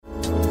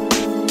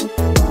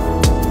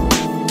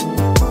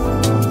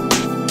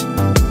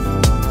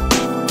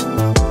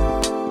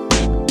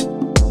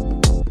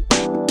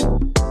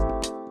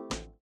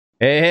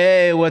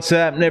Hey, what's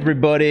happening,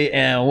 everybody,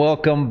 and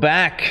welcome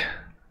back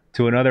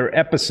to another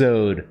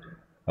episode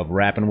of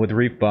Rappin With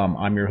ReefBum.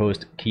 I'm your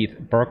host, Keith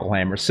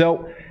Berkelhamer.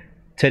 So,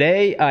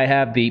 today I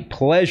have the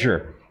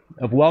pleasure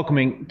of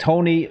welcoming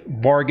Tony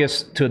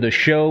Vargas to the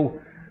show.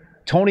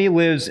 Tony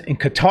lives in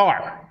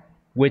Qatar,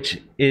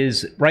 which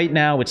is, right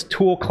now, it's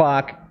 2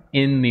 o'clock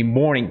in the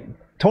morning.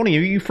 Tony,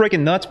 are you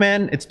freaking nuts,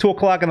 man? It's 2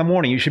 o'clock in the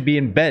morning. You should be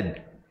in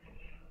bed.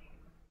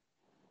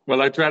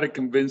 Well, I try to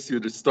convince you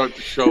to start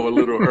the show a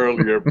little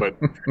earlier, but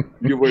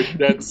you were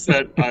dead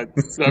set at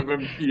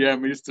 7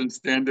 p.m. Eastern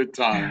Standard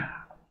Time.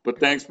 But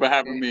thanks for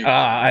having me.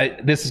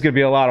 This is going to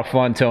be a lot of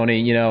fun,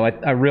 Tony. You know,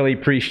 I really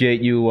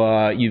appreciate you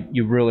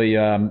you really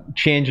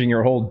changing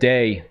your whole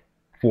day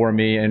for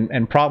me,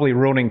 and probably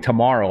ruining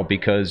tomorrow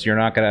because you're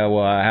not going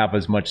to have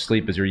as much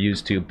sleep as you're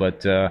used to.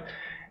 But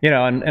you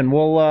know, and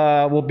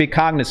we'll be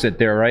cognizant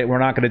there, right? We're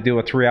not going to do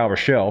a 3-hour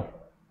show,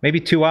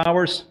 maybe 2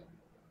 hours.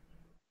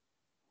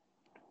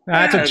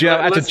 That's a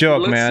joke. That's a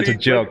joke, man. It's a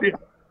joke.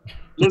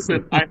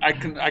 Listen,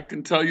 I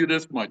can tell you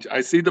this much.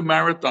 I see the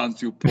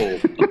marathons you pull,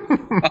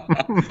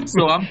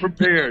 so I'm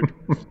prepared.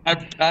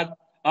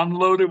 I'm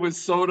loaded with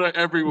soda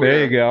everywhere.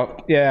 There you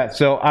go. Yeah.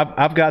 So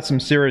I've got some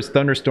serious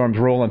thunderstorms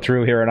rolling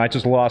through here, and I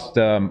just lost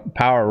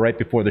power right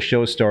before the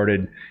show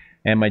started,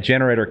 and my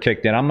generator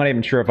kicked in. I'm not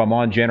even sure if I'm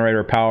on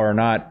generator power or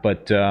not,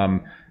 but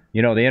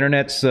you know, the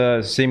internet's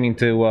seeming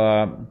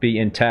to be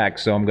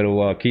intact, so I'm going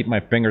to keep my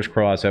fingers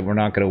crossed that we're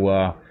not going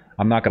to.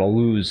 I'm not going to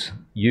lose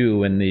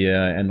you in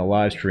the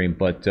live stream.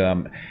 But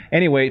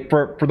anyway,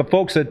 for the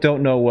folks that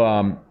don't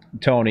know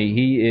Tony,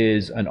 he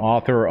is an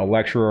author, a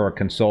lecturer, a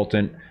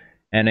consultant,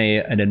 and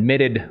an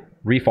admitted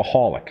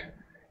reefaholic.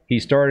 He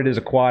started his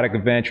aquatic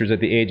adventures at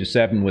the age of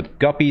 7 with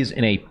guppies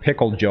in a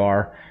pickle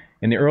jar.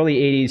 In the early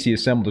 80s, he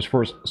assembled his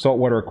first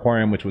saltwater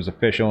aquarium, which was a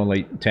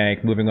fish-only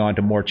tank, moving on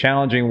to more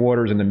challenging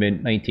waters in the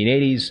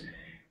mid-1980s.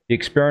 He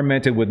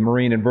experimented with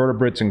marine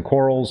invertebrates and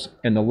corals.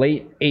 In the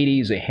late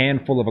 80s, a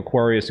handful of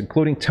aquarists,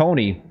 including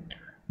Tony,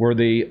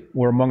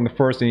 were among the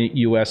first in the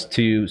U.S.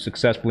 to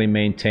successfully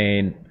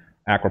maintain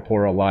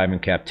Acropora alive in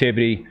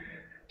captivity.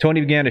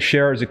 Tony began to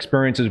share his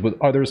experiences with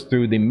others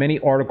through the many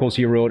articles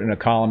he wrote in a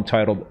column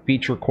titled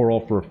Feature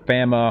Coral for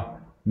FAMA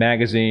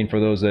magazine. For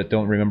those that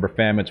don't remember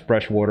FAMA, it's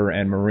Freshwater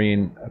and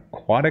Marine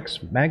Aquatics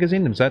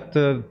magazine. Is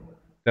that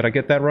did I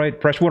get that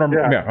right? Freshwater.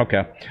 Yeah.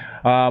 Okay.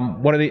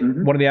 One of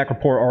the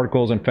Acropora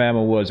articles in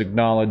FAMA was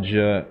acknowledged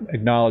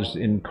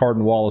in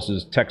Carden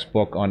Wallace's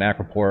textbook on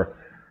Acropora,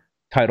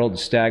 titled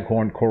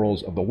 "Staghorn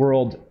Corals of the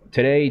World."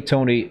 Today,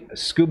 Tony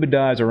scuba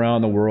dives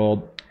around the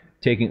world,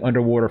 taking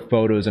underwater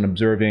photos and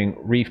observing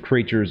reef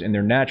creatures in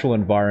their natural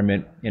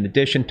environment. In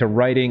addition to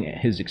writing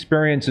his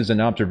experiences and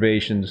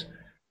observations,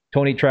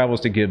 Tony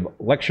travels to give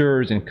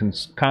lectures and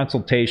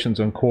consultations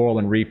on coral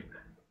and reef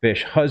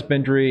fish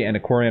husbandry and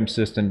aquarium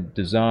system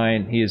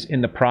design. He is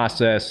in the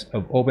process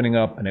of opening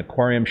up an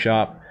aquarium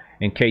shop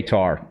in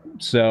Qatar.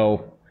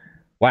 So,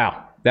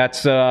 wow,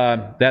 that's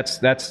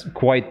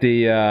quite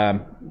the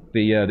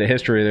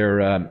history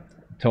there,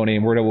 Tony.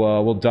 And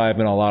we'll dive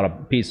in a lot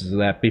of pieces of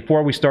that.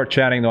 Before we start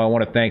chatting, though, I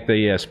want to thank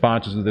the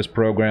sponsors of this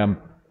program,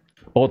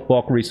 both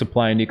Bulk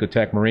Resupply and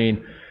Ecotech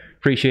Marine.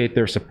 Appreciate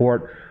their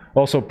support.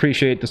 Also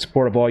appreciate the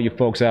support of all you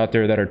folks out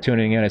there that are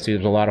tuning in. I see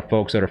there's a lot of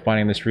folks that are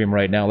finding the stream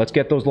right now. Let's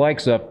get those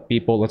likes up,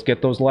 people. Let's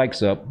get those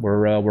likes up.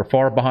 We're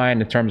far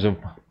behind in terms of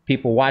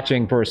people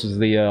watching versus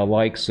the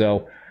likes.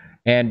 So,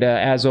 and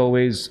as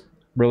always,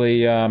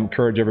 really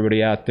encourage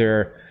everybody out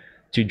there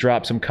to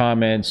drop some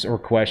comments or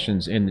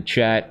questions in the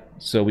chat.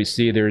 So we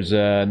see there's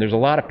a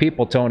lot of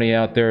people, Tony,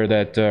 out there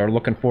that are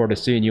looking forward to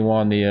seeing you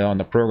on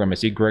the program. I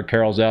see Greg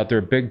Carroll's out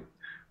there, big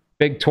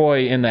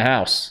toy in the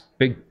house,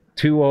 big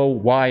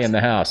 20Y in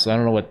the house. I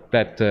don't know what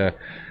that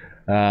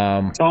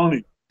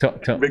Tony.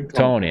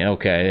 Tony.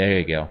 Okay, there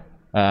you go.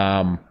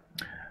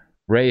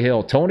 Ray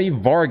Hill, Tony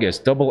Vargas,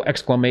 double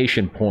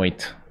exclamation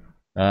point.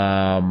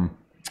 Wow.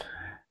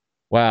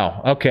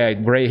 Okay,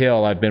 Ray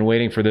Hill, I've been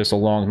waiting for this a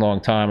long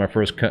time. I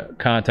first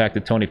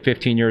contacted Tony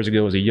 15 years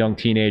ago as a young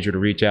teenager to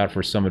reach out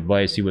for some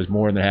advice. He was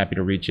more than happy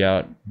to reach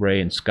out.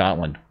 Ray in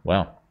Scotland.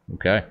 Wow.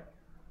 Okay.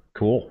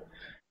 Cool.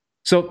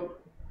 So,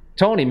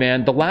 Tony,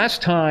 man, the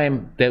last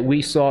time that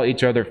we saw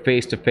each other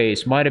face to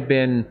face might have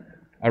been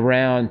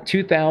around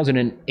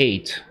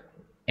 2008,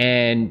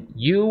 and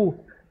you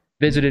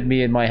visited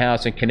me in my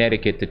house in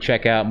Connecticut to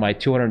check out my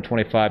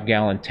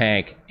 225-gallon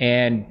tank,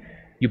 and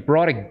you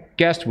brought a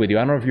guest with you.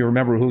 I don't know if you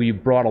remember who you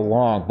brought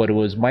along, but it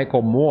was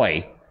Michael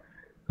Moy,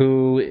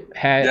 who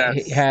had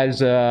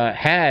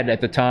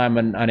at the time,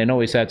 and I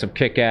know he's had some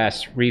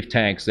kick-ass reef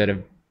tanks that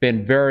have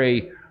been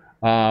very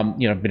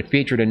been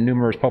featured in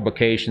numerous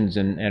publications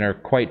and are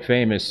quite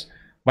famous.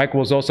 Michael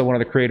was also one of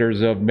the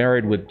creators of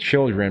Married with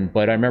Children,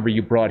 but I remember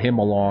you brought him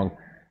along.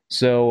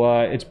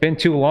 So it's been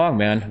too long,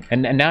 man.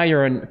 And now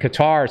you're in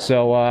Qatar,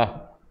 so I'm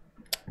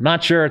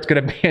not sure it's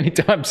going to be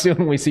anytime soon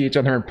when we see each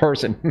other in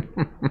person.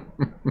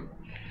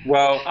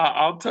 Well,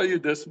 I'll tell you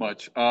this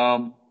much.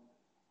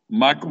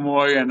 Michael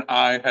Moy and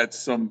I had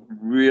some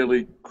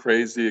really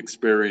crazy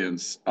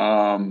experience.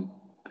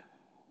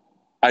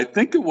 I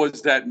think it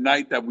was that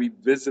night that we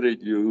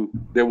visited you,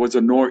 there was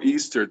a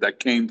nor'easter that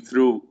came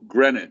through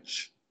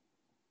Greenwich.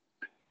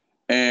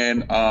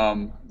 And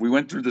we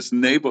went through this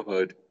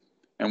neighborhood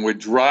and we're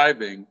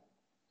driving,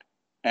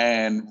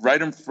 and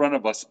right in front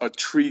of us, a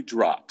tree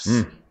drops.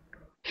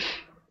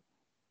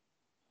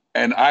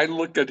 And I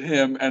look at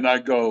him and I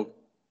go,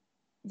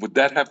 would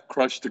that have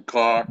crushed the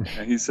car?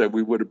 And he said,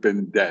 we would have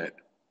been dead.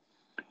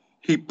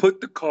 He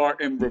put the car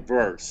in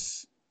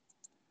reverse.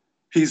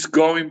 He's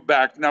going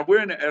back. Now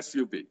we're in an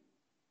SUV.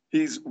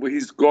 He's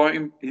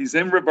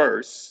in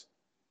reverse,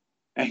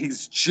 and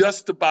he's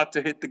just about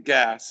to hit the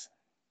gas,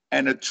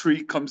 and a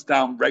tree comes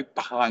down right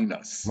behind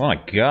us. My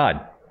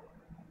God.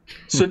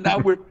 So now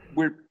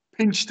we're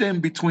pinched in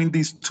between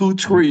these two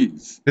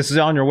trees. This is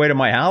on your way to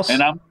my house?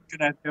 And I'm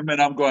looking at him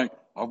and I'm going,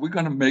 are we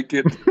going to make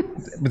it?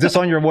 Was this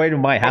on your way to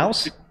my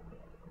house?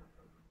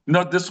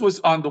 No, this was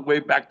on the way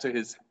back to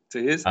his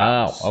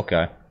house. Oh,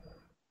 okay.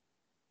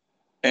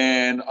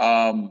 And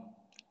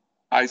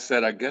I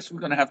said, I guess we're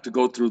going to have to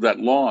go through that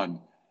lawn.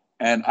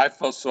 And I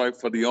felt sorry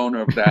for the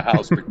owner of that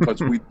house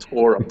because we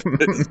tore up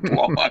this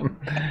lawn.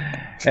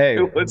 Hey.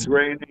 It was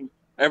raining.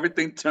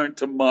 Everything turned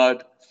to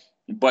mud.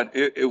 But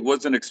it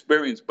was an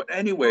experience. But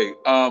anyway,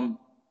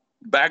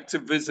 back to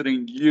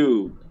visiting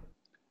you.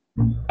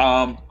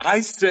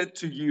 I said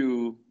to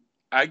you,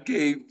 I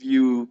gave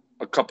you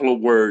a couple of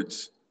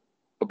words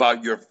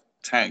about your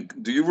tank.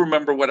 Do you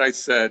remember what I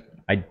said?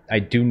 I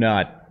do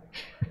not.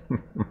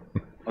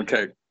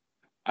 Okay.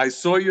 I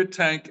saw your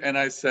tank and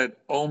I said,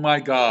 oh my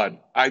God,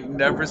 I've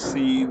never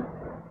seen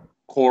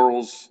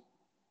corals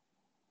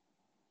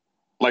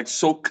like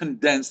so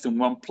condensed in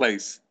one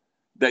place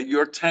that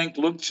your tank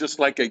looked just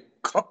like a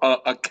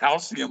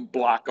calcium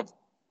block of,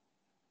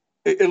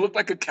 it looked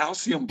like a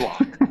calcium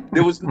block.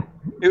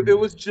 It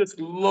was just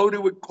loaded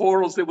with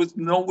corals. There was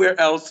nowhere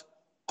else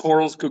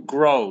corals could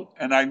grow.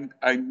 And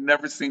I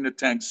never seen a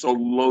tank so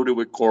loaded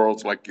with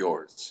corals like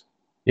yours.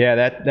 Yeah,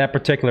 that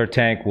particular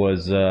tank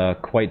was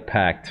quite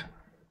packed.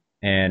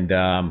 And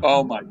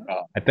oh my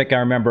God. I think I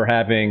remember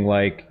having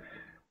like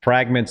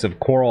fragments of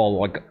coral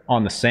like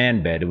on the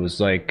sand bed. It was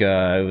like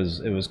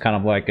it was kind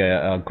of like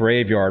a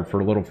graveyard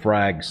for little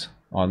frags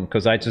on,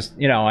 because I just,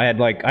 I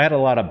had a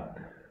lot of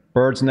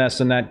birds'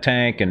 nests in that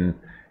tank, and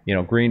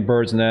green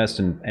birds' nests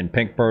and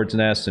pink birds'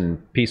 nests,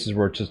 and pieces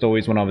were just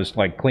always, when I was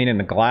like cleaning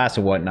the glass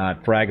and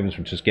whatnot, fragments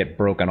would just get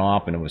broken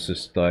off, and it was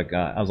just like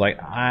I was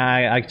like,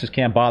 I just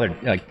can't bother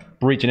like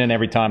reaching in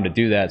every time to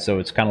do that. So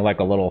it's kind of like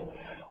a little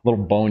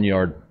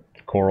boneyard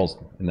corals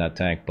in that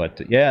tank.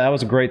 But yeah, that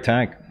was a great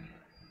tank.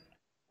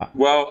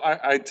 Well,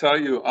 I tell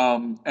you,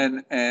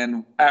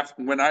 and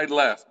after, when I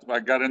left, I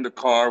got in the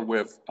car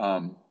with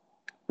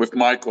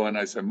Michael, and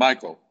I said,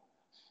 Michael,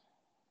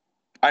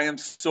 I am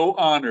so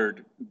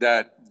honored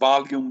that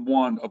volume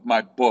 1 of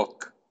my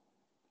book,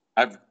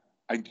 I'm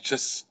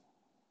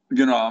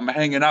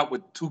hanging out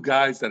with 2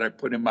 guys that I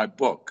put in my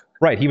book.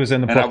 Right, he was in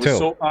the book too. And I was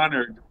so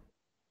honored.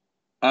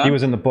 He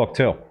was in the book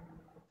too.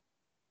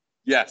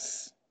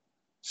 Yes.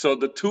 So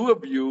the 2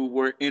 of you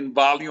were in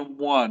volume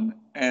 1,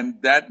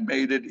 and that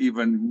made it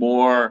even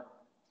more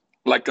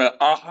like an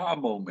aha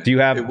moment. Do you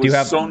have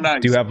so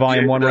nice. Do you have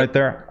volume 1 right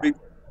there?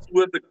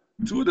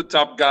 Two of the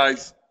top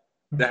guys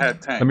that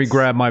had tanks. Let me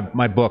grab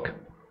my book.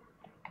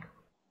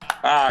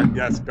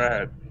 Yes, go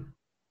ahead.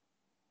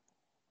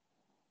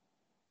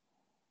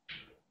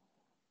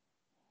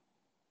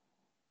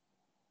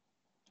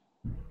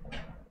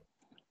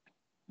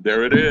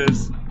 There it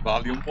is,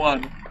 volume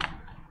 1.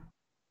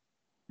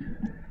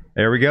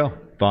 There we go,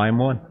 volume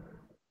 1.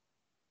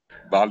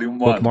 Volume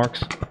 1.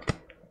 Bookmarks.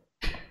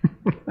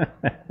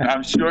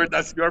 I'm sure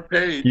that's your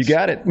page. You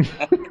got it.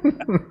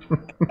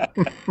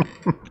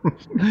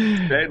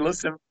 Hey,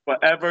 listen,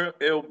 forever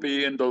it'll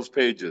be in those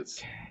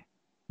pages.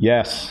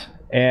 Yes,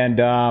 and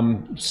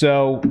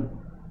so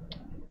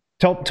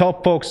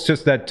tell folks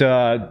just that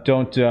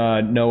don't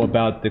know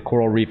about the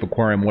Coral Reef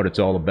Aquarium, what it's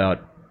all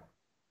about.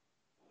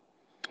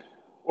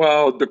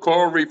 Well, the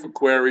Coral Reef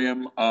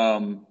Aquarium,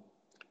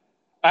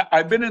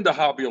 I've been in the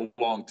hobby a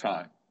long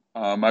time.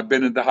 I've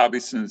been in the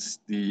hobby since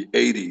the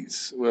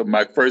 80s.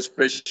 My first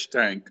fish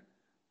tank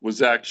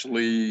was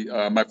actually,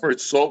 my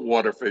first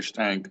saltwater fish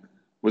tank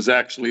was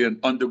actually an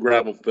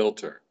under-gravel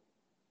filter.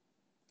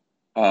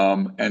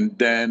 And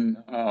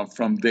then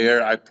from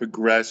there, I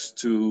progressed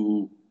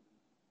to,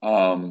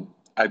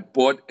 I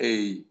bought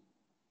a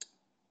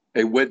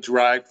wet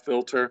dry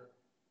filter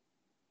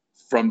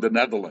from the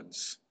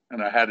Netherlands,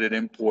 and I had it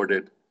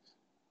imported.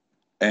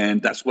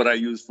 And that's what I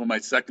used for my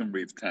second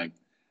reef tank.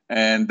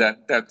 And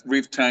that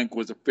reef tank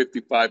was a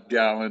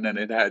 55-gallon, and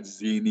it had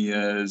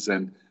zinnias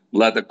and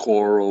leather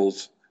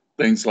corals,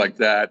 things like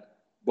that,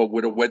 but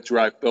with a wet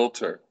dry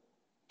filter.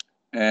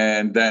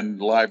 And then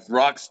live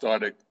rock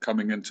started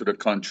coming into the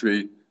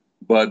country,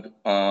 but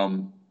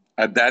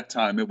at that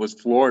time it was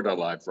Florida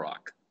live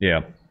rock.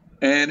 Yeah.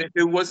 And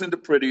it wasn't the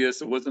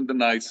prettiest, it wasn't the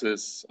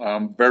nicest,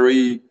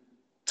 very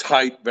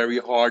tight, very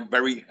hard,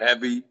 very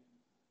heavy.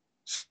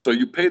 So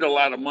you paid a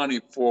lot of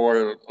money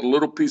for a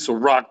little piece of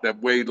rock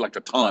that weighed like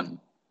a ton.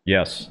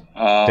 Yes,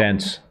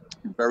 dense.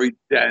 very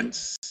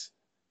dense.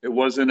 It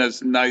wasn't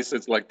as nice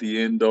as like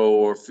the Indo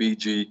or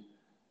Fiji.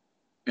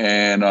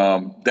 And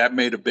that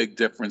made a big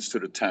difference to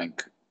the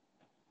tank.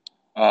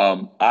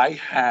 I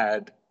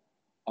had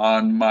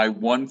on my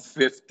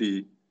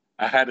 150,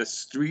 I had a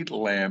street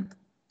lamp,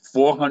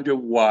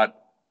 400-watt,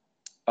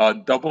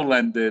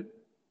 double-ended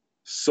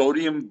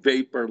sodium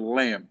vapor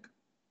lamp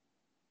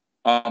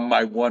on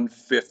my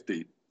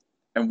 150.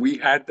 And we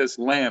had this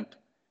lamp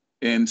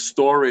in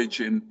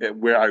storage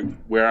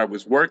where I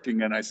was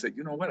working, and I said,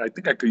 you know what, I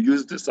think I could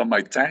use this on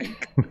my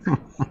tank.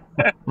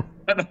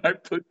 And I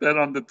put that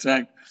on the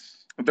tank.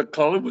 The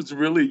color was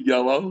really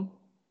yellow.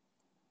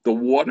 The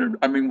water,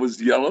 I mean,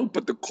 was yellow,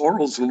 but the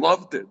corals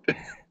loved it.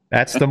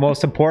 That's the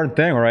most important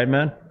thing, right,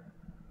 man?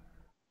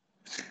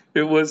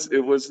 It was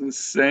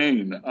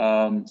insane.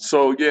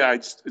 So yeah,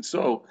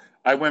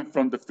 I went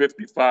from the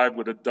 55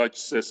 with a Dutch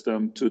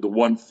system to the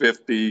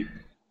 150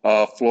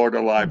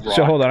 Florida Live Rock.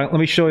 So hold on, let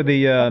me show you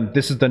the.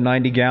 This is the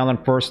 90-gallon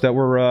first that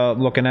we're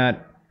looking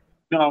at.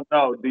 No,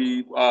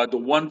 the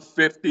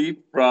 150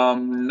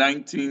 from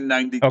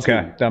 1992.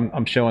 Okay,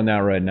 I'm showing that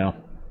right now.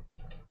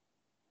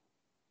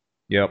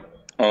 Yep.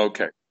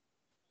 Okay.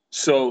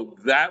 So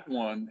that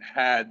one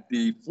had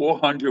the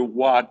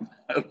 400-watt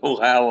metal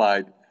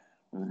halide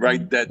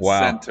right dead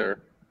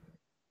center.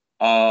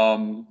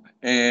 And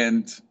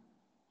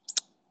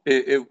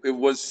it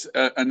was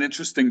an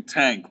interesting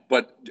tank.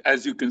 But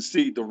as you can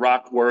see, the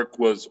rock work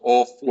was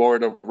all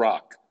Florida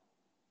rock.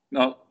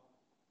 No.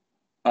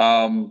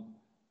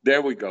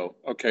 There we go.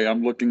 Okay,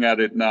 I'm looking at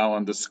it now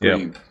on the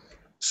screen. Yep.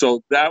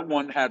 So that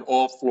one had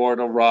all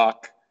Florida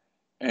rock.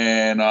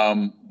 And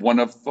one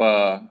of,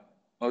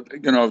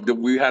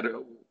 we had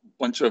a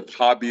bunch of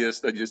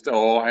hobbyists that used to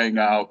all hang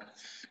out.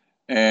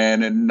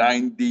 And in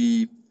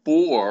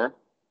 94,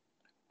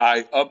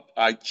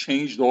 I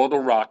changed all the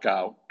rock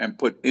out and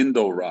put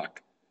Indo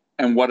rock.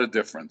 And what a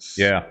difference.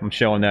 Yeah, I'm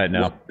showing that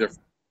now.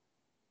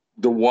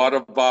 The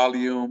water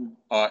volume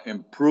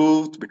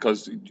improved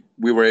because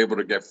we were able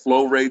to get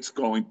flow rates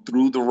going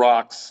through the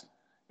rocks.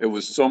 It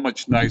was so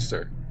much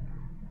nicer.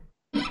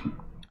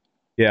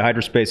 Yeah,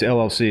 Hydrospace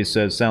LLC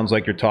says, sounds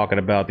like you're talking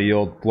about the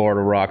old Florida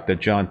rock that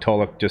John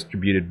Tulloch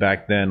distributed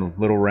back then.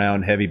 Little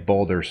round, heavy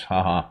boulders.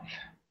 Haha.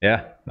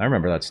 Yeah, I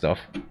remember that stuff.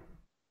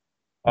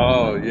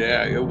 Oh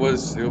yeah, it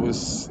was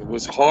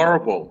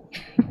horrible.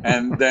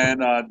 And then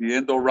the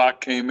Indo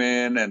rock came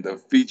in, and the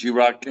Fiji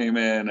rock came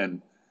in,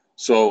 and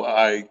so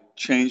I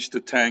changed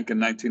the tank in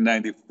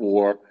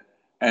 1994,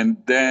 and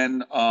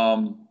then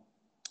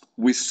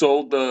we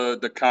sold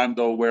the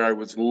condo where I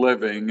was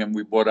living, and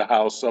we bought a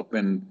house up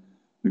in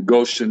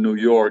Goshen, New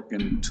York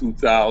in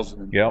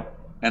 2000. Yep.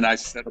 And I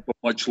set up a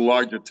much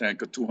larger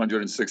tank, a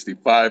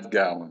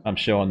 265-gallon. I'm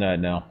showing that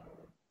now.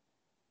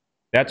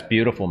 That's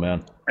beautiful,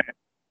 man.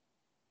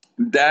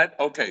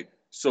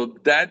 So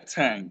that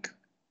tank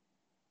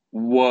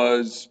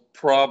was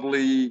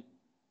probably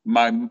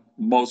my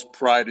most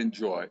pride and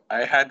joy.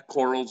 I had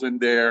corals in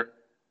there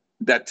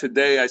that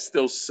today I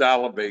still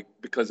salivate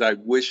because I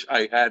wish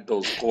I had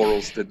those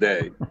corals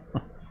today.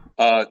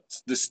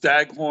 The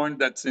staghorn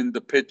that's in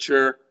the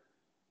picture,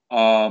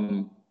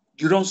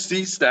 you don't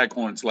see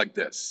staghorns like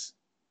this.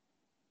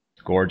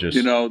 Gorgeous.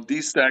 You know,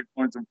 these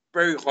staghorns are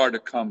very hard to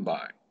come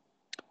by.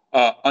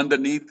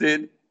 Underneath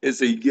it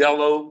is a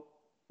yellow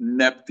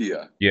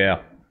Neptia.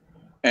 Yeah.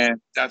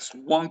 And that's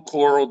one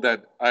coral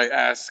that I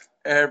ask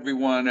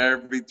everyone,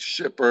 every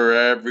shipper,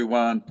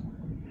 everyone,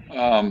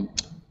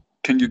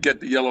 can you get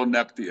the yellow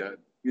Neptia?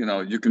 You know,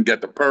 you can get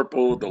the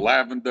purple, the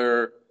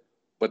lavender,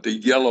 but the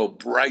yellow,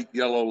 bright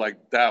yellow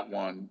like that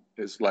one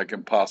is like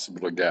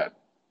impossible to get.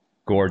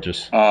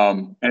 Gorgeous.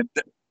 And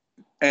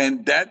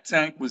that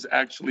tank was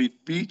actually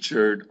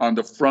featured on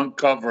the front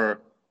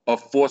cover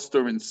of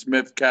Forster and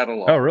Smith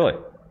catalog. Oh, really?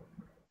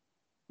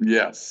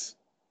 Yes.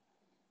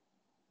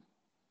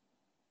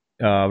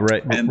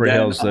 Ray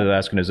Hill's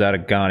asking, is that a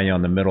Ghani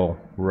on the middle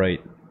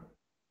right?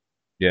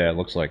 Yeah, it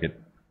looks like it.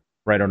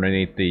 Right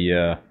underneath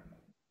the...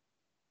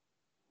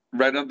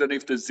 Right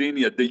underneath the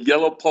Xenia, the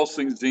yellow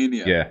pulsing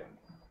Xenia. Yeah.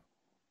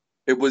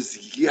 It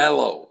was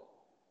yellow.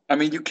 I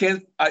mean, you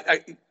can't...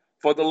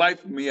 for the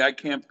life of me, I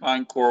can't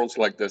find corals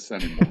like this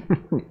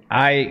anymore.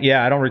 I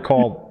don't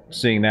recall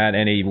seeing that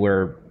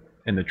anywhere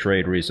in the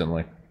trade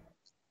recently.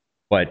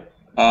 But...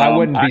 I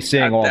wouldn't be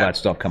seeing all that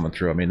stuff coming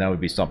through. I mean, that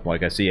would be something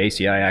like I see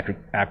ACI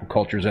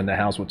Aquaculture's in the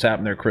house. What's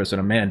happening there, Chris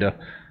and Amanda?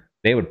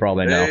 They would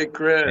probably know. Hey,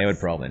 Chris. They would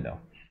probably know.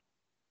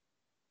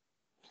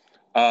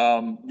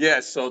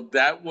 Yeah, so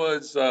that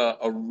was a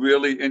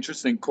really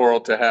interesting coral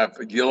to have.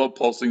 A yellow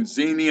pulsing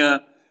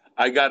Xenia.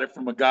 I got it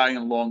from a guy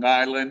in Long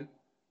Island.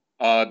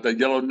 The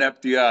yellow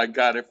Neptia, I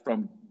got it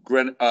from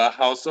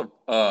House of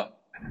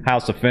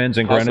Fins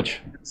in Greenwich.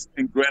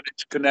 In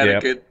Greenwich,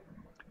 Connecticut. Yep.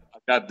 I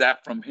got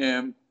that from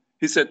him.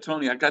 He said,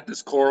 Tony, I got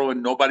this coral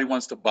and nobody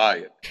wants to buy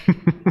it.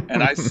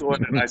 And I saw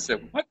it and I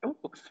said, what?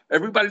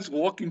 Everybody's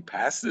walking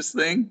past this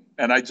thing?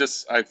 And I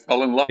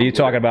fell in love Are you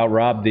talking about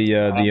Rob, the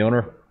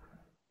owner?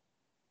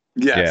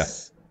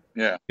 Yes.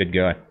 Yeah. Good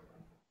guy.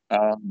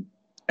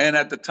 And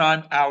at the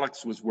time,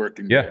 Alex was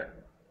working there.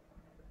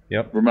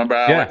 Yep. Remember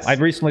Alex? Yeah, I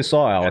recently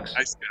saw Alex.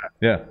 Nice guy.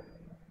 Yeah.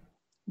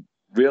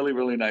 Really,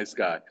 really nice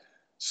guy.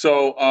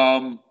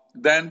 So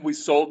then we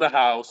sold the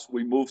house.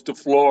 We moved to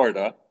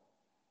Florida.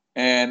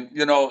 And,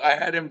 you know, I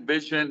had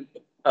envisioned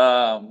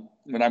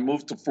when I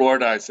moved to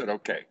Florida, I said,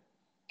 okay,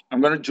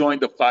 I'm going to join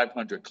the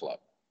 500 Club.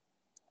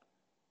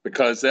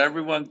 Because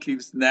everyone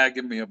keeps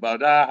nagging me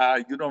about,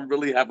 you don't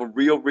really have a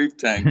real reef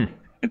tank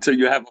until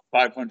you have a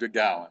 500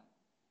 gallon.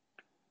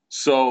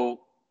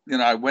 So, you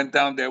know, I went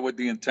down there with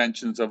the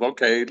intentions of,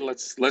 okay,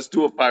 let's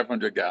do a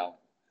 500 gallon.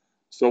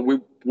 So we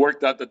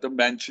worked out the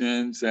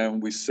dimensions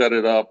and we set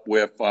it up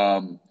with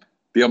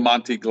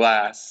Diamante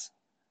glass.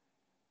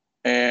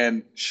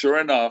 And sure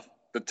enough,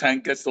 the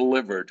tank gets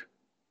delivered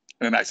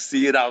and I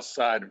see it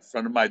outside in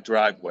front of my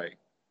driveway.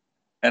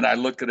 And I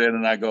look at it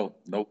and I go,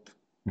 nope.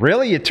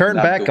 Really? You turned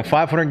back a doing it.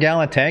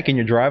 500-gallon tank in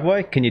your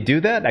driveway? Can you do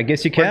that? I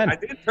guess you can. But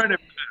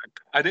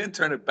I didn't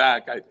turn it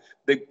back.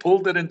 They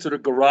pulled it into the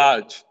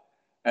garage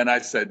and I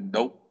said,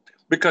 nope.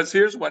 Because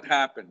here's what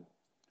happened.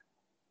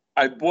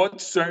 I bought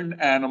certain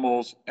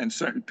animals and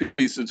certain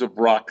pieces of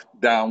rock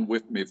down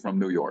with me from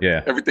New York.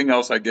 Yeah. Everything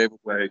else I gave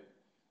away.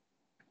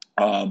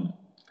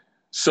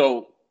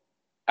 So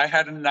I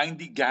had a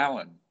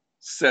 90-gallon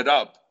set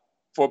up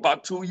for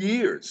about 2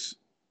 years.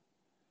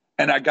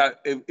 And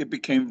it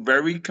became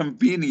very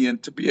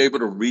convenient to be able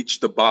to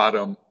reach the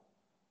bottom,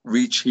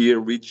 reach here,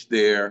 reach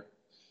there.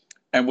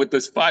 And with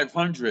this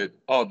 500,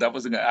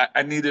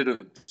 I needed a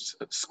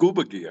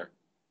scuba gear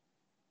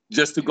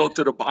just to go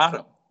to the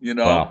bottom, you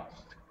know? Wow.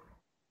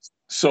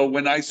 So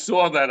when I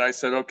saw that, I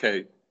said,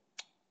 okay,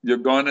 you're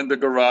going in the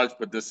garage,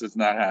 but this is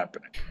not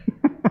happening.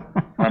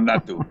 I'm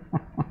not doing it.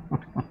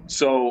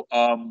 So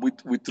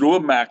we threw a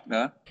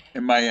Magna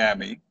in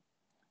Miami.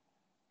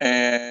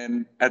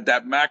 And at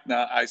that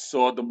Magna, I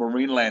saw the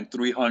Marineland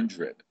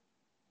 300.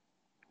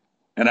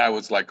 And I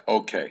was like,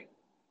 okay,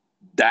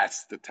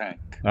 that's the tank.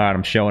 All right,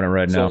 I'm showing it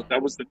right now. So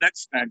that was the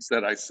next tank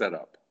that I set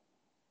up.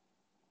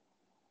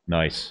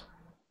 Nice.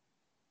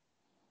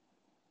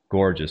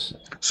 Gorgeous.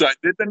 So I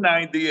did the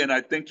 90, and I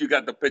think you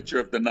got the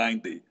picture of the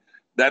 90.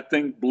 That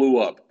thing blew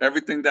up.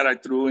 Everything that I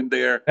threw in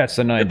there. That's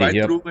the 90, If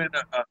I threw in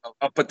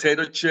a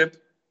potato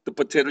chip, the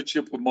potato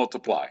chip would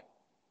multiply.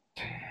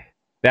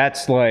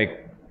 That's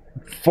like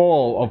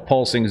full of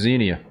pulsing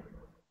xenia.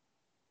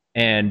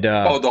 And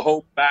the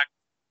whole back.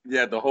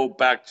 Yeah, the whole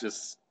back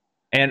just.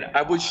 And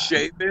I was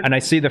shaving. And I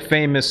see the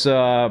famous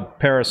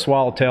pair of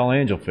swallowtail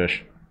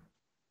angelfish.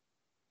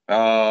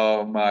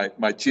 My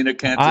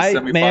Chinacanthus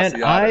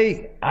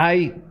semifasciatus.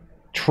 I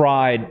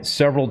tried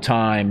several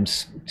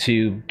times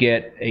to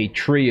get a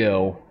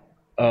trio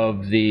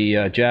of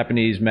the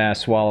Japanese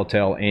masked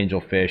swallowtail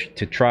angelfish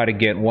to try to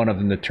get one of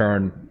them to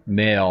turn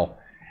male,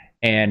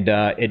 and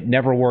it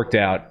never worked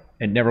out.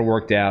 And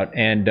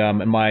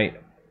in my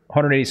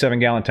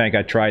 187-gallon tank,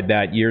 I tried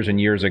that years and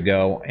years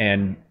ago,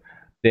 and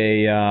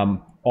they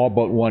all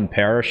but one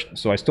perished.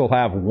 So I still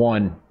have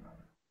one,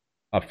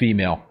 a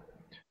female.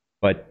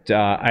 But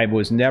I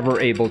was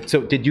never able to.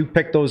 So did you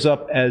pick those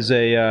up as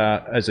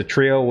a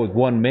trio with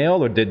one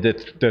male, or did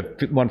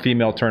the one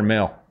female turn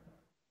male?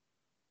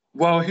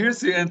 Well,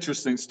 here's the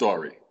interesting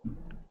story.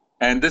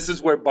 And this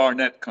is where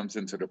Barnett comes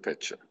into the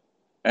picture.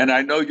 And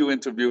I know you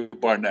interviewed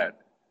Barnett,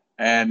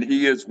 and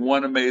he is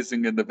one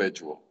amazing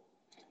individual.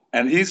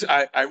 And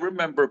I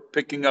remember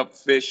picking up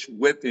fish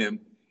with him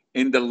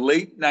in the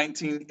late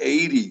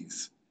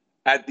 1980s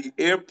at the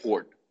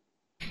airport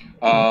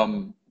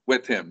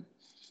with him.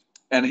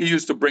 And he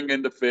used to bring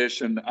in the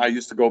fish, and I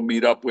used to go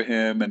meet up with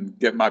him and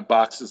get my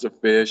boxes of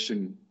fish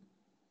and,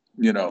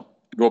 you know,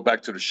 go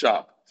back to the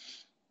shop.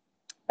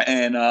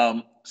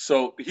 And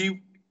so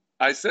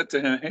I said to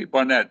him, hey,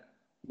 Barnett,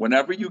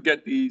 whenever you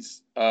get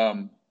these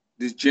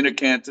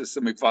Chinacanthus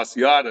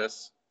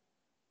semifasciatus,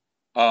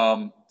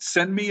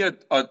 send me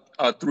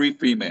a 3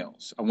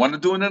 females. I want to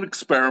do an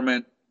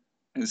experiment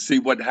and see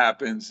what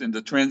happens in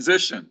the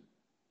transition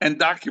and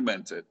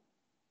document it.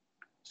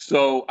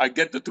 So I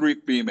get the 3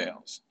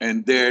 females,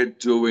 and they're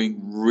doing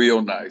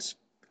real nice.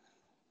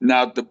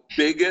 Now, the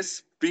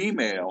biggest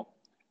female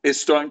is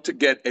starting to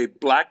get a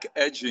black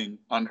edging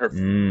on her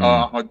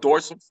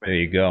dorsal fin. There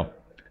you go.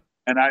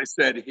 And I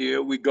said,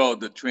 here we go.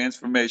 The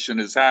transformation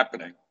is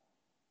happening.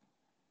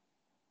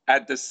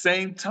 At the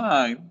same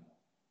time,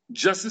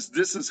 just as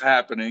this is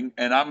happening,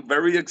 and I'm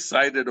very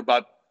excited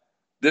about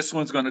this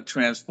one's going to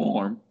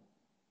transform,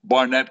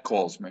 Barnett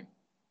calls me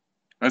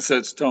and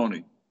says,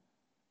 Tony,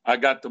 I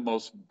got the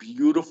most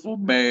beautiful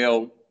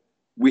male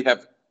we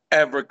have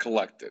ever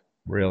collected.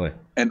 Really?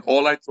 And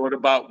all I thought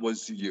about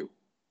was you.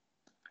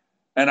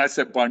 And I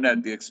said,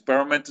 Barnett, the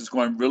experiment is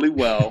going really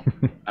well.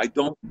 I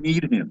don't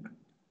need him.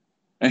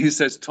 And he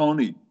says,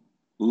 Tony,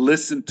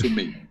 listen to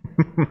me.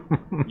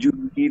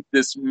 You need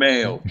this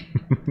male.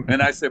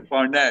 And I said,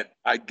 Barnett,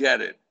 I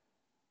get it.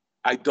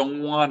 I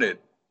don't want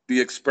it.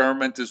 The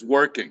experiment is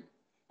working.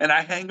 And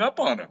I hang up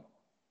on him.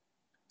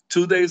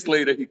 2 days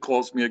later, he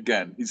calls me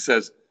again. He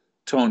says,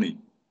 Tony,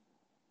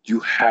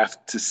 you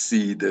have to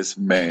see this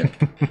man.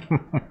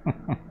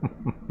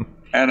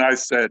 And I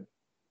said,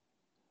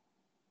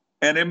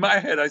 and in my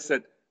head, I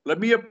said, let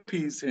me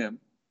appease him.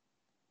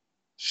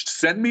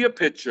 Send me a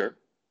picture,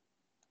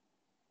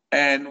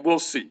 and we'll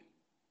see.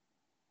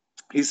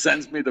 He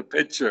sends me the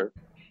picture,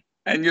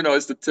 and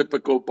it's the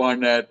typical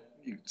Barnett.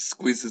 He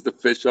squeezes the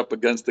fish up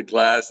against the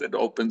glass, it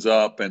opens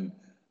up, and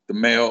the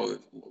male,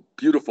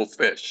 beautiful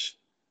fish.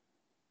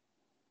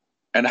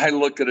 And I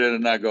look at it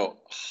and I go,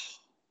 oh,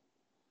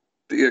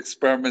 the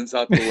experiment's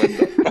out the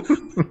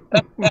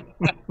window.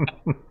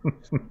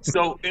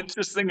 So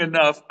interesting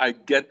enough, I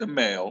get the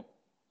male.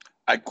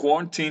 I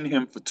quarantine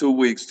him for 2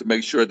 weeks to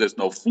make sure there's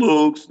no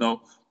flukes,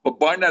 but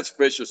Barnett's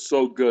fish are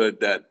so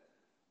good that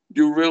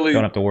you really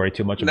don't have to worry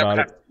too much about it.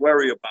 Never have to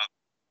worry about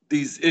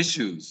these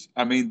issues.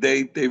 I mean,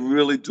 they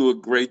really do a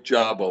great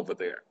job over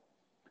there.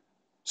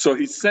 So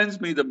he sends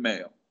me the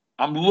male.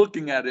 I'm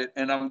looking at it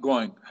and I'm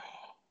going,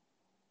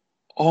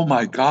 oh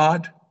my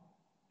God,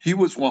 he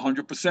was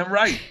 100%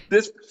 right.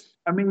 The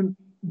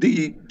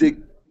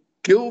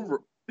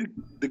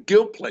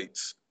gill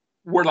plates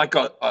were like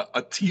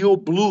a teal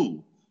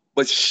blue,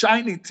 but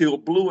shiny teal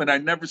blue, and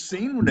I'd never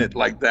seen it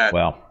like that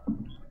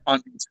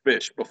on these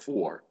fish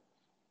before.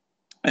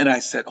 And I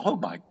said, oh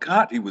my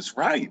God, he was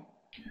right.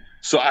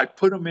 So I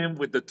put him in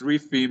with the 3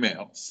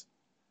 females.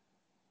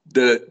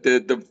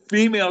 The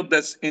female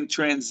that's in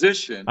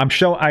transition.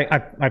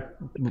 I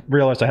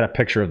realized I had a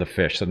picture of the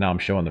fish, so now I'm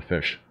showing the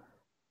fish.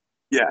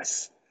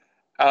 Yes.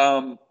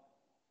 The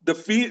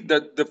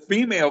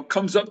female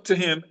comes up to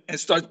him and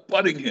starts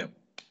butting him.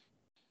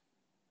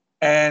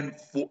 And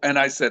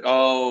I said,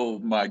 oh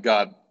my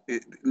God,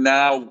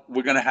 now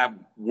we're going to have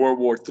World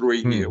War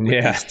III here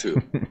with these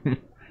two.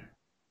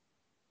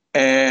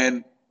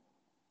 And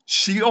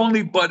she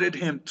only butted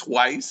him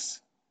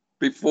twice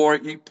before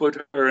he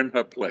put her in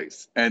her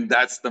place. And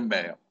that's the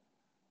male.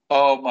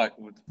 Oh my,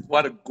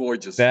 what a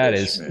gorgeous that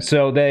fish, is. man.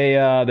 So they,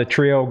 the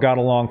trio got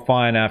along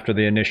fine after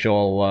the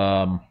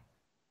initial.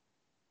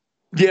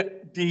 Yeah,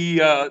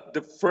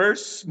 the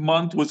first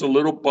month was a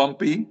little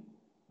bumpy,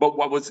 but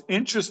what was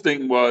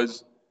interesting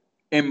was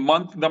in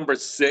month number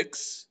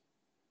 6,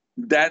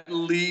 that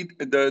lead,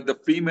 the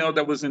female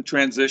that was in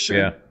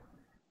transition,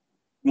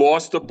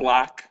 lost a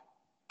black,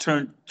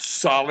 turned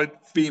solid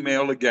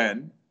female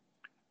again,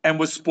 and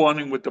was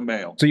spawning with the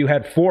male. So you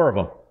had 4 of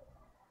them.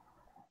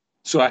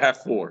 So I have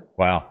 4.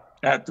 Wow.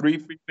 I had 3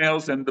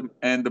 females and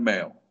the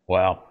male.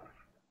 Wow.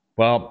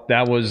 Well,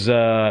 that was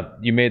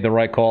you made the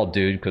right call,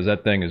 dude, because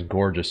that thing is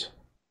gorgeous.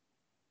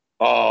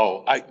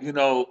 Oh,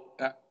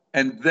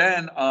 and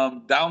then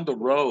down the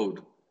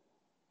road,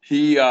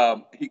 he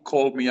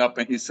called me up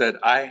and he said,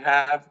 I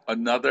have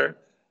another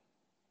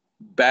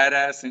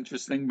badass,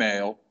 interesting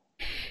male,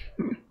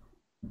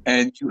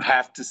 and you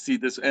have to see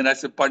this. And I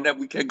said, Barnett,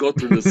 we can't go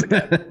through this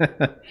again.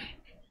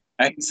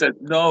 And he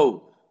said,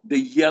 no, the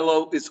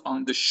yellow is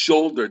on the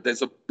shoulder.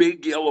 There's a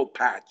big yellow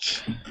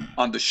patch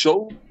on the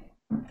shoulder.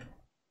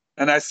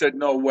 And I said,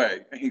 no way.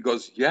 And he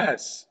goes,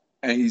 yes.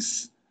 And he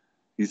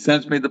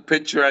sends me the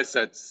picture. I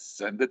said,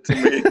 send it to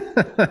me.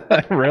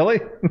 Really?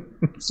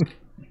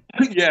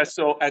 Yeah.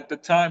 So at the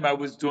time, I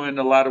was doing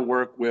a lot of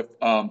work with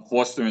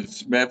Foster and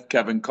Smith,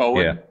 Kevin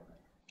Cohen. Yeah.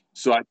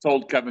 So I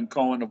told Kevin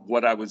Cohen of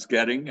what I was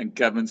getting. And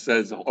Kevin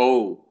says,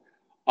 oh,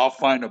 I'll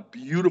find a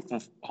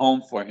beautiful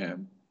home for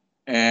him.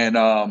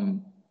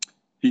 And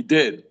he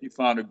did. He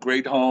found a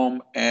great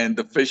home. And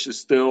the fish is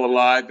still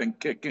alive and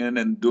kicking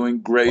and doing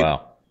great.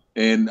 Wow.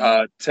 In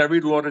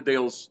Terry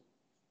Lauderdale's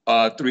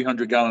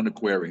 300-gallon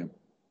aquarium.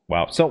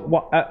 Wow.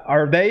 So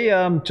are they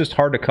just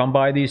hard to come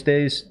by these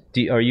days?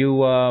 Are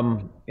you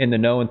in the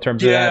know in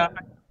terms of that?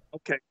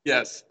 Okay.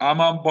 Yes. I'm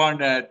on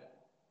Barnett,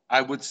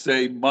 I would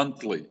say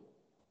monthly,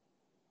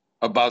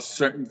 about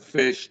certain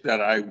fish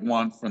that I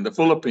want from the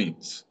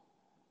Philippines.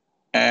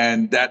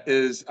 And that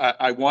is,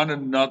 I want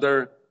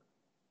another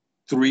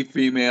 3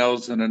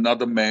 females and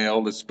another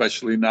male,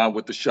 especially now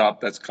with the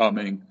shop that's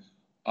coming.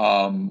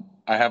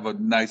 I have a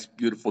nice,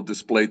 beautiful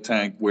display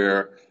tank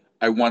where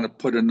I want to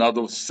put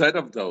another set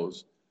of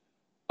those.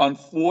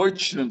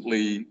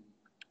 Unfortunately,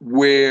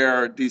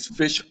 where these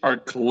fish are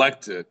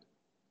collected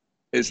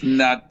is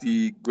not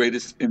the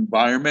greatest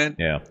environment.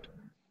 Yeah.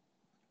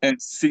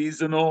 And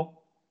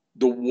seasonal,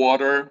 the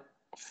water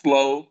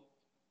flow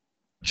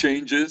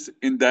changes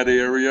in that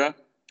area,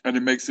 and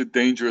it makes it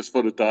dangerous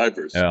for the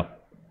divers. Yeah.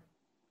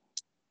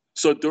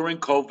 So during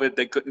COVID,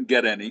 they couldn't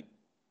get any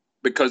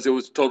because it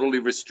was totally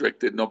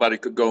restricted. Nobody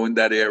could go in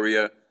that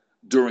area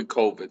during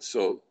COVID.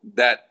 So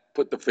that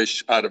put the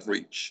fish out of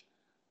reach.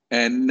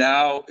 And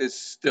now it's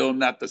still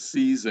not the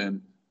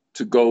season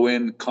to go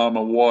in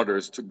calmer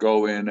waters to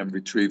go in and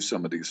retrieve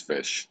some of these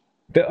fish.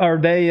 Are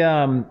they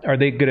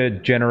going to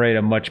generate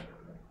a much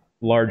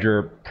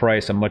larger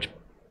price, a much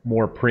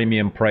more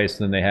premium price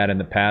than they had in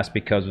the past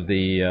because of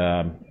the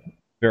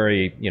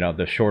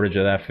the shortage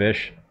of that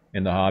fish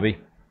in the hobby?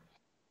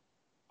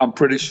 I'm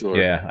pretty sure.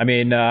 Yeah, I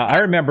mean, I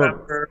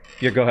remember.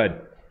 Yeah, go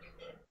ahead.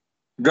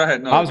 Go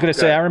ahead. No, I was going to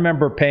say, I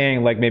remember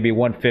paying like maybe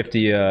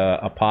 $150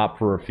 a pop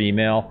for a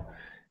female,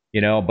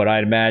 but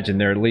I'd imagine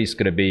they're at least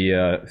going to be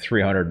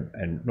 300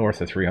 and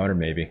north of 300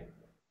 maybe.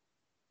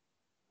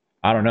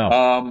 I don't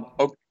know.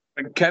 Okay.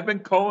 And Kevin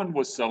Cohen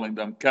was selling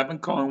them. Kevin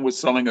Cohen was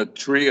selling a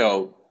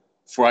trio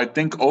for, I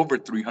think, over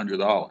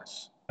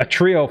 $300. A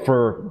trio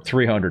for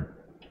 300.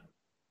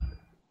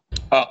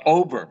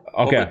 Over.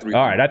 Okay. Over 300.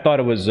 All right. I thought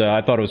it was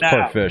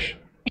per fish.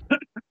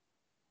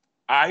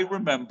 I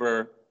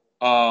remember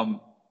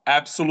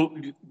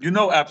absolutely. You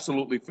know,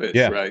 Absolutely Fish,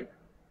 Yeah. right?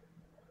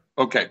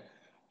 Okay.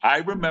 I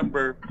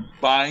remember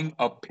buying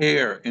a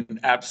pair in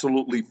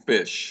Absolutely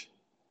Fish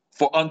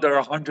for under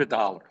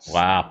 $100.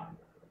 Wow.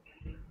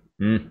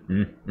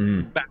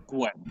 Back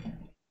when.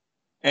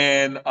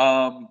 And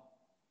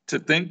to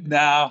think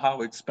now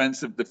how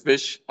expensive the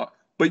fish are.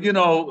 But, you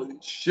know,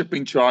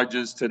 shipping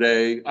charges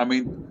today, I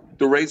mean,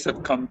 the rates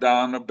have come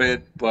down a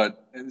bit,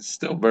 but it's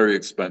still very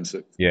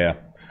expensive. Yeah,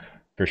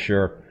 for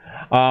sure.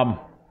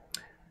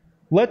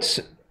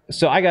 There's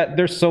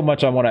so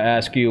much I want to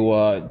ask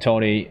you,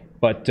 Tony,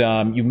 but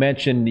you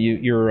mentioned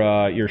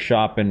your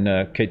shop in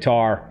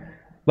Qatar.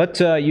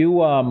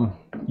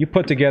 You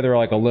put together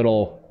like a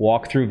little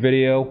walkthrough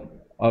video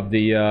of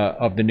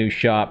the new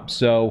shop.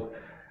 So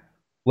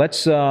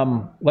let's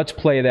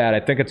play that. I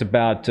think it's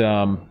about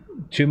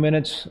 2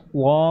 minutes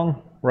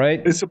long,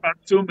 right? It's about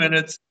 2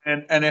 minutes,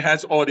 and it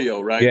has audio,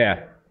 right?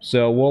 Yeah.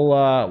 So we'll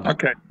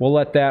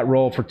let that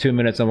roll for 2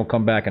 minutes, and we'll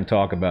come back and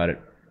talk about it.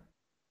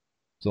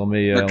 So let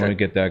me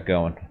get that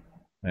going.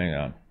 Hang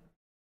on.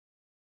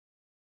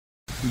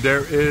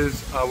 There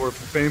is our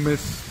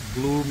famous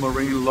blue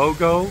marine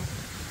logo.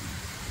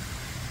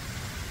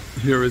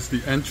 Here is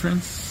the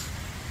entrance.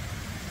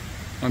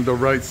 On the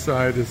right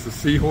side is the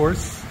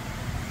seahorse,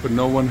 but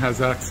no one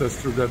has access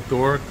through that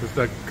door because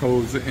that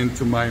goes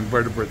into my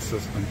invertebrate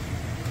system.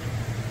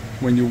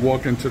 When you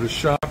walk into the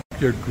shop,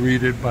 you're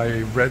greeted by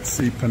a Red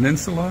Sea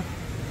Peninsula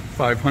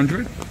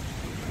 500.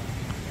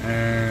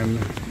 And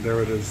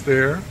there it is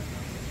there.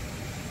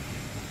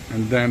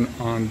 And then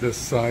on this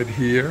side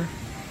here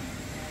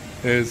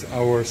is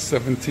our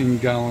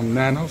 17-gallon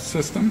nano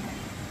system.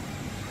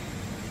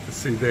 You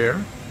see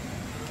there.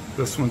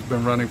 This one's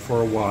been running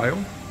for a while.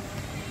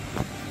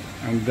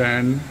 And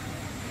then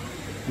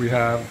we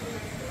have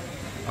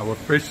our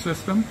fish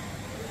system.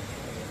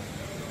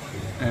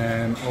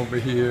 And over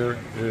here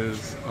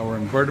is our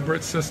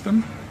invertebrate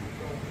system.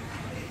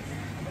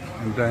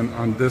 And then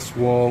on this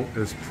wall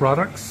is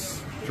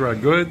products, dry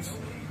goods.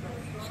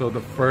 So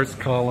the first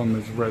column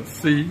is Red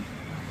Sea.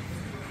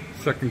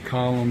 Second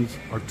columns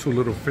are two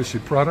little fishy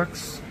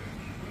products.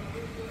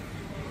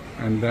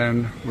 And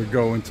then we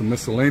go into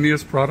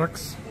miscellaneous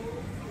products.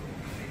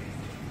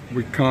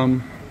 We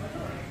come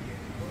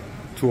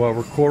to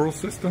our coral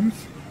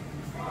systems.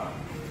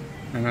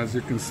 And as you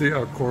can see,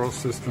 our coral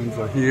systems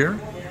are here.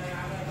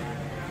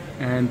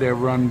 And they're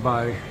run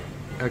by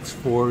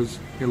X4's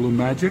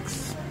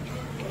Illumagics.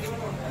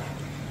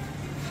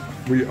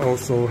 We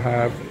also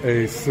have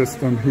a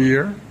system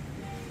here,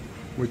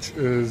 which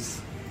is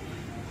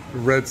the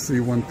Red Sea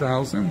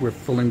 1000. We're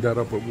filling that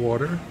up with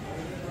water.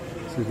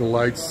 See, the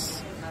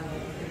lights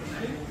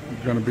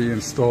are going to be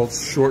installed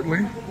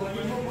shortly.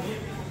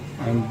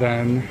 And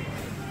then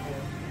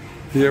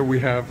here we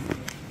have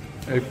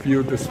a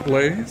few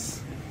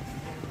displays.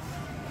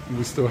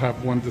 We still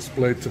have one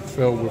display to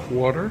fill with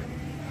water.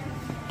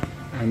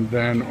 And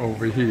then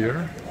over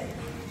here,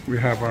 we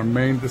have our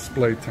main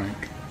display tank.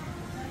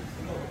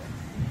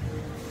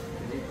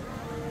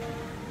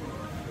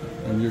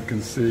 And you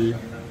can see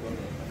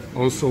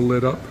also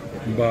lit up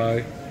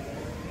by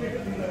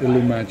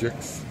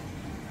Illumagics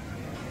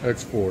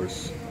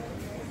X4s.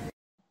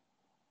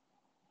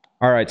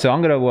 All right, so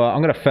I'm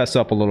gonna fess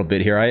up a little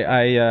bit here.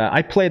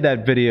 I played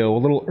that video a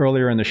little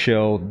earlier in the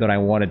show than I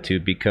wanted to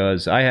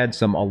because I had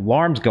some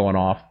alarms going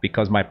off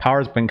because my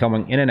power's been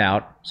coming in and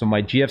out, so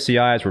my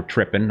GFCIs were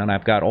tripping, and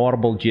I've got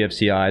audible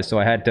GFCIs, so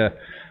I had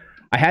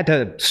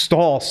to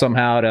stall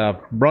somehow to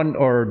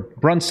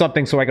run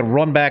something so I could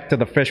run back to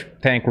the fish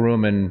tank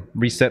room and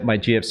reset my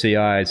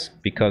GFCIs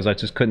because I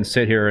just couldn't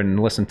sit here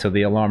and listen to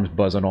the alarms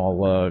buzzing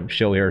all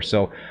show here.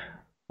 So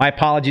my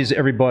apologies to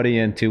everybody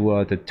and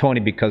to Tony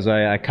because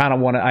I kind of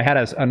wanted. I had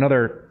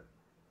another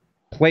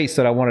place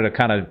that I wanted to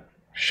kind of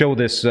show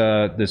this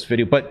this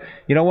video, but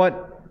you know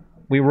what?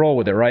 We roll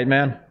with it, right,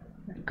 man?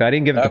 I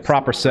didn't give it the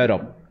proper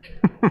setup.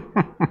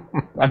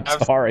 I'm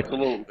sorry.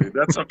 Absolutely,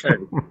 that's okay.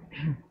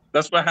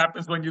 That's what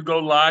happens when you go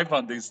live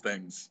on these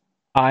things.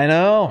 I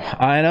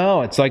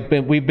know. It's like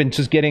we've been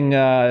just getting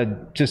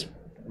just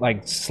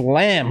like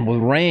slammed with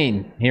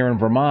rain here in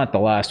Vermont the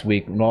last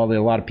week, and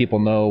a lot of people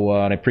know,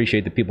 and I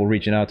appreciate the people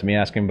reaching out to me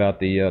asking about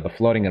the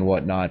flooding and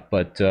whatnot.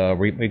 But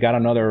we got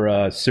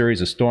another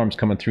series of storms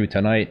coming through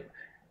tonight,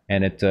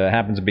 and it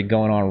happens to be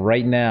going on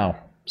right now.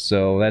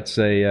 So that's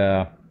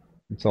it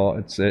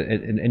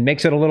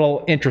makes it a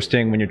little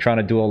interesting when you're trying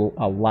to do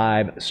a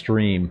live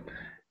stream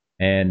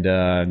and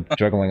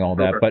juggling all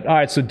that. But all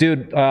right, so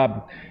dude,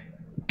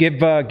 give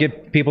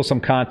people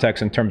some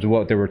context in terms of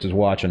what they were just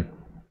watching.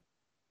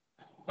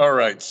 All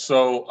right,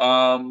 so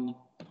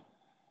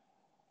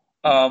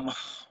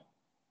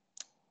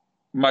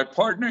my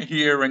partner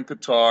here in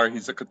Qatar,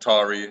 he's a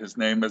Qatari. His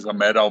name is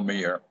Ahmed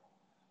Almir.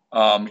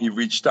 He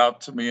reached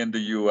out to me in the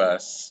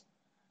U.S.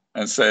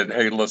 and said,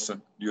 hey,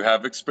 listen, you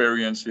have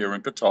experience here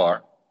in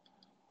Qatar.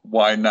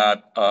 Why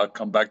not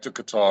come back to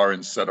Qatar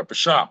and set up a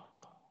shop?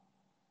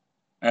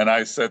 And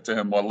I said to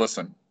him, well,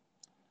 listen,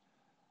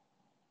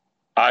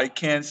 I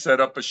can't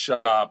set up a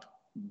shop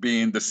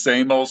being the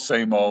same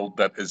old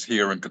that is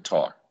here in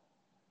Qatar.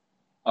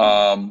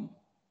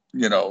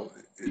 You know,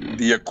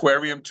 the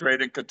aquarium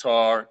trade in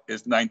Qatar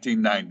is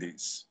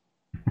 1990s.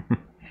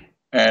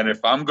 And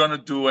if I'm going to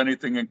do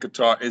anything in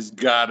Qatar, it's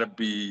got to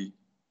be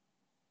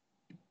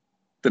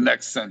the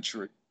next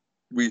century.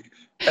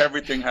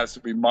 Everything has to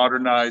be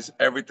modernized.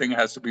 Everything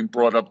has to be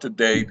brought up to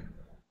date.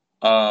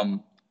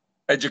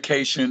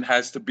 Education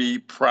has to be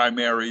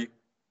primary.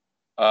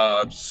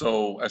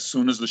 So as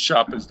soon as the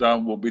shop is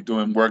done, we'll be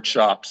doing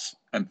workshops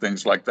and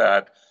things like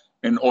that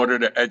in order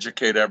to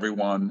educate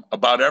everyone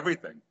about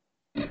everything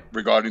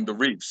regarding the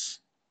reefs.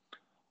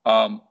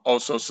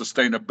 Also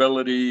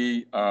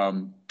sustainability,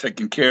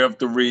 taking care of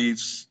the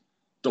reefs,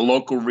 the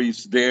local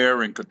reefs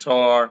there in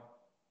Qatar.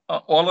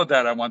 All of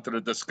that I wanted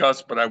to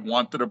discuss, but I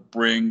wanted to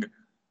bring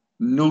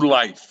new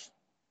life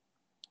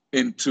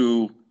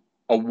into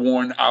a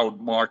worn out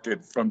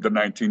market from the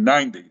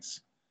 1990s.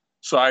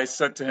 So I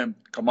said to him,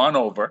 come on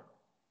over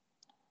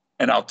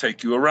and I'll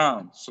take you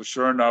around. So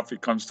sure enough, he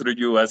comes to the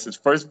US, his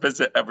first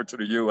visit ever to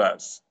the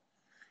US.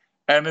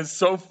 And it's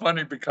so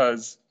funny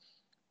because,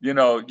 you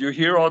know, you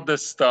hear all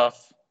this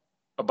stuff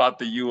about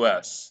the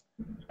US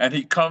and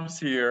he comes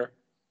here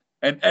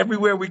and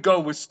everywhere we go,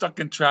 we're stuck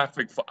in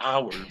traffic for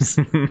hours.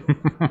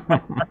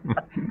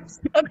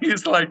 And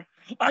he's like,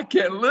 I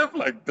can't live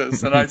like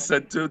this. And I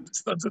said, dude,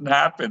 this doesn't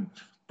happen,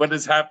 but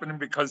it's happening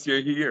because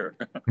you're here.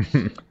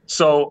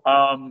 So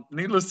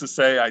needless to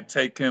say, I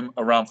take him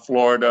around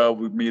Florida.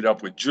 We meet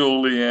up with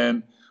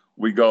Julian.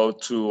 We go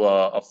to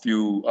a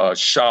few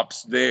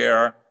shops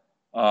there.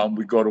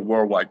 We go to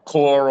Worldwide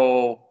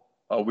Coral.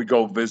 We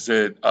go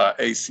visit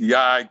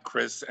ACI,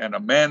 Chris and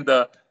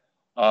Amanda.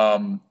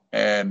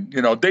 And,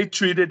 you know, they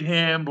treated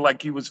him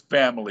like he was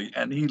family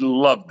and he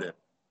loved it.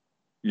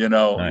 You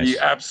know, nice. He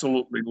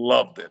absolutely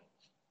loved it.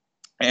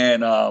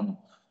 And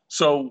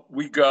so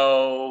we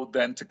go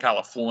then to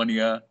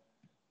California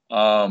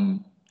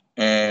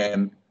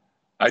and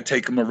I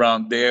take him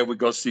around there. We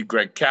go see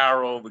Greg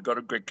Carroll. We go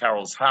to Greg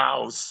Carroll's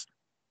house.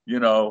 You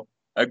know,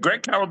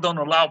 Greg Carroll don't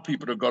allow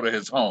people to go to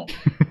his home.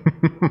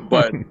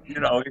 But, you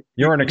know,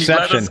 you're an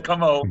exception. He let us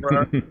come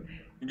over.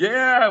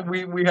 Yeah,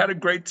 we had a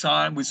great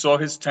time. We saw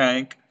his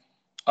tank.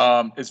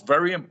 It's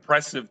very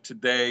impressive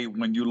today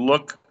when you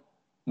look,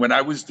 when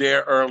I was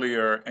there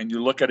earlier and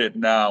you look at it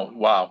now,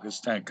 wow, his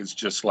tank is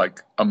just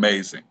like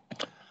amazing.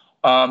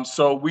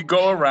 So we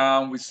go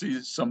around, we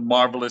see some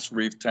marvelous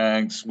reef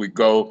tanks. We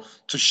go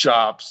to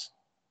shops.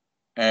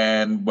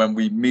 And when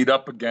we meet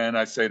up again,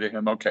 I say to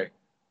him, okay,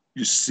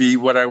 you see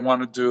what I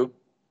want to do?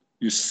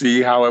 You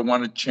see how I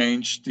want to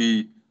change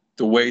the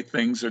way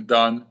things are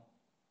done?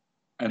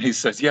 And he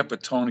says, yeah,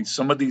 but Tony,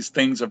 some of these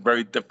things are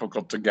very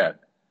difficult to get.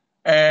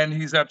 And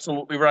he's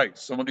absolutely right.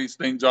 Some of these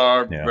things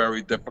are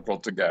very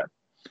difficult to get.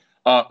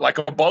 Like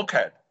a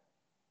bulkhead.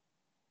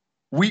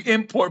 We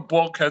import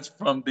bulkheads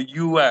from the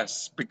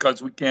U.S.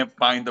 because we can't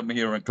find them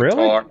here in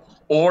Qatar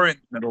or in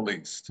the Middle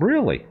East.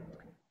 Really?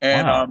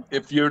 And wow.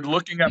 If you're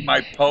looking at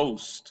my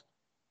post,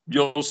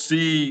 you'll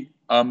see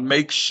a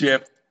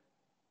makeshift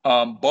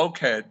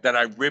bulkhead that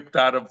I ripped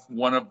out of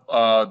one of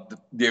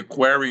the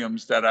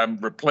aquariums that I'm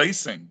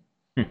replacing.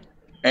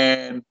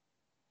 And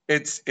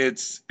it's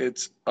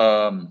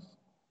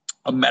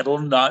a metal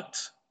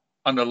nut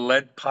on a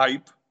lead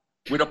pipe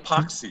with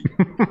epoxy.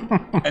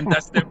 And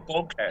that's their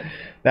bulkhead.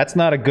 That's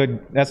not a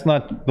good,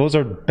 those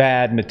are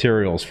bad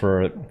materials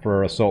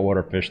for a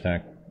saltwater fish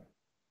tank.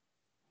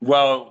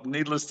 Well,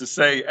 needless to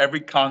say,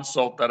 every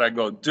consult that I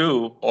go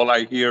do, all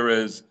I hear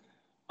is,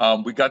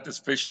 we got this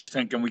fish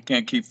tank and we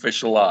can't keep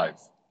fish alive.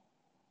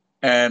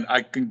 And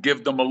I can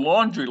give them a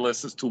laundry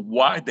list as to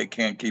why they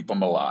can't keep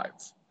them alive.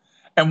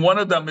 And one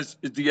of them is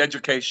the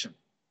education.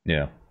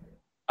 Yeah.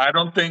 I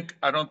don't think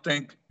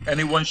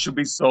anyone should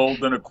be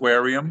sold an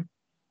aquarium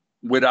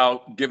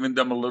without giving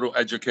them a little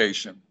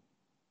education.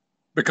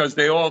 Because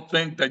they all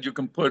think that you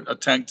can put a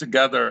tank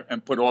together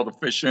and put all the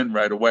fish in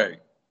right away.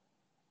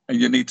 And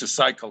you need to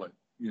cycle it.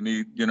 You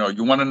need, you know,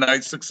 you want a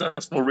nice,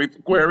 successful reef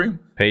aquarium?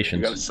 Patience.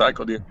 You got to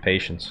cycle the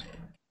patience.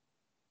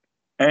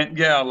 And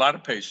yeah, a lot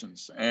of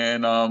patience.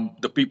 And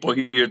the people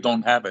here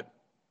don't have it.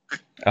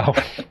 Oh,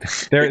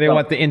 they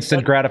want the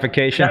instant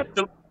gratification.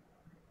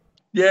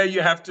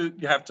 You have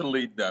to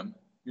lead them.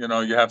 You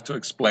know, you have to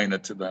explain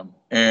it to them.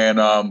 And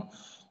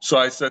so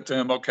I said to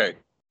him, okay,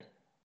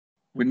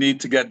 we need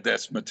to get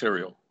this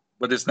material,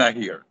 but it's not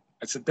here.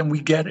 I said, then we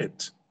get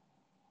it.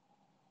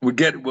 We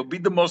get it. We'll be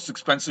the most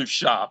expensive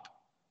shop,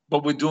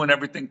 but we're doing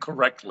everything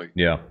correctly.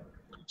 Yeah.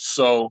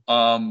 So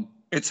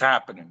it's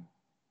happening.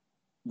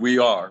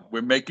 We're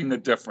making a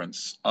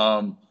difference.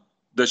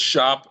 The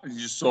shop,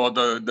 you saw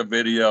the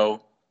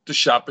video, the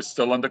shop is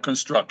still under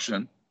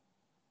construction.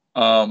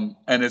 And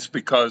it's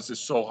because it's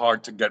so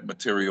hard to get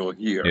material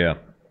here. Yeah.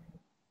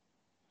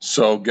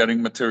 So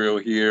getting material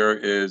here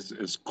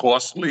is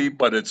costly,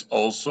 but it's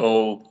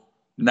also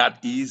not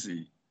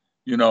easy.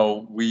 You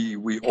know,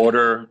 we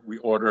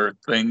order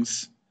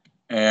things,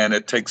 and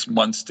it takes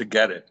months to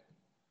get it.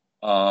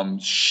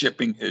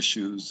 Shipping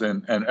issues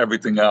and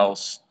everything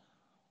else.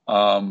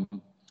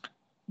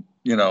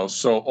 You know,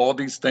 so all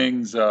these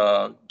things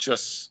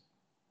just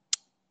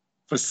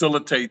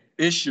facilitate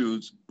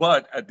issues.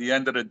 But at the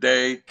end of the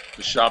day,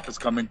 the shop is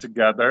coming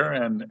together,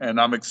 and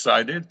I'm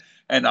excited,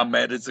 and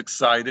Ahmed is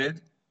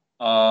excited.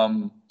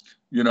 You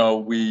know,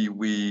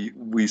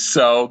 we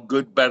sell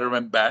good, better,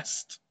 and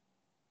best,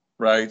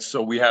 right?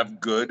 So we have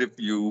good if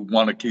you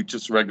want to keep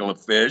just regular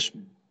fish,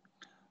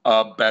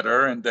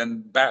 better, and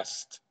then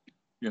best.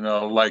 You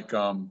know, like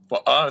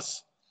for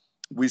us,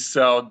 we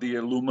sell the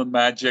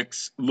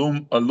Illumagics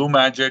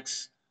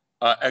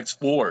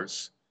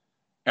X4s,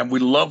 and we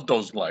love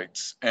those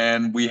lights,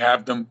 and we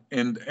have them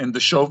in the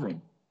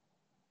showroom.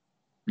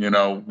 You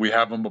know, we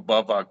have them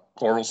above our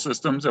coral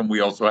systems, and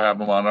we also have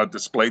them on our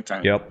display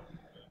tank. Yep.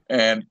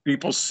 And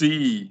people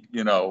see,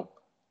 you know,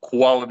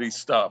 quality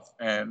stuff,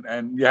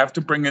 and you have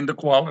to bring in the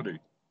quality.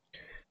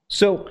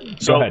 So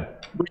go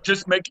ahead. We're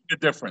just making a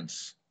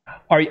difference.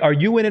 Are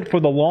you in it for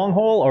the long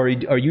haul, or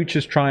are you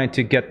just trying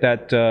to get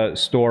that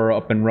store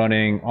up and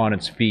running on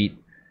its feet,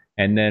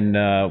 and then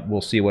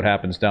we'll see what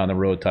happens down the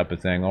road type of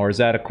thing? Or is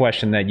that a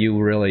question that you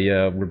really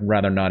would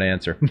rather not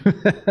answer?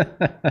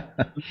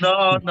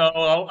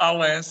 No,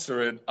 I'll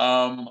answer it.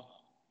 I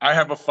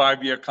have a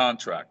 5-year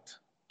contract.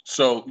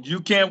 So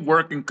you can't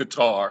work in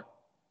Qatar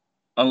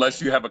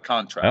unless you have a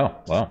contract. Oh,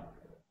 wow.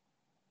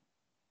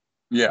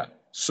 Yeah.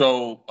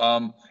 So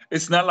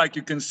it's not like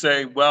you can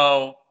say,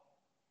 well,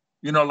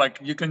 you know, like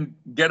you can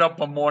get up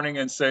one morning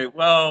and say,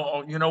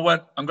 well, you know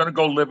what? I'm going to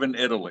go live in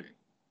Italy,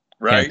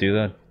 right? Can't do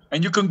that.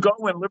 And you can go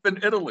and live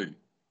in Italy.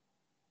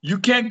 You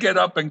can't get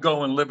up and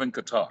go and live in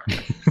Qatar.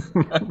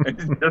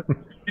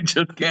 You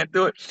just can't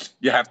do it.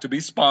 You have to be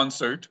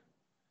sponsored,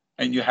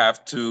 and you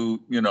have to,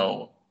 you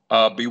know,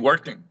 be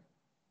working.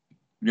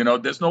 You know,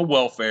 there's no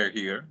welfare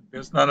here.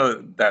 There's none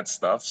of that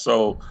stuff.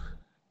 So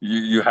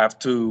you have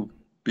to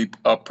be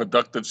a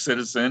productive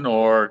citizen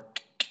or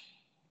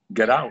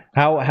get out.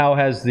 How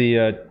has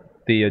the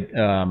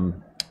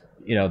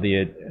you know, the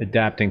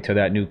adapting to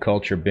that new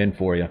culture been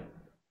for you?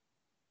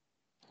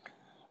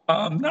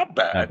 Not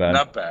bad.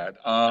 Not bad.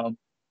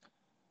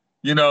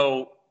 You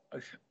know,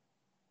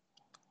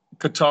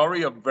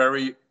 Qatari are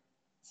very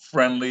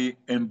friendly,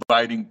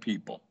 inviting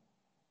people.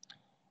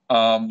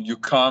 You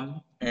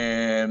come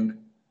and,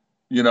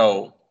 you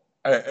know,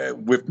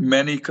 with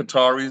many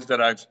Qataris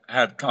that I've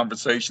had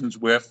conversations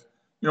with,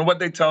 you know what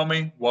they tell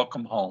me?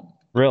 Welcome home.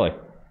 Really?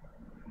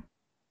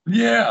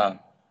 Yeah.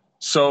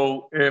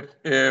 So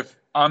if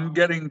I'm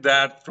getting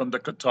that from the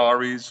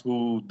Qataris,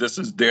 who this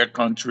is their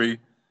country,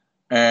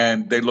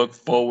 and they look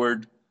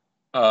forward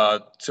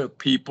to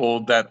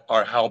people that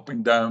are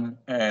helping them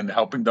and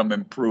helping them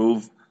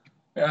improve,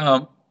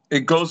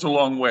 it goes a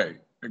long way.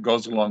 It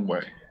goes a long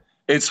way.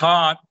 It's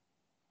hot,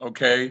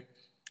 okay?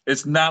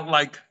 It's not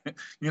like,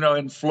 you know,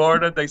 in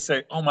Florida, they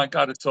say, oh my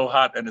God, it's so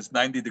hot, and it's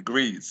 90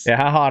 degrees. Yeah,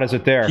 how hot is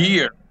it there?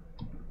 Here,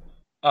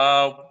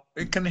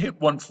 it can hit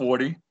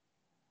 140.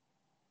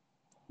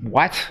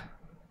 What?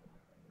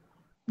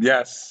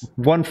 Yes.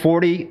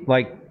 140,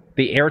 like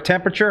the air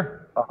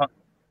temperature? Uh-huh.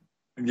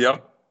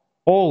 Yep.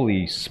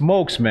 Holy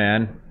smokes,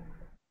 man.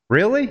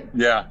 Really?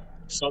 Yeah.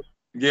 So,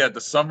 yeah, the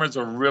summers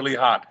are really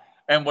hot.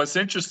 And what's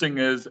interesting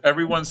is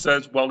everyone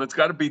says, well, it's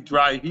got to be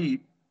dry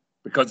heat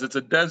because it's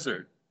a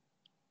desert.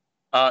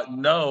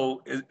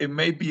 No, it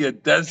may be a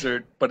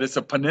desert, but it's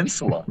a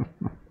peninsula.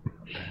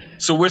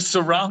 So we're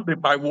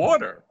surrounded by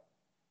water.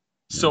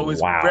 So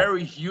it's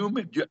very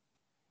humid.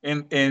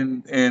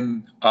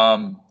 In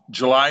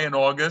July and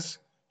August,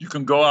 you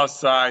can go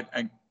outside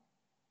and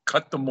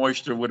cut the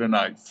moisture with a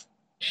knife.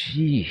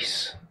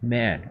 Jeez,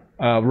 man.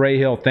 Ray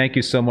Hill, thank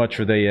you so much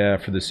for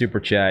the super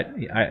chat.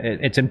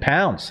 It's in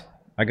pounds.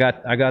 I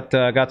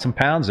got some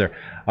pounds there.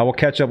 I will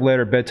catch up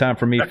later. Bedtime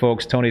for me,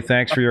 folks. Tony,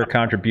 thanks for your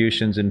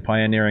contributions and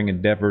pioneering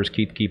endeavors.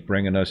 Keep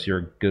bringing us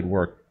your good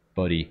work,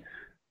 buddy.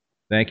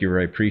 Thank you,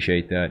 Ray.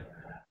 Appreciate that.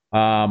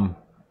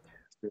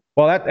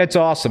 Well, that's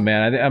awesome,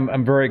 man.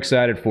 I'm very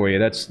excited for you.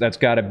 That's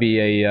got to be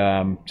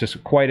a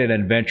just quite an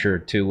adventure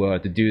to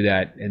do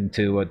that, and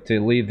to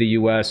leave the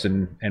U.S.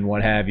 and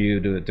what have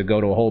you, to go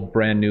to a whole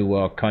brand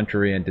new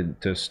country and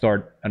to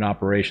start an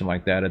operation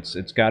like that.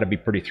 It's got to be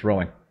pretty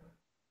thrilling.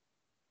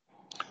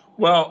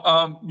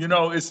 Well, you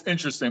know, it's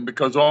interesting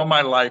because all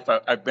my life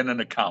I've been an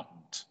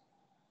accountant,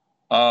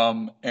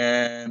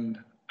 and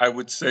I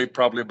would say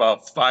probably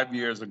about 5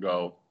 years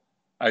ago,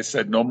 I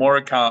said no more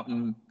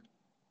accountant.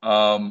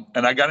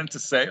 And I got into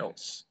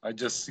sales. I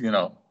just, you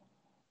know,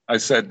 I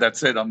said,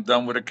 that's it. I'm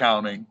done with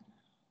accounting.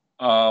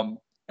 And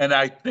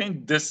I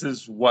think this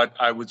is what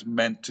I was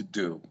meant to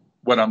do,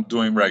 what I'm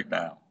doing right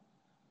now.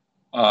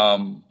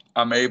 I'm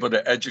able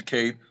to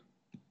educate.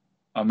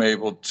 I'm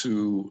able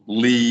to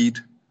lead,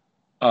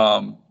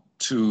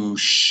 to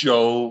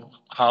show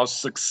how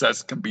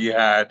success can be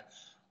had.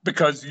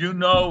 Because, you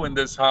know, in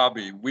this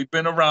hobby, we've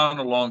been around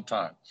a long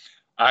time.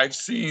 I've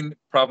seen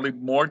probably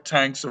more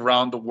tanks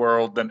around the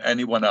world than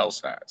anyone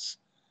else has.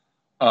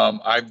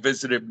 I've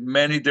visited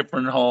many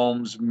different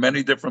homes,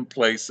 many different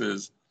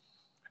places,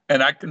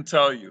 and I can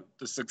tell you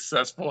the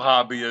successful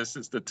hobbyist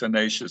is the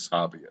tenacious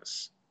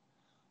hobbyist.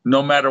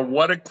 No matter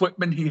what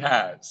equipment he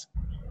has,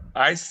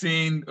 I've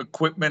seen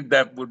equipment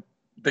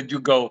that you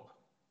go,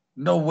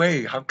 no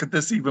way, how could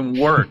this even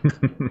work?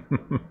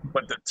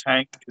 But the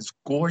tank is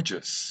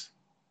gorgeous.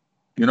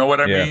 You know what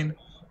I Yeah. mean?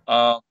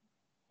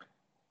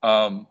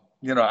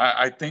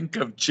 I think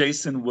of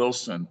Jason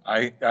Wilson.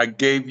 I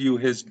gave you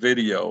his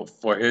video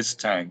for his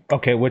tank.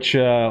 Okay, which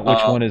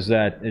one is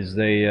that? Is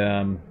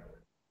the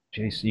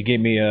Jeez, you gave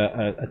me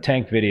a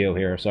tank video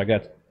here, so I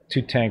got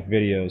 2 tank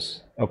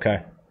videos.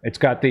 Okay, it's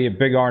got the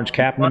big orange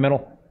cap in the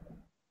middle.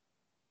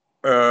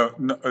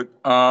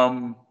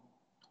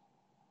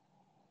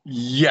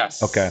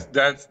 Yes. Okay.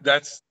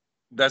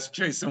 That's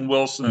Jason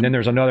Wilson. And then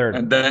there's another.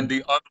 And then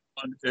the other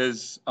one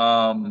is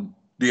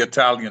the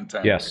Italian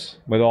tank. Yes,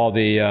 with all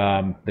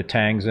the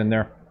tangs in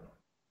there.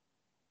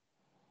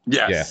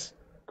 Yes. Yeah,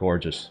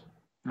 gorgeous.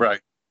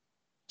 Right.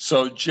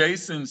 So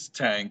Jason's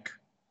tank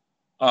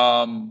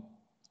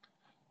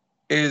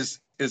is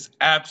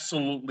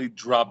absolutely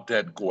drop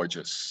dead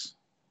gorgeous.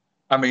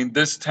 I mean,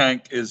 this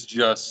tank is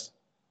just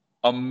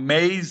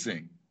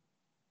amazing.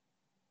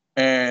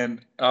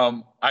 And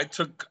I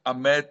took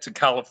Ahmed to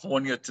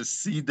California to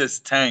see this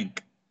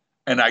tank,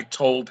 and I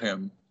told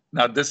him,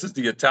 now this is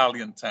the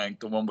Italian tank,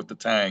 the one with the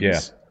tangs. Yeah.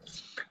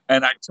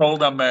 And I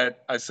told Ahmed,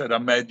 I said,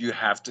 Ahmed, you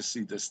have to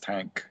see this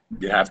tank.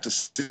 You have to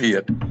see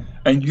it.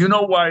 And you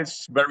know why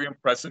it's very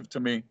impressive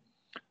to me?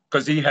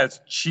 Because he has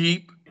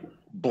cheap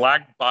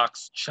black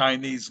box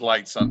Chinese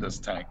lights on this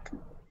tank.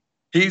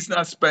 He's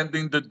not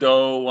spending the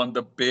dough on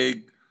the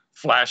big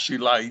flashy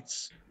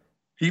lights.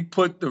 He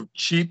put the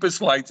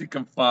cheapest lights he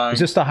can find. Is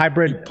this the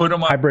hybrid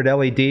hybrid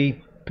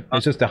LED?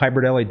 Is this the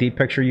hybrid LED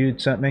picture you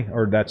sent me,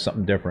 or that's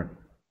something different?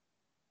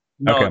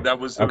 No, okay. That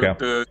was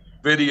the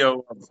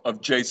video of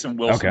Jason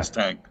Wilson's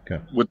tank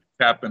with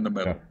the cap in the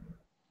middle.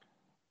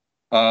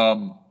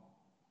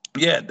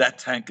 Yeah, that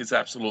tank is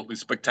absolutely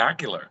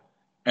spectacular.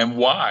 And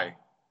why?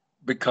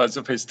 Because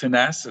of his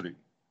tenacity.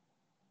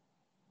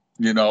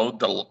 You know,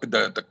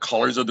 the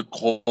colors of the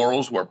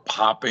corals were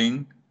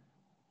popping,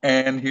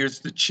 and here's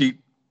the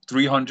cheap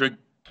 $300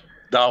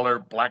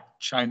 black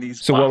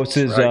Chinese. So box, what was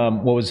his right?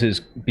 what was his,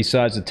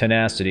 besides the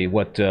tenacity,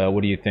 what do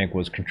you think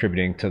was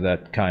contributing to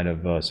that kind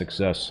of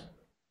success?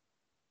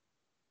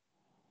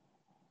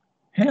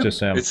 Him.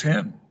 Just him. It's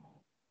him.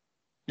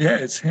 Yeah,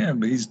 it's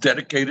him. He's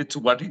dedicated to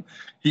what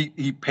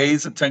he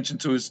pays attention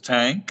to his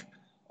tank.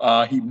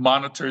 He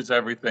monitors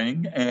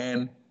everything,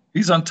 and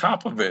he's on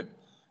top of it.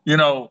 You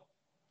know,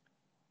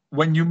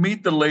 when you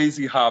meet the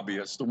lazy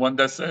hobbyist, the one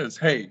that says,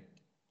 hey,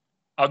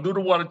 I'll do the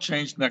water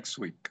change next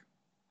week.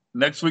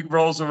 Next week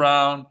rolls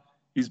around,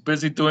 he's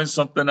busy doing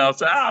something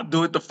else. I'll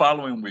do it the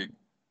following week.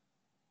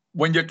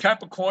 When your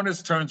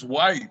Capricornus turns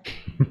white,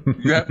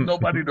 you have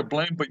nobody to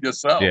blame but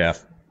yourself. Yeah.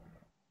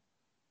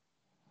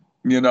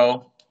 You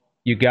know?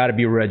 You got to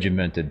be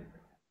regimented.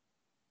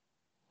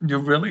 You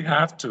really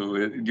have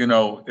to, you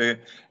know.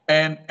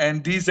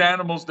 And these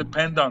animals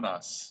depend on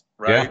us,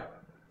 right? Yeah.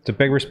 It's a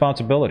big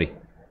responsibility.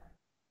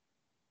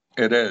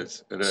 It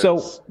is. It is. So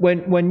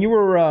when you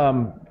were,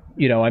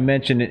 I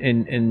mentioned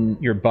in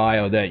your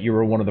bio that you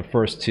were one of the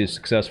first to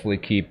successfully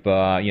keep,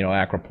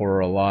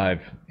 Acropora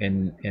alive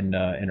in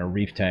a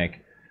reef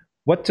tank.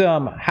 What,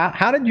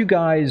 how did you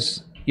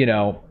guys,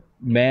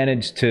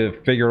 manage to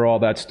figure all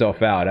that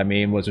stuff out? I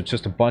mean, was it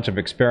just a bunch of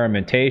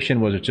experimentation?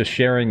 Was it just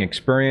sharing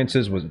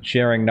experiences? Was it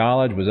sharing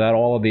knowledge? Was that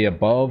all of the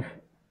above?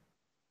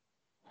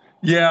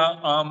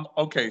 Yeah.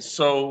 Okay.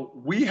 So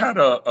we had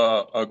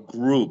a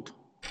group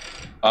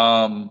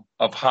of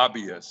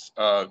hobbyists.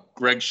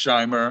 Greg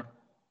Scheimer,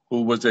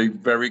 who was a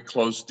very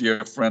close,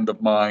 dear friend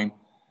of mine.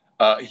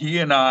 He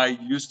and I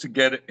used to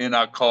get in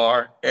our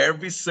car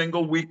every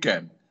single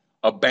weekend,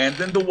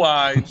 abandon the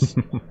wives,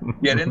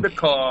 get in the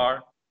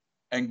car,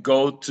 and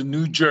go to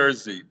New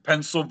Jersey,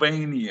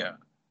 Pennsylvania.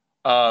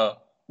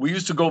 We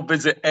used to go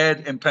visit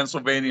Ed in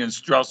Pennsylvania in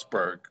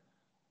Strasburg.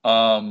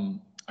 I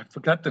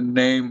forgot the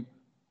name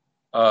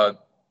of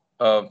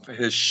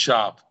his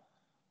shop,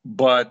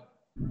 but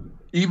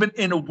even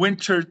in a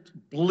winter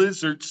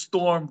blizzard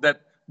storm,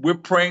 that we're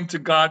praying to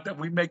God that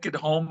we make it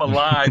home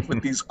alive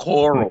with these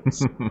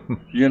corals,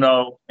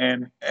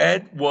 and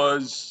Ed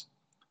was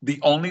the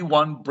only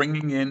one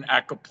bringing in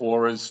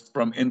Acroporas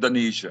from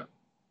Indonesia,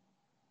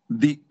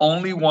 the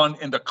only one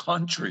in the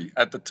country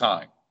at the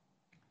time.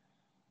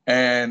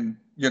 And,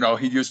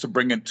 he used to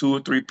bring in 2 or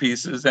 3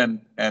 pieces,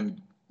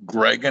 and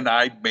Greg and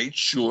I made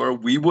sure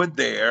we were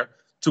there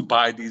to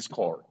buy these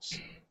corals,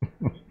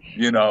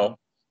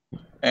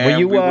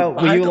 And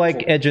were you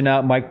like edging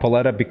out Mike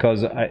Paletta,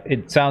 because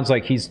it sounds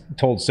like he's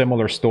told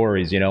similar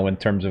stories, in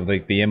terms of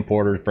like the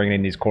importers bringing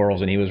in these corals,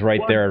 and he was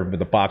right there with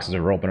the boxes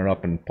that were opening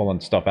up and pulling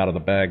stuff out of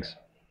the bags.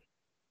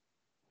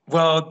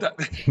 Well,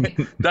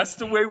 that's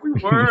the way we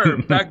were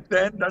back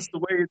then. That's the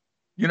way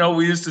You know,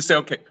 we used to say,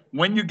 okay,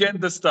 when you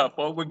getting the stuff?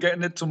 Oh, we're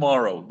getting it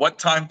tomorrow. What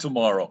time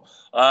tomorrow?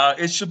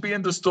 It should be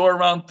in the store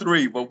around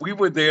 3, but we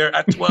were there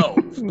at 12.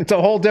 It's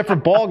a whole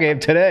different ball game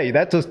today.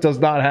 That just does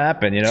not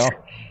happen, you know?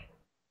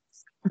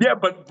 Yeah,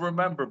 but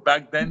remember,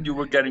 back then you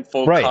were getting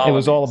full Right. colonies. It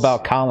was all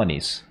about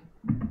colonies.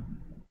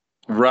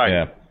 Right.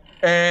 Yeah.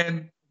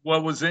 And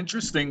what was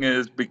interesting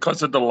is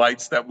because of the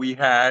lights that we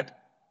had,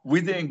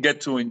 we didn't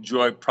get to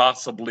enjoy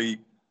possibly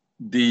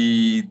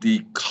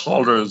the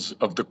colors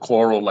of the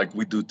coral like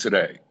we do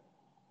today.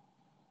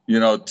 You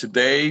know,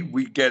 today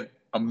we get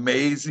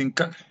amazing,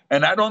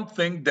 and I don't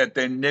think that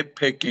they're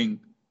nitpicking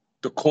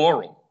the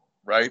coral,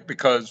 right?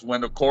 Because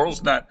when the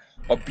coral's not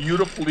a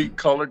beautifully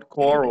colored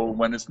coral,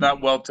 when it's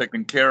not well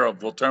taken care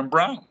of, will turn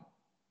brown,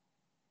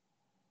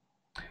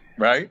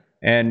 right?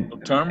 And It'll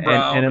turn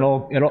brown, and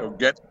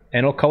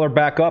it'll color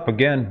back up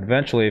again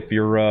eventually if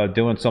you're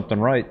doing something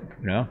right,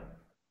 you know?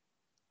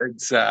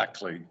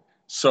 Exactly.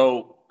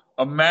 So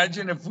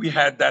imagine if we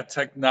had that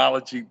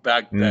technology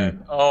back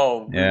then.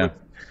 Oh, yeah.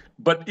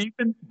 But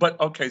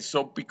okay,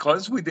 so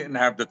because we didn't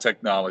have the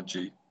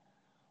technology,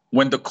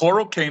 when the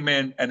coral came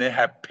in and it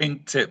had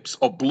pink tips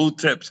or blue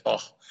tips,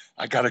 oh,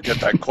 I gotta get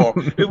that coral.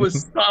 It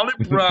was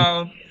solid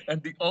brown,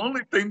 and the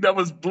only thing that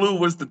was blue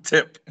was the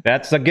tip.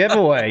 That's a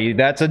giveaway.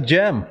 That's a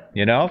gem,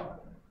 you know?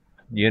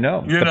 The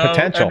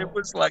potential. And it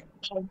was like,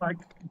 oh my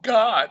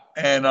God.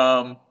 And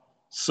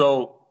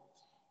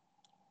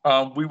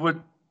we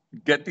would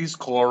get these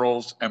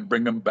corals and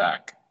bring them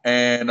back.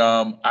 And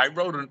I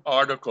wrote an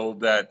article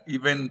that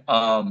even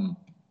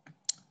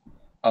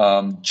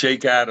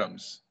Jake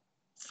Adams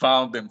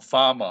found in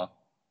FAMA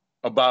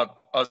about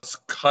us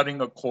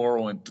cutting a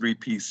coral in 3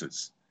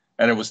 pieces.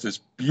 And it was this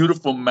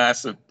beautiful,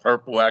 massive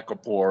purple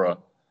Acropora.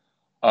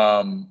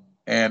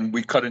 And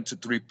we cut into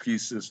 3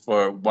 pieces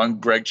for one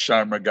Greg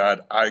Scheimer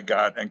got, I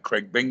got, and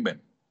Craig Bingman.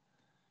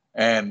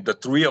 And the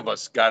 3 of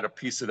us got a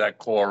piece of that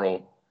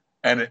coral.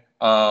 And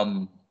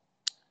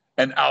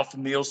Alf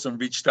Nielsen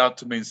reached out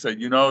to me and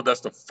said, you know,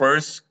 that's the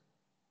first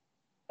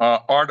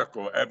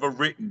article ever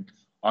written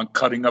on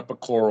cutting up a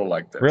coral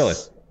like this. Really?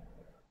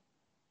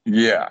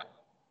 Yeah.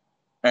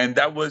 And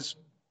that was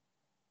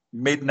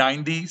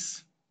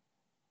mid-90s.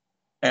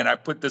 And I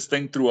put this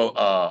thing through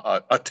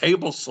a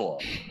table saw,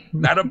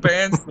 not a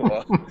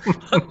bandsaw,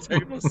 a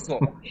table saw.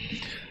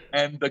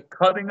 And the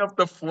cutting of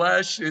the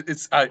flesh,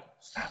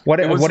 what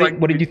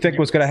did you think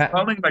was going to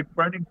happen? Like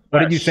burning flesh. What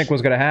did you think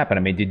was going to happen?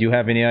 I mean, did you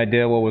have any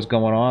idea what was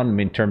going on? I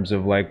mean, in terms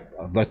of like,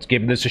 let's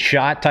give this a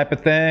shot type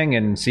of thing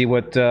and see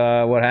what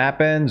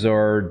happens,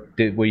 or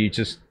were you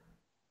just?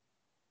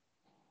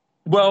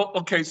 Well,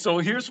 okay. So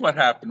here's what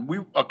happened. We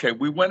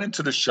went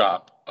into the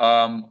shop.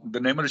 The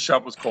name of the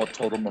shop was called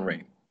Total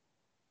Marine,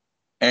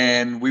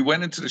 and we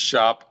went into the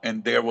shop,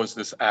 and there was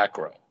this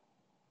acro.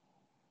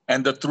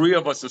 And the 3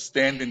 of us are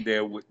standing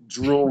there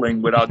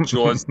drooling with our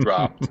jaws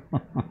dropped.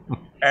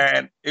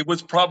 And it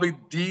was probably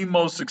the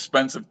most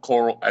expensive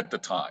coral at the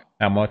time.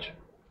 How much?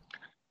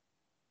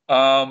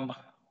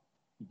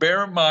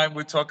 Bear in mind,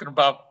 we're talking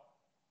about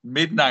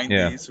mid-90s,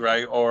 yeah.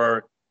 Right?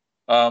 Or,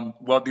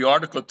 well, the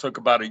article took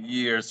about a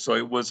year, so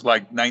it was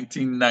like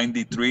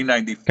 1993,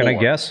 94. Can I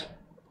guess?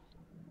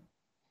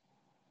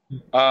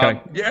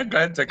 Yeah, go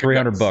ahead, take a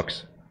guess.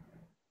 $300.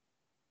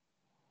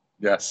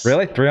 Yes.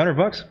 Really?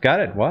 $300?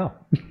 Got it. Wow.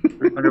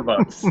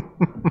 $300.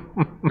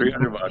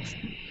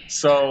 $300.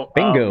 So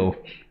bingo.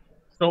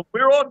 So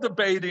we're all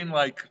debating,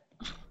 like,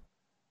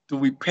 do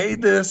we pay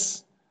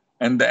this?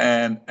 And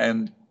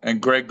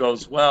Greg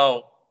goes,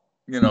 well,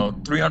 you know,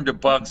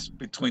 $300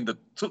 between the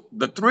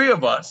 3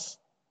 of us,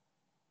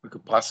 we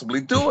could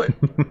possibly do it.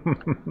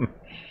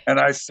 And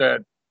I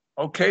said,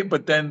 okay,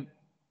 but then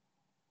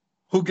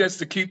who gets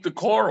to keep the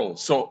coral?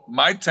 So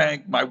my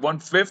tank, my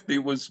 150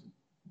 was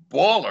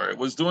baller. It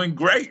was doing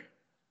great.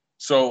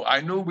 So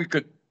I knew we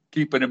could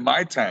keep it in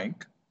my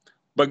tank,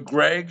 but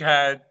Greg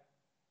had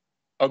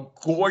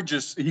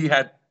he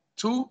had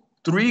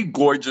 3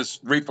 gorgeous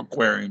reef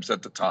aquariums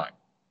at the time.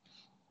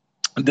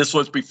 And this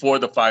was before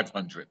the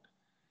 500.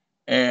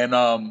 And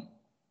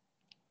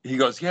he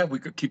goes, yeah, we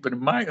could keep it in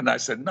mine. And I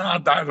said, no, I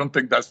don't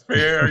think that's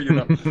fair, you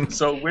know.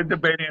 So we're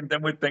debating, and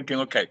then we're thinking,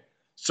 okay,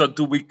 so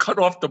do we cut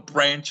off the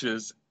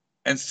branches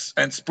and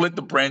split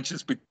the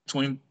branches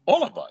between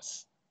all of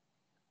us?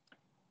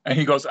 And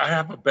he goes, I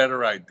have a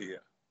better idea.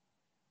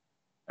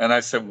 And I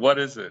said, what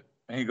is it?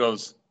 And he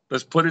goes,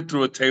 let's put it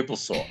through a table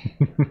saw.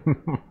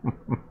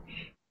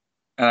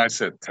 And I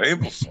said,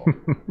 table saw?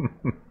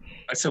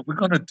 I said, we're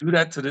going to do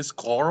that to this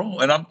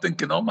coral? And I'm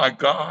thinking, oh my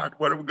God,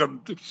 what are we going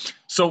to do?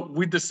 So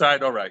we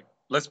decide, all right,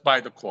 let's buy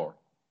the coral.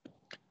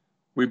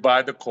 We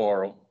buy the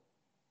coral,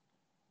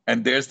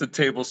 and there's the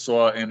table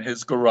saw in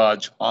his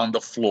garage on the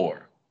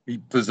floor. He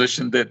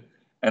positioned it,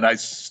 and I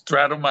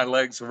straddle my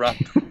legs around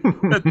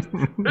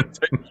the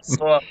table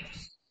saw.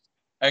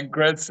 And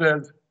Greg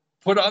says,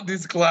 put on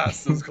these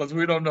glasses because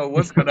we don't know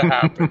what's going to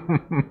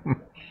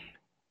happen.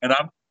 And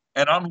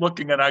I'm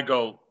looking, and I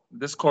go,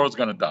 this coral's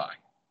going to die.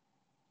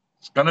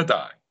 It's going to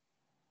die.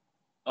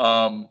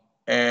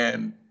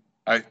 And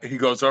he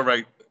goes, all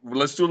right, well,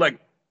 let's do like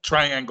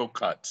triangle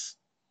cuts.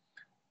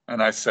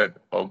 And I said,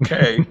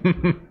 okay.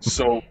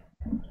 So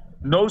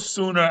no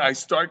sooner I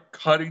start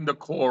cutting the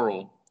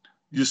coral,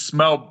 you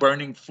smell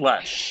burning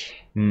flesh.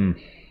 Mm.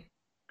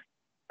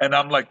 And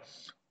I'm like,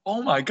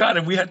 oh my God.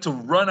 And we had to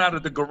run out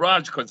of the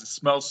garage because it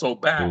smelled so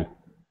bad. Ooh.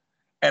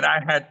 And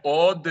I had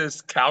all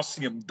this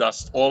calcium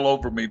dust all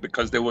over me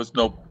because there was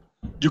no,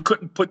 you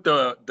couldn't put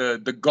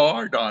the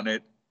guard on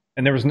it.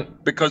 And there was no,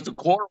 because the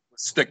coral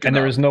was sticking and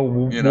there up, was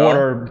no you know?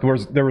 water.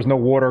 There was no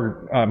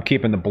water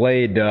keeping the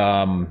blade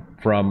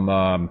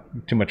from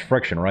too much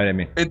friction, right? I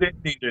mean, It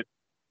didn't need it.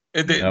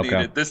 It didn't need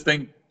okay. it. This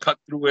thing cut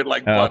through it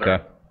like Oh,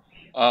 butter.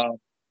 okay.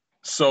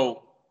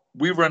 So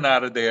we run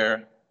out of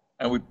there,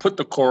 and we put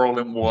the coral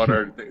in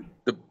water,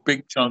 the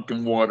big chunk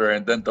in water,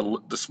 and then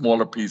the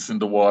smaller piece in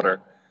the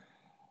water.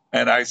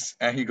 And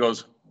he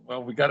goes,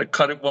 well, we got to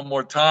cut it one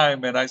more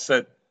time. And I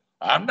said,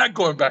 I'm not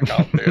going back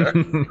out there.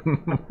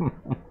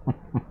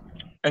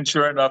 And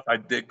sure enough, I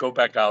did go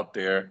back out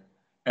there,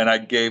 and I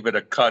gave it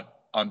a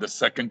cut on the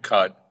second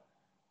cut,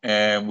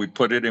 and we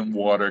put it in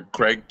water.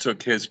 Craig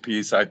took his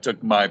piece, I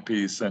took my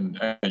piece, and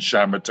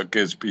Shammer took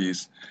his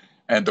piece,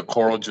 and the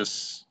coral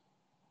just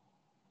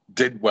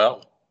did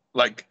well.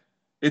 Like,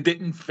 it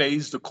didn't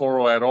phase the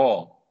coral at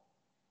all.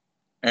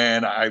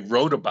 And I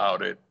wrote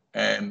about it,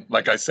 and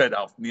like I said,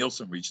 Alf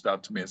Nielsen reached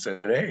out to me and said,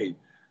 hey,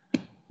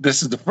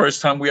 this is the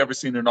first time we ever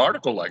seen an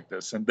article like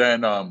this. And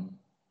then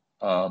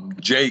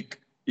Jake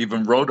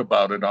even wrote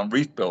about it on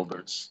Reef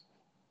Builders.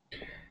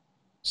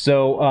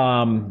 So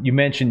you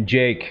mentioned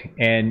Jake,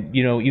 and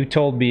you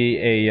told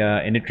me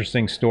an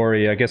interesting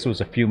story. I guess it was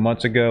a few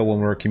months ago when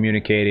we were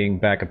communicating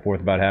back and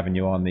forth about having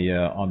you on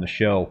the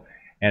show,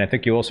 and I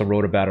think you also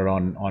wrote about it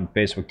on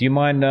Facebook. Do you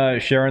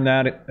mind sharing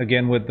that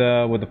again with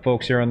the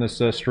folks here on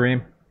this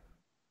stream?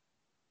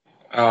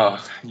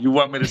 You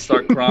want me to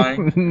start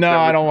crying? No,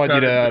 I don't want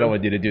you to. I don't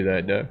want you to do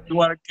that. No. You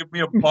want to give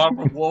me a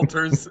Barbara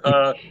Walters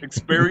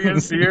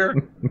experience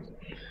here?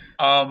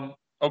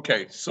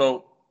 Okay,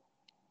 so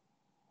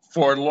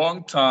for a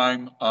long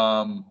time,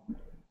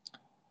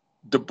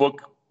 the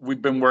book,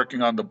 we've been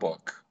working on the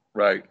book,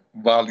 right?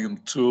 Volume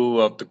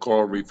 2 of the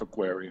Coral Reef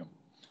Aquarium.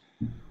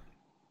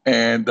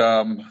 And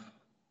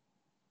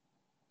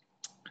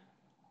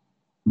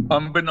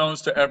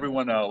unbeknownst to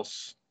everyone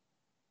else,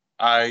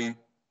 I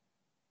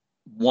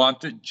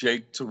wanted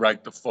Jake to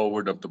write the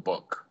foreword of the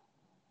book.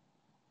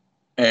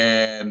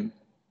 And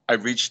I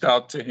reached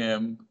out to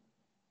him,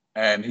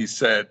 and he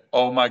said,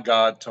 oh my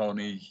God,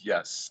 Tony,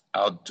 yes,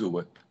 I'll do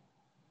it.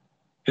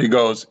 He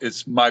goes,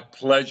 it's my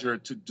pleasure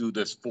to do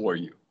this for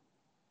you.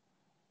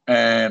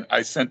 And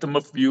I sent him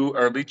a few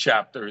early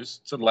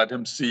chapters to let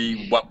him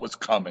see what was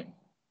coming,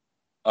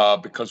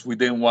 because we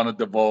didn't want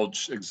to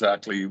divulge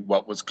exactly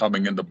what was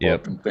coming in the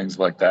book and things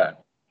like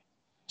that.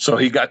 So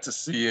he got to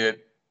see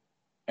it,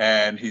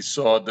 and he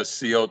saw the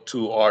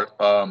CO2 art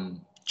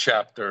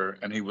chapter,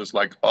 and he was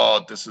like,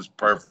 oh, this is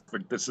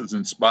perfect. This is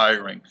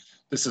inspiring.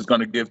 This is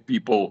going to give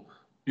people,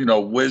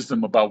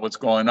 wisdom about what's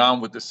going on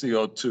with the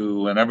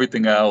CO2 and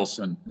everything else.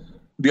 And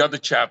the other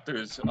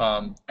chapters,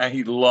 and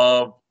he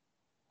loved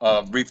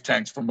reef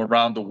tanks from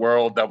around the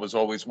world. That was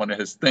always one of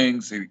his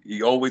things.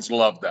 He always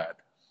loved that.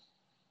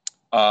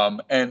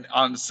 And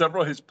on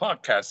several of his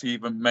podcasts, he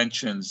even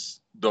mentions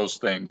those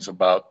things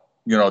about,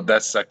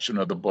 that section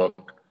of the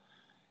book.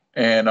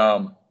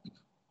 And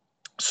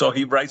so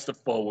he writes the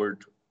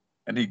foreword,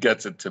 and he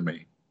gets it to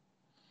me.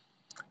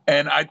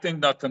 And I think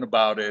nothing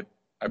about it.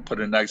 I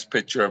put a nice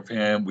picture of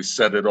him. We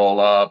set it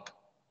all up,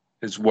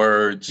 his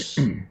words,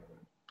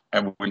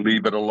 and we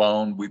leave it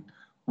alone.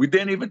 We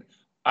didn't even,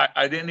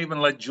 I didn't even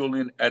let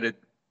Julian edit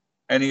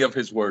any of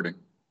his wording.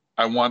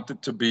 I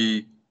wanted to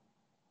be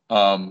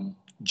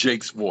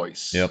Jake's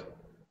voice. Yep.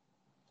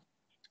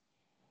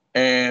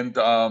 And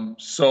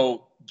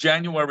so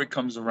January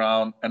comes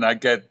around, and I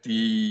get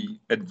the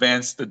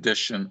advanced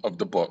edition of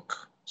the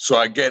book. So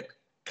I get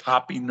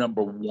copy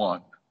number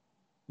 1.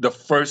 The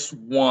first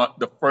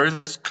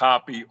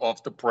copy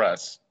off the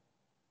press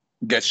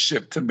gets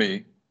shipped to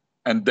me,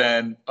 and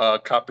then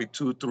copy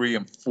 2, 3,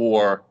 and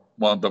 4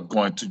 wound up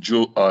going to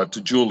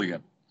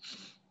Julian.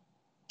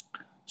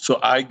 So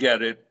I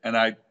get it, and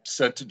I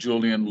said to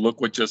Julian,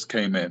 look what just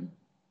came in.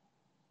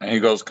 And he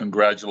goes,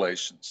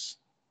 congratulations.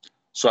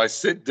 So I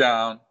sit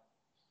down,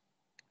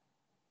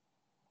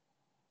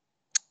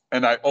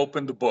 and I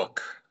open the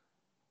book.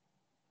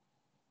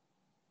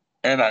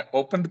 And I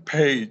open the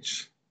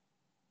page,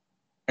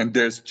 and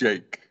there's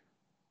Jake.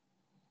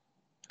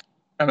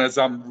 And as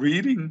I'm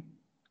reading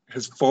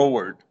his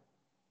foreword,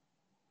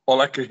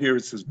 all I could hear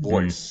is his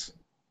voice.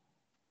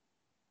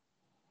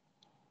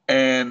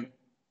 And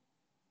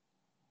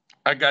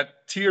I got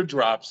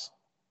teardrops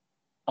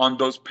on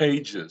those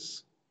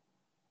pages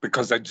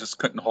because I just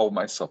couldn't hold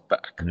myself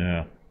back.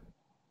 Yeah.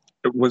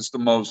 It was the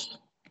most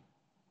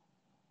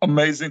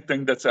amazing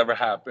thing that's ever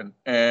happened.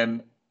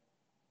 And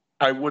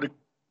I would have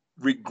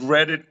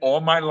regretted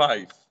all my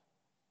life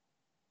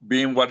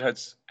being what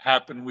has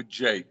happened with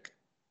Jake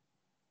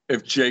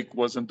if Jake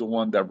wasn't the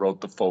one that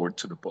wrote the foreword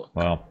to the book.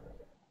 Wow.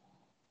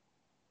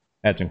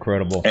 That's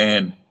incredible.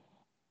 And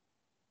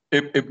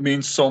it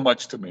means so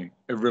much to me.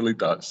 It really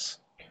does.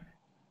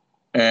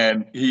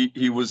 And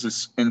he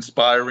was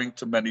inspiring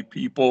to many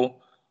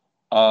people.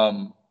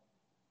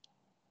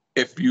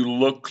 If you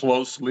look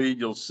closely,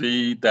 you'll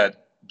see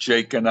that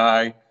Jake and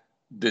I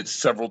did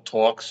several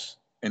talks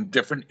in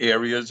different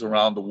areas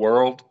around the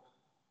world.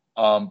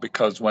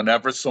 Because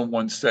whenever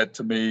someone said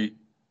to me,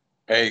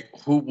 hey,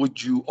 who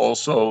would you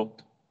also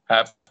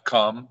have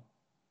come?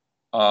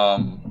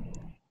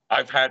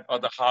 I've had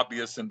other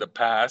hobbyists in the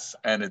past,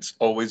 and it's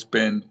always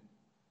been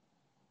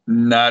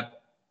not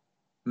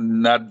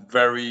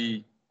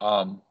very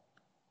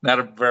not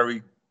a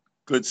very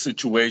good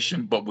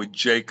situation. But with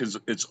Jake,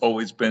 it's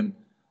always been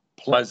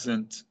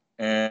pleasant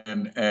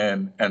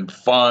and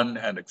fun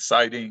and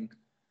exciting.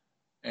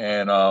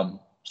 And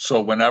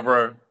so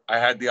whenever I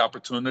had the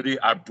opportunity,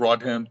 I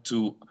brought him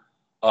to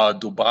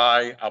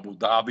Dubai, Abu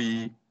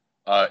Dhabi,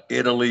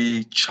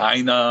 Italy,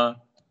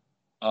 China,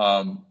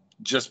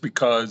 just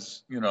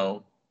because,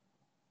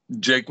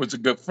 Jake was a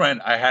good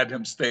friend. I had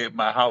him stay at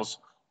my house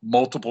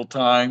multiple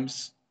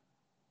times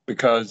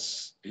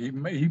because he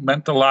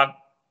meant a lot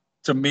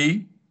to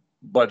me,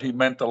 but he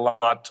meant a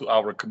lot to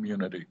our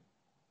community.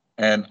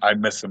 And I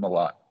miss him a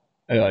lot.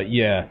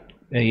 Yeah,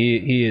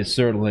 he is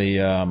certainly,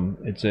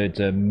 it's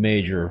a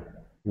major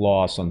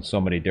loss on so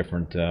many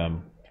different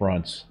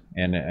fronts.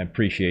 And I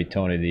appreciate,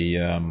 Tony,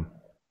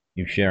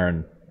 you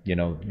sharing,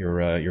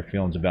 your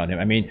feelings about him.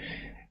 I mean,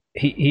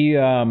 he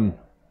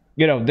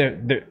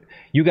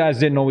you guys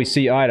didn't always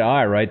see eye to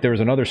eye, right? There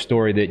was another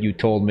story that you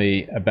told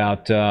me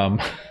about.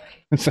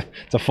 It's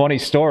a funny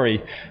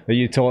story that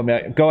you told me.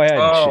 Go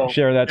ahead,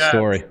 share that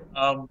story.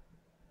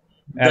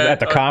 At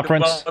the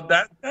conference.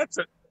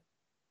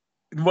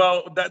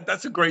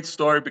 That's a great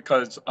story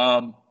because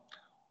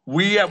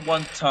we at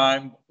one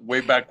time,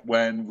 way back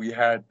when, we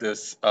had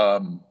this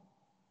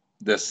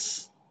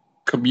this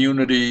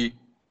community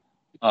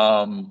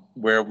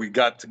where we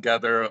got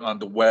together on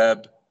the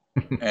web,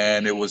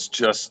 and it was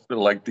just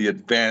like the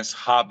advanced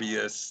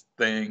hobbyist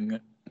thing.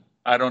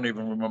 I don't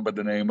even remember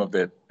the name of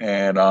it.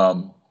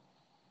 And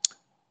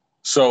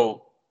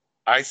so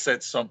I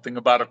said something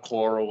about a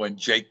coral, and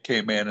Jake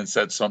came in and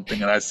said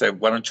something, and I said,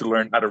 "Why don't you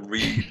learn how to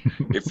read?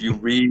 If you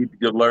read,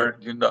 you'll learn.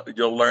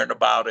 You'll learn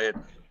about it."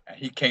 And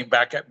he came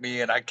back at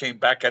me, and I came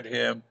back at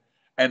him.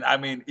 And I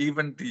mean,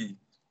 even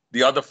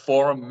the other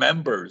forum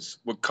members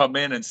would come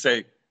in and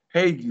say,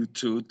 "Hey, you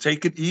two,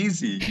 take it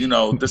easy.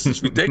 This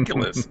is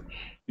ridiculous.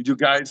 You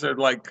guys are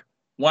like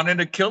wanting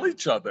to kill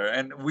each other."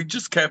 And we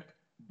just kept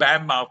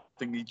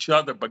bad-mouthing each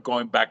other, but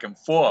going back and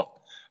forth.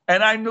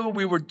 And I knew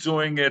we were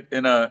doing it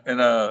in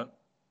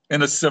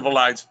a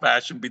civilized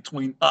fashion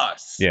between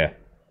us. Yeah.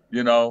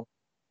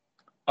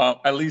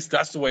 At least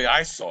that's the way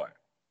I saw it.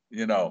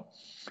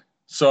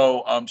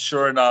 So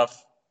sure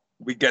enough,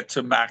 we get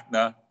to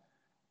Magna,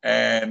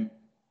 and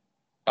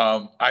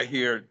I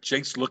hear,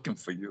 "Jake's looking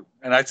for you."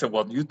 And I said,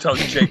 "Well, you tell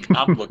Jake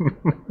I'm looking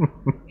for him."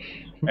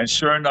 And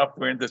sure enough,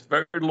 we're in this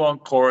very long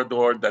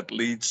corridor that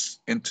leads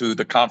into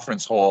the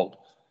conference hall.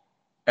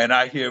 And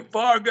I hear,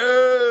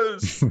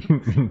 "Vargas!"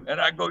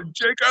 And I go,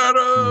 "Jake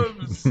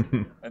Adams!"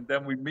 And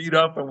then we meet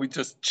up and we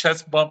just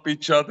chest bump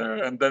each other.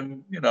 And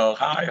then,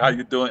 "Hi, how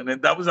you doing?"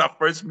 And that was our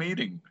first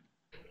meeting.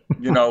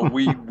 We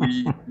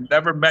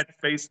never met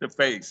face to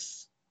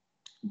face,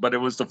 but it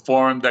was the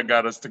forum that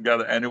got us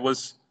together. And it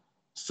was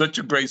such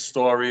a great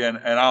story, and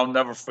I'll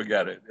never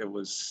forget it. It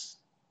was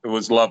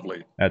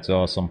lovely. That's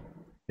awesome.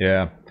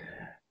 Yeah.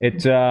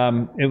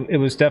 It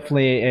was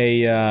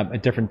definitely a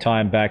different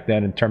time back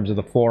then in terms of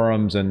the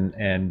forums and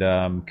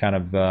kind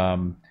of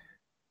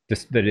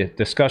the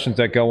discussions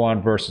that go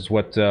on versus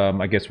what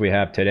I guess we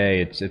have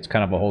today. It's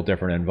kind of a whole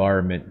different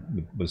environment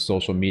with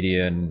social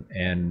media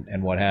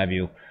and what have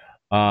you.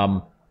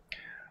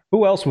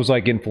 Who else was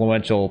like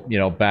influential,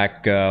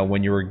 back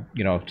when you were,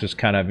 just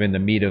kind of in the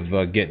meat of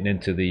getting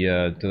into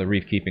the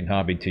reef keeping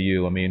hobby to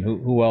you? I mean,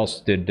 who else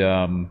did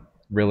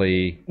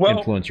really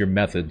influence your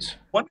methods?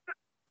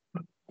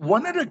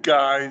 One of the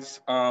guys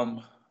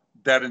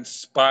that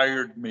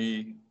inspired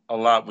me a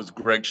lot was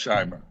Greg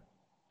Scheimer.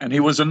 And he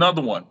was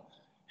another one.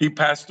 He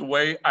passed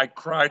away. I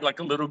cried like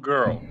a little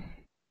girl.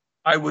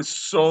 I was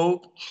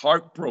so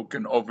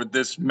heartbroken over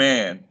this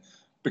man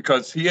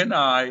because he and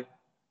I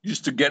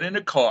used to get in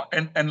a car.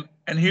 And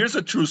here's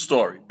a true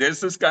story. There's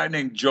this guy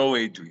named Joe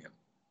Adrian.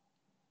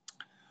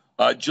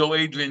 Joe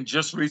Adrian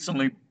just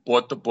recently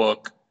bought the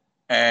book,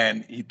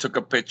 and he took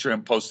a picture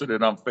and posted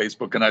it on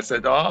Facebook. And I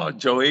said, "Oh,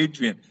 Joe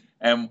Adrian."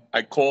 And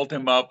I called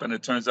him up, and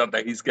it turns out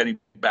that he's getting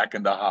back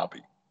in the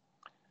hobby.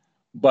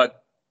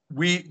 But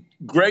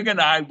Greg and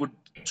I would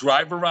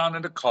drive around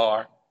in the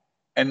car.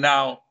 And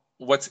now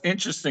what's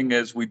interesting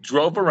is we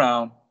drove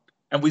around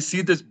and we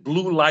see this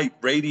blue light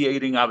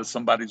radiating out of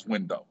somebody's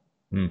window.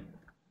 Mm.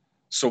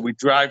 So we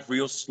drive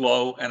real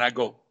slow, and I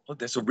go, "Oh,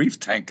 there's a reef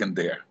tank in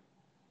there."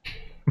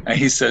 And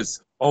he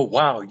says, "Oh,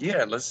 wow,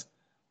 yeah,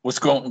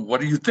 what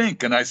do you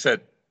think?" And I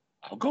said,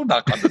 "I'll go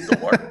knock on the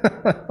door."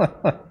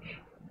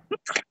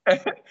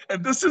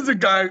 And this is a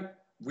guy,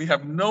 we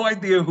have no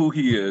idea who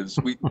he is.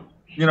 We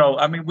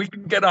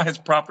can get on his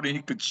property,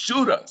 he could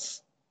shoot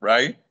us.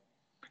 right?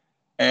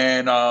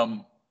 And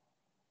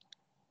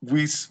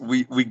we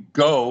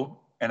go,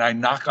 and I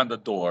knock on the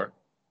door,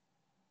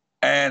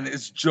 and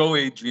it's Joe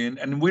Adrian,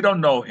 and we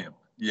don't know him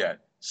yet.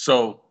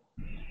 So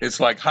it's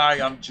like, hi,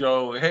 I'm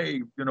Joe.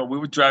 Hey, we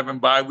were driving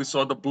by, we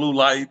saw the blue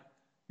light.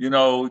 We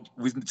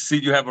see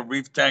you have a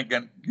reef tank,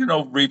 and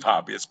reef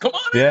hobbyists. Come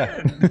on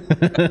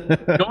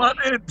in. Come on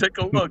in, take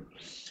a look.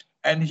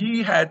 And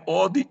he had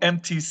all the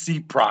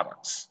MTC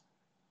products.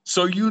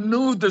 So you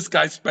knew this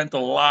guy spent a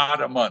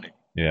lot of money.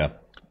 Yeah.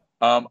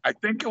 I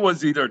think it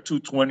was either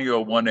 220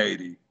 or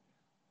 180.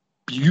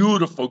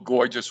 Beautiful,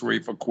 gorgeous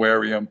reef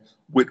aquarium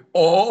with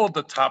all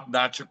the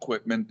top-notch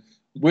equipment,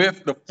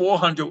 with the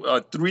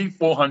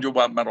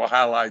 400-watt metal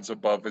halides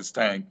above his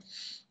tank.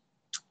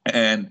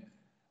 And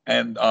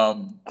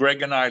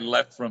Greg and I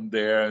left from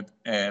there,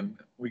 and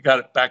we got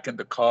it back in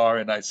the car,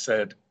 and I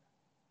said,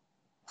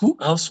 who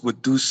else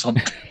would do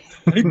something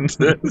like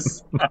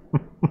this?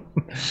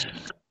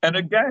 And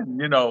again,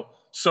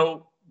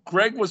 so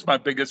Greg was my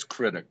biggest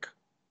critic.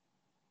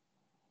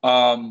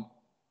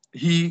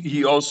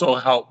 He also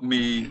helped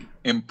me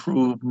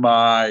improve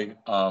my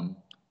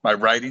my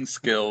writing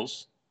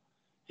skills.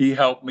 He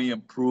helped me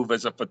improve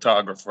as a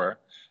photographer.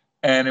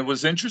 And it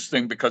was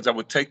interesting because I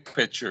would take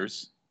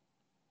pictures,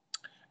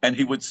 and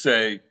he would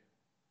say,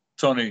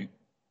 Tony,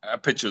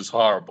 that picture's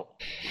horrible.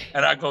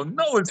 And I go,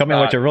 no, it's not. Tell me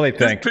what you really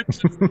think.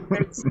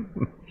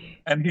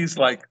 And he's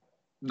like,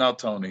 no,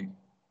 Tony,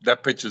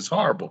 that picture's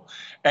horrible.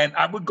 And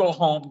I would go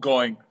home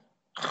going,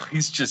 oh,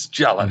 he's just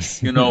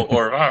jealous,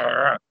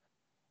 or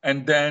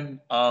and then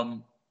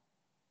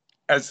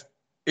as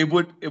it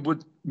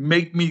would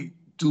make me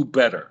do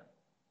better.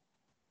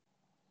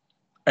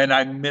 And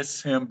I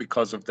miss him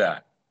because of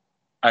that.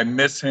 I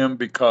miss him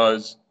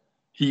because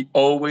he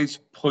always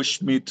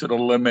pushed me to the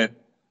limit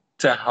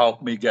to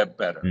help me get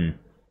better.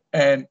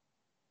 And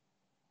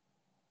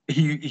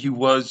he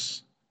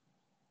was,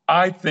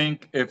 I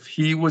think if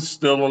he was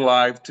still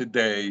alive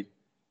today,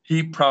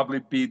 he'd probably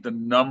be the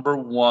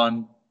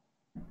 #1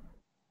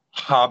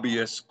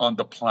 hobbyist on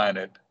the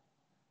planet.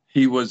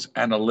 He was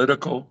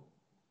analytical.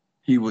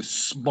 He was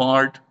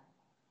smart.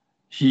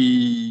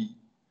 He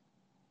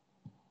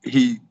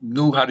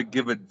knew how to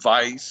give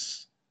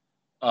advice.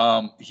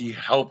 He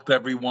helped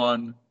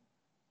everyone.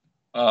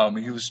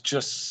 He was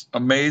just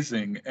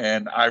amazing.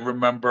 And I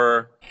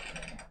remember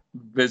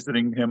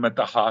visiting him at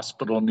the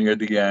hospital near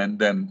the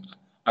end, and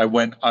I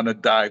went on a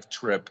dive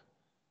trip,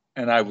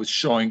 and I was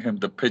showing him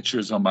the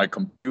pictures on my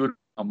computer,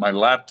 on my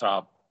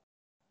laptop.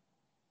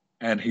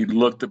 And he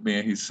looked at me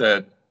and he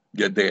said,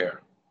 you're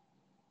there.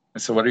 I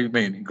said, what do you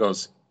mean? He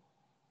goes,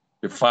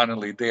 you're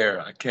finally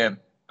there. I can't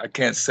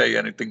say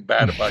anything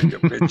bad about your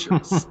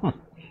pictures.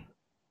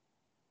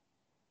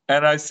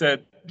 And I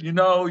said,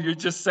 you're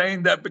just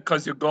saying that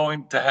because you're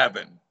going to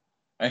heaven.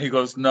 And he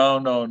goes,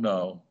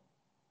 no.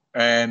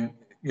 And,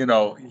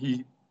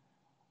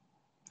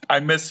 I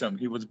miss him.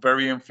 He was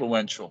very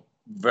influential,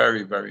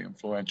 very, very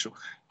influential.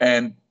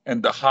 And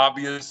the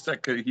hobbyists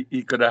that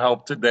he could have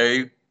helped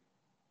today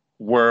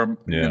were,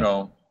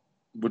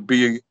 would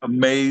be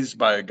amazed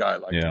by a guy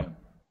like him.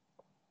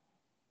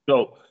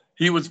 So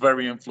he was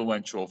very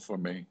influential for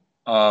me.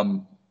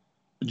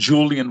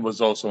 Julian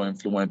was also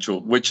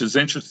influential, which is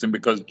interesting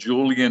because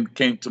Julian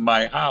came to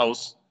my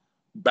house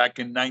back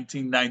in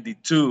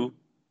 1992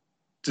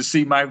 to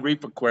see my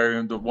reef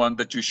aquarium, the one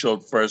that you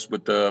showed first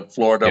with the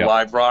Florida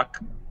live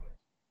rock.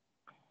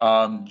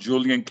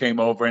 Julian came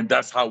over, and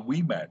that's how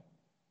we met.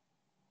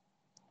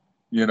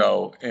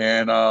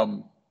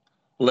 And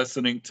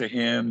listening to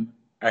him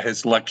at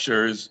his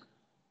lectures,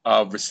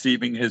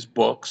 receiving his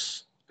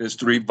books, his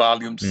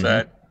 3-volume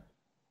set,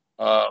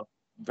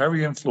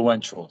 very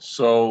influential.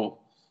 So,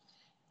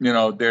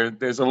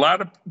 there's a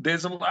lot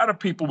of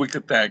people we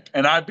could thank.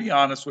 And I'd be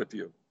honest with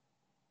you,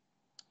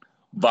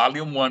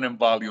 Volume 1 and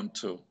Volume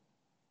 2,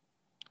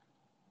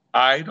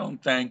 I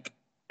don't thank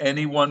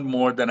anyone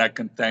more than I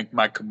can thank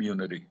my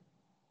community,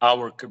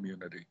 our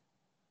community.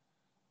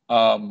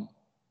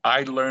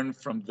 I learned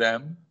from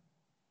them.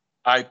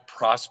 I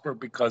prosper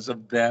because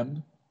of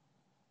them,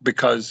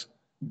 because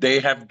they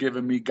have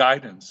given me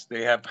guidance.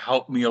 They have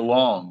helped me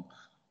along.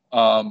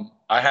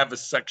 I have a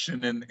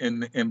section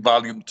in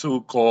Volume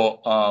 2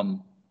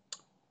 called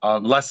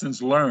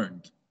Lessons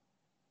Learned.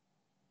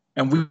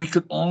 And we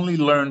could only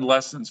learn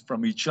lessons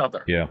from each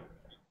other. Yeah.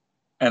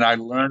 And I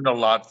learned a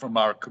lot from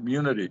our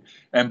community.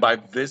 And by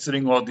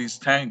visiting all these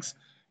tanks,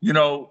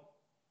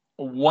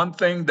 one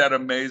thing that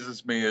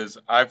amazes me is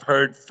I've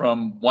heard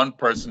from one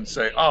person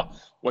say, oh,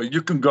 well,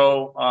 you can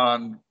go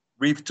on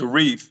Reef to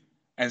Reef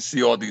and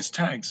see all these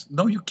tanks.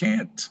 No, you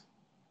can't.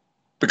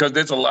 Because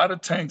there's a lot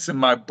of tanks in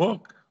my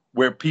book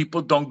where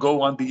people don't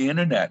go on the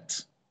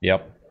internet.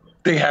 Yep.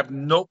 They have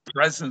no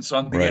presence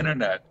on the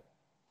internet.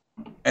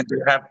 And they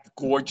have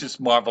gorgeous,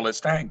 marvelous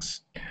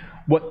tanks.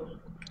 What?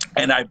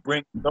 And I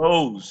bring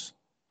those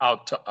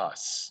out to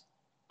us,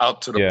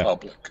 out to the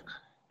public.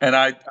 And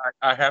I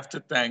have to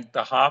thank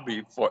the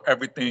hobby for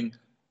everything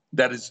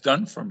that it's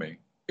done for me.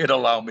 It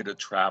allowed me to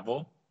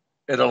travel.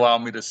 It allowed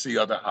me to see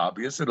other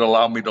hobbyists. It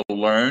allowed me to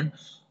learn.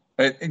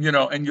 And, you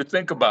know, and you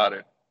think about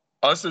it,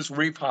 us as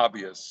reef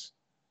hobbyists,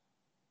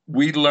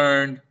 we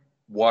learn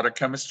water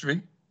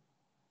chemistry.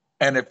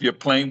 And if you're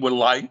playing with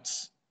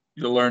lights,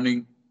 you're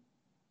learning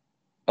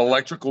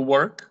electrical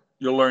work,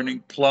 you're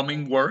learning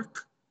plumbing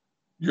work,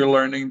 you're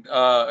learning,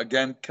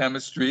 again,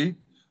 chemistry,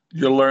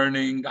 you're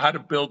learning how to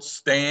build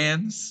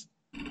stands,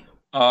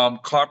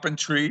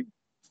 carpentry.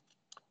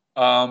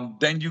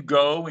 Then you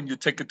go and you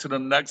take it to the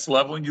next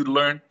level and you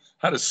learn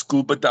how to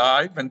scuba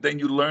dive, and then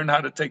you learn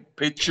how to take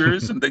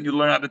pictures, and then you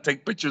learn how to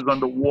take pictures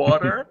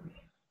underwater.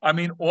 I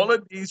mean, all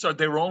of these are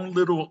their own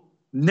little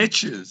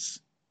niches.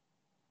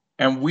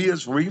 And we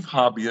as reef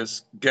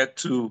hobbyists get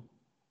to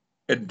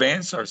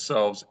advance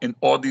ourselves in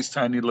all these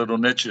tiny little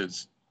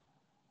niches.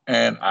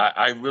 And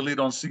I really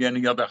don't see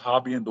any other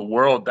hobby in the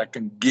world that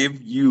can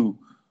give you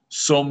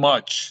so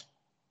much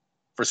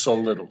for so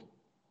little.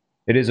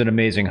 It is an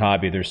amazing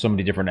hobby. There's so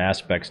many different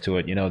aspects to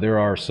it. You know, there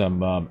are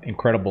some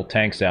incredible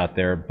tanks out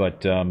there,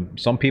 but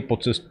some people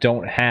just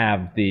don't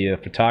have the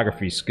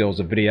photography skills,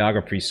 the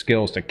videography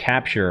skills to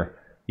capture,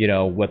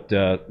 what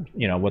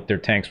their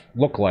tanks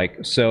look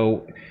like.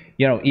 So,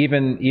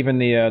 even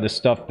the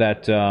stuff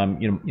that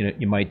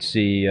you might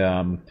see,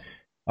 on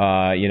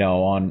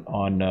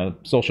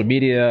social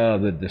media,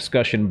 the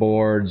discussion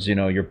boards,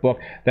 your book,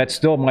 that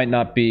still might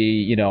not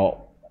be,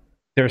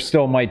 there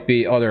still might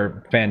be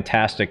other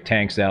fantastic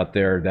tanks out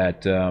there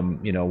that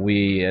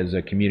we as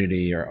a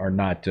community are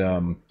not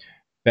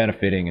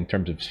benefiting in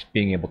terms of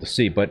being able to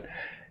see. But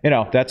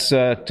that's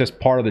just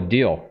part of the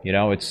deal.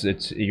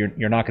 It's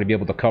you're not going to be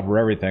able to cover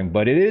everything,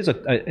 but it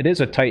is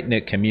a tight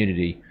knit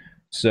community,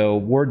 so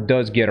word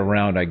does get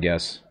around, I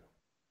guess.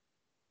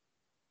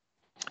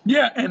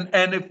 Yeah,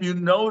 and if you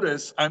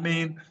notice, I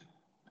mean,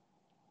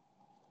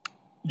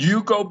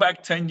 you go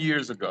back 10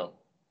 years ago,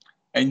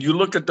 and you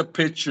look at the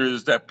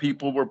pictures that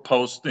people were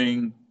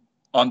posting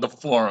on the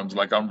forums,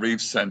 like on Reef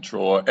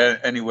Central or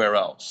anywhere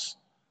else,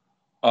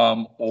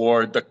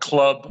 or the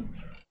club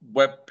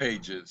web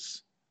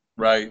pages,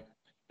 right?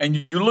 And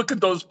you look at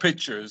those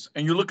pictures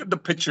and you look at the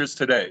pictures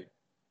today.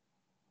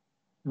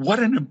 What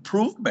an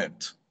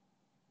improvement.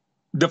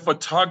 The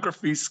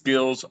photography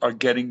skills are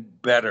getting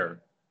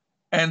better.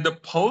 And the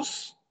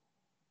post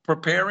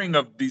preparing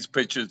of these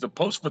pictures, the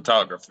post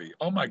photography,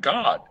 oh my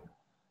God.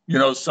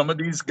 Some of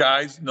these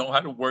guys know how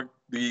to work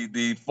the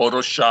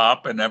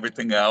Photoshop and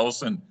everything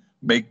else and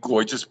make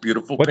gorgeous,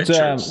 beautiful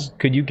pictures.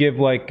 Could you give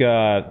like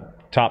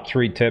top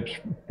 3 tips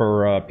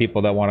for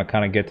people that want to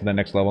kind of get to the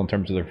next level in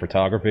terms of their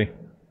photography?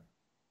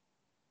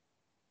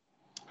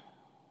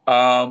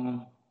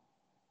 Well,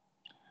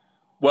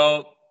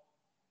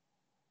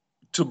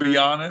 to be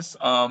honest,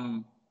 a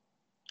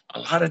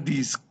lot of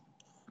these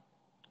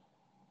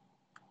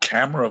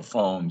camera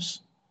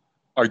phones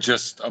are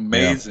just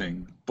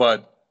amazing, yeah.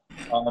 But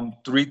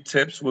 3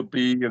 tips would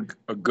be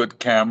a good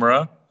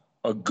camera,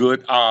 a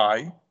good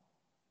eye,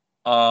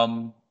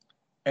 and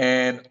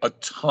a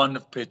ton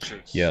of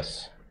pictures.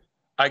 Yes.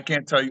 I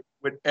can't tell you,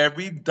 with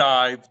every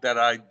dive that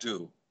I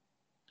do,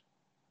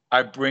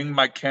 I bring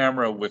my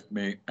camera with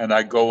me and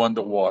I go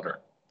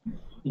underwater.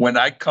 When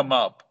I come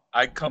up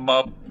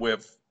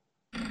with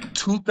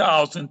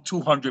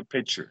 2,200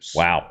 pictures.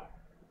 Wow.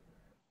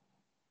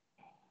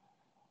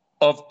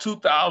 Of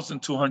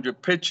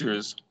 2,200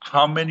 pictures,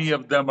 how many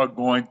of them are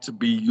going to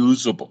be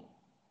usable?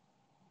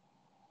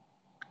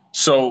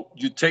 So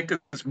you take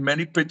as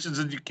many pictures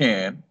as you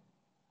can,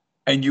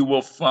 and you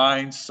will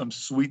find some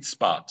sweet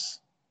spots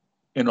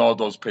in all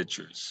those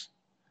pictures.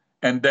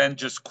 And then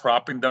just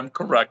cropping them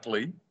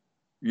correctly.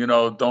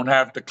 Don't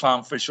have the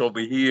clownfish over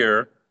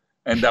here,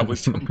 and that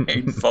was the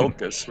main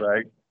focus,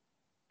 right?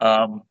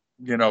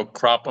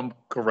 Crop them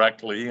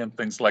correctly and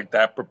things like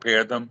that,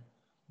 prepare them.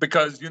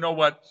 Because you know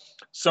what?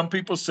 Some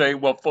people say,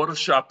 well,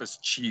 Photoshop is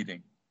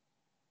cheating.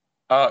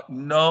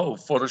 No,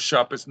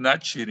 Photoshop is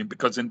not cheating,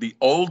 because in the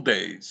old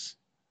days,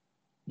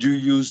 you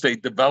used a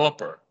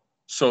developer.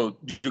 So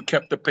you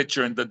kept the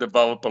picture in the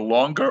developer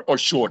longer or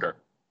shorter.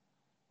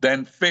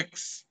 Then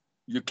fix,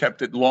 you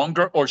kept it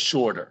longer or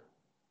shorter.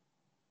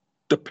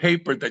 The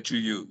paper that you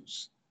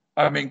use.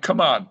 I mean, come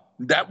on.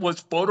 That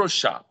was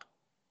Photoshop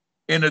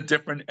in a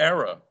different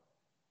era,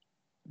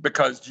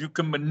 because you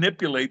can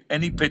manipulate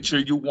any picture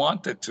you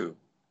wanted to.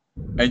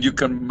 And you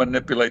can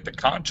manipulate the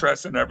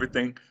contrast and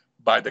everything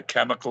by the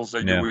chemicals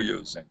that you were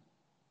using,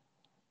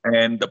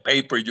 and the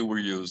paper you were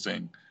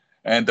using,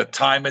 and the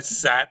time it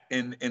sat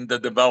in the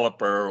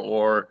developer,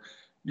 or,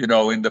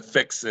 in the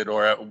Fix-It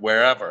or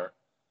wherever.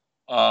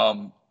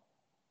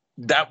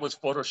 That was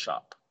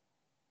Photoshop.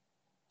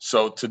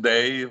 So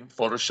today,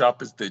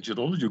 Photoshop is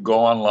digital. You go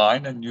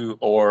online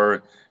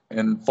or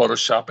in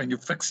Photoshop and you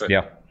fix it.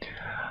 Yeah.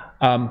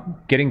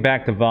 Getting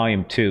back to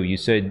volume 2, you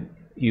said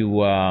you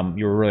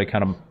were really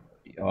kind of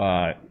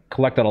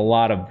collected a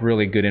lot of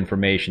really good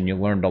information. You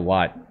learned a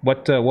lot.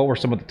 What were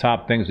some of the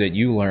top things that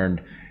you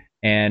learned?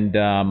 And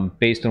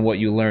based on what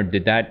you learned,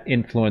 did that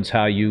influence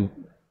how you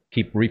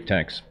keep reef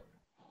tanks?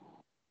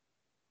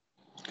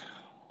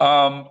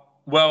 Well,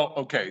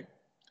 okay.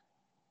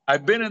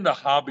 I've been in the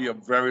hobby a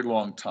very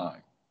long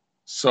time.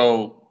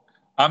 So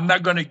I'm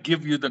not going to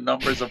give you the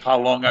numbers of how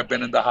long I've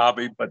been in the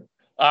hobby, but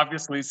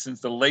obviously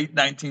since the late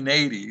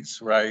 1980s,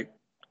 right,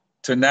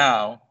 to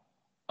now,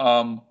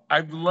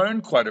 I've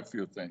learned quite a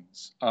few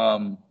things.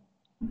 I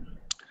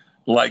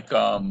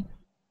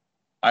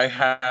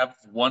have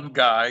one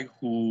guy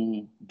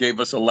who gave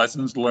us a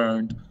lessons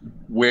learned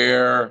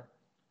where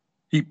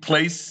he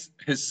placed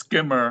his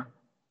skimmer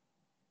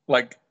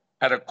like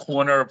at a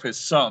corner of his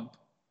sump.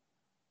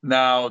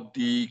 Now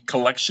the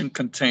collection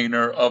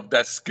container of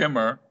that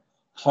skimmer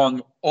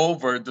hung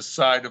over the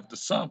side of the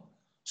sump.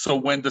 So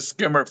when the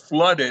skimmer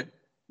flooded,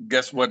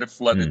 guess what it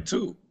flooded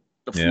to?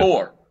 The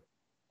floor.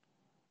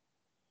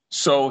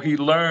 So he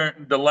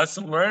learned, the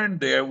lesson learned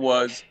there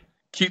was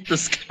keep the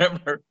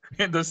skimmer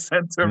in the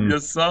center of your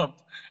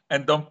sump,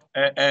 and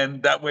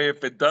that way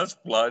if it does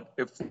flood,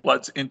 it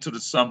floods into the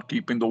sump,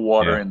 keeping the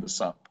water in the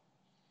sump.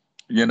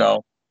 You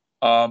know,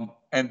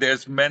 and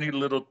there's many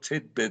little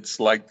tidbits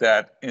like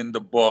that in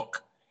the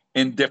book,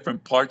 in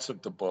different parts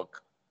of the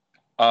book.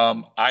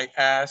 I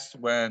asked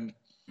when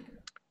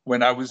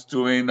I was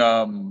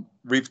doing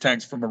reef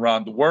tanks from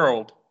around the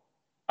world,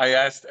 I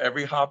asked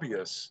every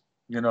hobbyist,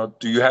 you know,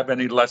 do you have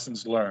any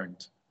lessons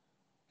learned?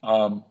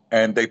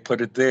 And they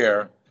put it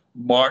there.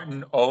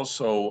 Martin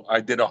also,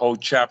 I did a whole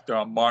chapter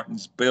on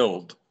Martin's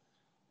build.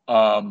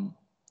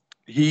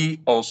 He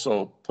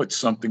also put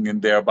something in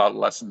there about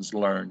lessons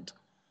learned.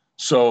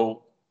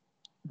 So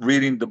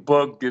reading the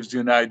book gives you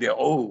an idea,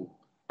 oh,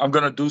 I'm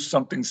going to do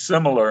something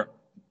similar.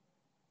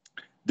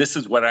 This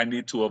is what I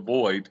need to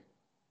avoid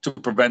to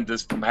prevent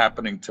this from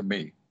happening to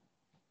me.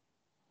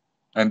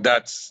 And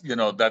that's, you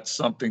know, that's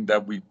something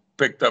that we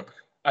picked up.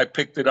 I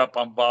picked it up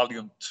on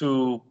volume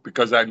 2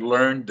 because I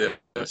learned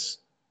this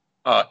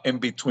in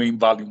between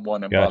volume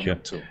 1 and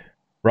volume 2.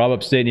 Rob,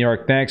 upstate New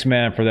York, thanks,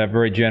 man, for that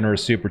very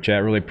generous super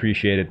chat. Really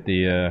appreciate it.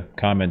 The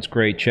comments,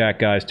 great chat,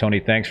 guys. Tony,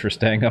 thanks for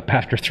staying up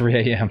after 3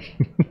 a.m.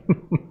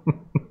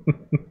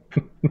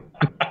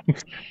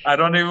 I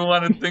don't even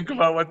want to think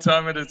about what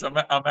time it is. I'm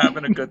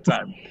having a good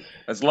time.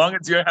 As long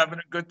as you're having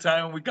a good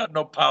time, we got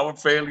no power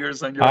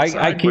failures on your side.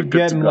 I keep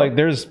getting like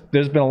there's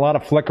been a lot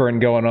of flickering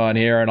going on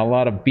here and a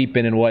lot of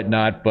beeping and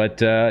whatnot, but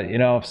you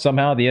know,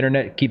 somehow the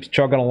internet keeps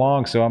chugging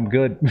along, so I'm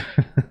good.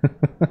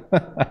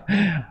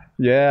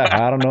 Yeah,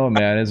 I don't know,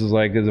 man. This is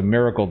like, it's a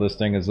miracle. This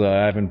thing is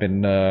I haven't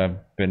been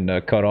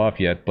cut off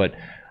yet. But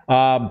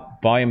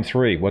volume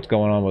 3, what's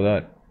going on with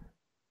that?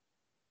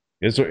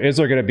 Is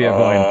there going to be a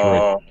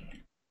volume 3?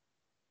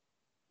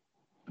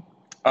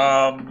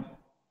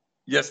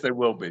 Yes, there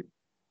will be.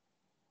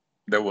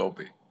 There will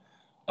be.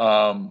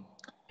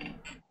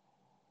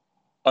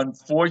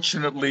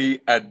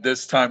 Unfortunately, at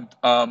this time,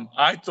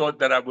 I thought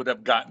that I would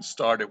have gotten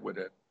started with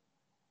it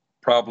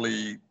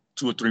probably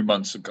 2 or 3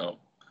 months ago.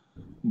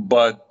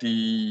 But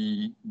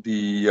the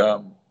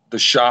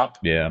shop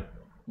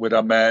with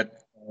Ahmed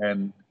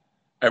and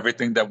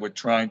everything that we're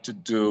trying to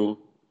do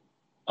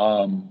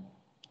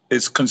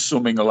is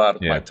consuming a lot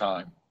of my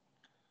time.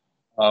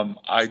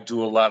 I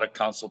do a lot of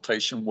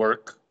consultation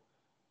work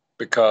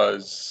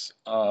because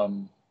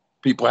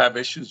people have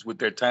issues with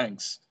their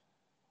tanks,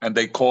 and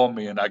they call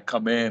me, and I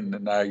come in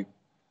and I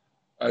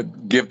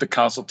give the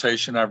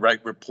consultation, I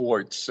write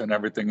reports and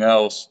everything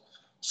else.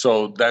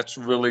 So that's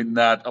really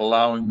not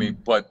allowing me,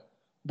 but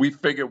we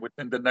figure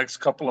within the next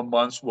couple of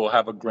months, we'll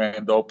have a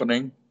grand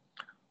opening.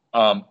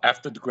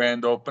 After the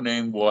grand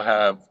opening, we'll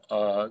have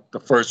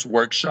the first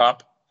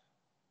workshop.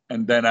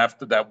 And then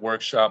after that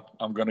workshop,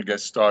 I'm going to get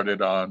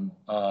started on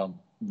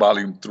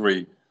volume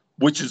 3,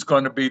 which is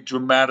going to be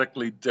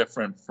dramatically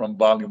different from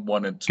volume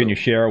 1 and 2. Can you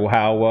share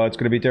how it's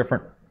going to be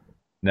different?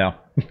 No.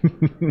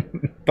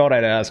 Thought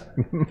I'd ask.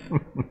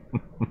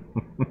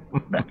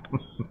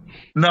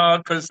 No,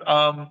 because,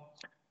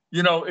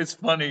 you know, it's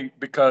funny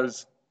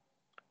because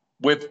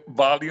with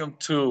volume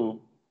 2,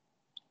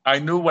 I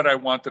knew what I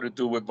wanted to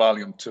do with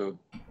volume 2.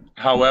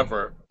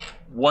 However,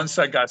 once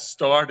I got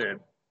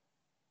started,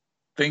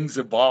 things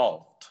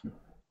evolved.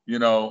 You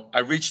know, I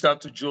reached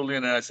out to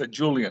Julian and I said,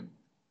 Julian,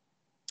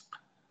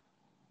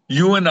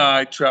 you and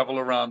I travel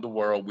around the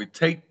world. We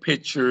take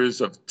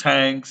pictures of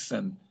tanks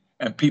and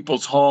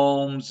people's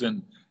homes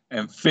and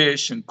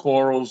fish and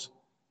corals.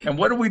 And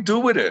what do we do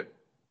with it?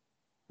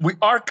 We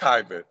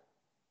archive it.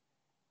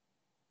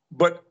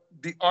 But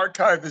the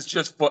archive is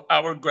just for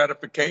our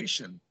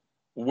gratification.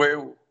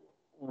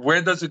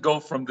 Where does it go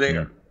from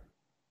there?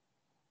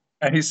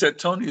 And he said,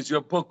 Tony, it's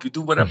your book. You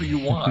do whatever you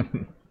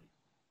want.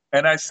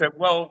 And I said,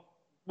 well,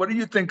 what do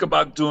you think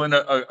about doing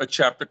a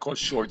chapter called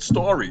Short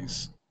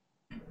Stories?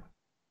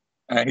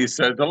 And he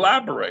said,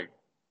 elaborate.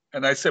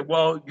 And I said,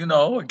 well, you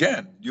know,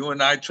 again, you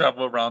and I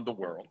travel around the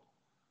world.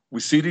 We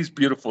see these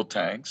beautiful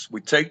tanks.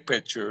 We take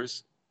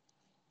pictures.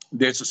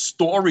 There's a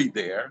story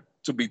there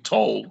to be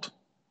told.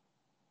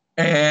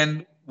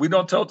 And we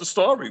don't tell the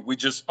story. We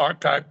just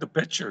archive the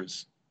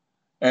pictures.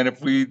 And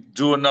if we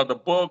do another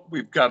book,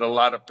 we've got a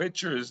lot of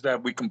pictures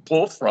that we can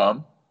pull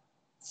from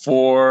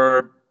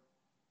for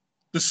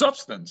the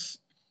substance.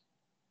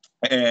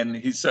 And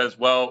he says,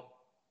 well,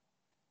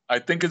 I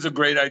think it's a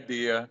great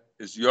idea.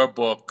 It's your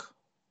book.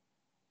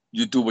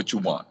 You do what you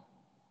want.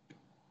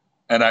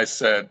 And I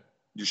said,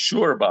 "You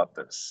sure about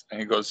this?"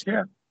 And he goes,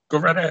 "Yeah, go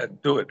right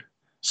ahead, do it."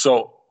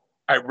 So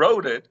I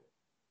wrote it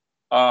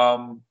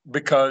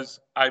because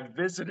I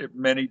visited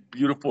many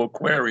beautiful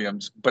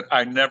aquariums, but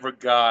I never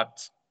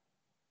got,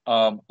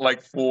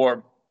 like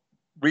for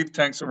reef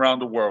tanks around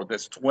the world,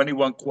 there's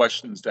 21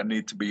 questions that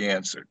need to be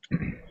answered.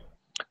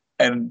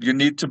 And you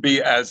need to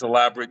be as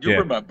elaborate. You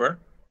remember,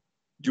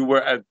 you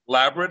were as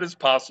elaborate as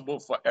possible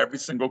for every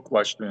single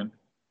question.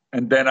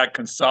 And then I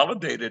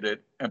consolidated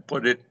it and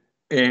put it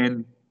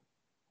in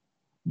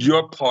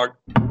your part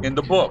in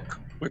the book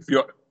with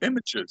your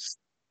images.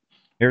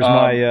 Here's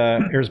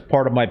here's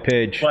part of my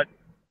pages.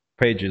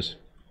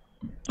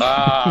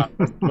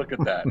 Look at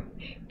that.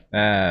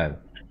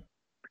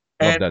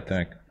 Love that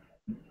tank.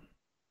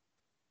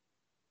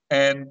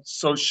 And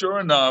so sure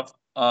enough,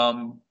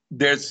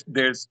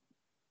 there's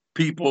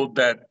people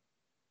that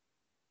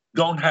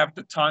don't have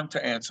the time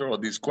to answer all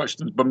these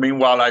questions. But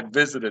meanwhile, I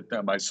visited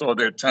them. I saw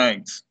their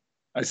tanks.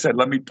 I said,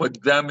 let me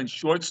put them in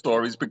short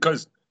stories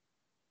because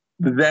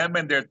them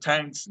and their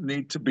tanks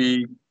need to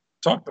be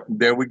talked about.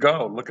 There we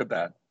go. Look at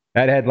that.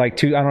 That had like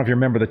two, I don't know if you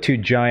remember the two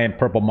giant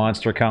purple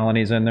monster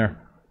colonies in there.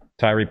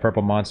 Tyree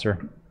purple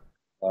monster.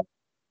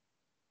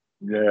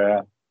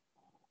 Yeah.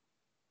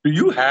 Do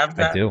you have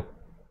that? I do.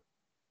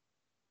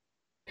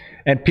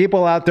 And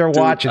people out there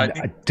watching,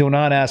 do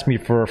not ask me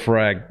for a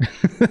frag.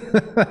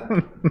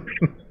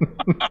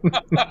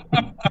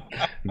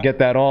 Get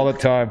that all the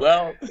time.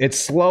 Well, it's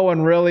slow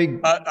and really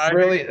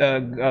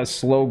a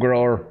slow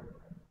grower.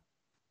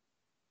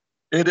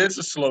 It is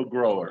a slow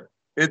grower.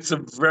 It's a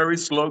very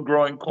slow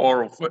growing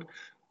coral.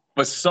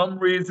 For some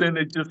reason,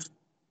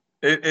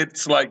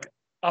 it's like,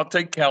 I'll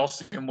take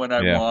calcium when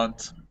I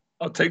want.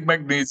 I'll take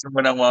magnesium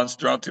when I want,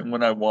 strontium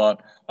when I want.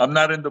 I'm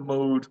not in the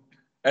mood.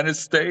 And it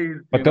stays.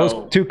 But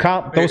those two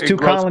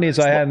colonies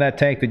I had in that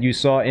tank that you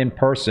saw in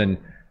person,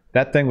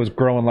 that thing was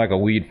growing like a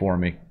weed for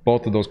me.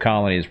 Both of those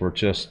colonies were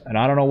just, and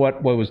I don't know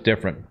what was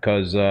different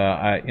because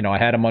I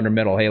had them under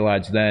metal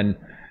halides then.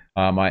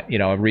 I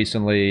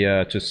recently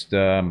I've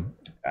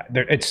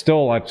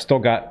still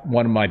got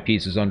one of my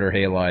pieces under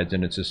halides,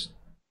 and it's just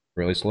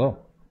really slow.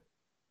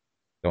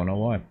 Don't know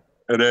why.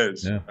 It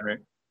is. Yeah. Right.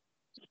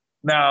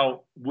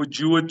 Now, would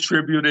you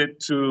attribute it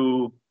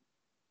to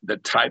the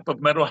type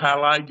of metal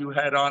halide you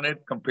had on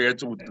it compared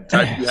to the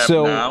type you have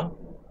now?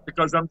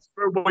 Because I'm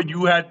sure what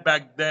you had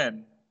back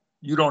then,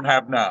 you don't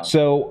have now.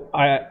 So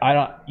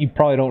you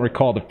probably don't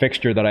recall the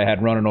fixture that I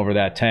had running over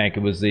that tank.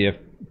 It was the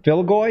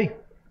Filigoy,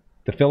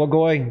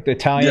 the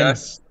Italian.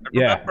 Yes, I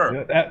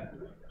remember.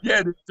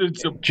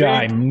 It's a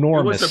ginormous.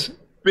 It was a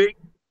big.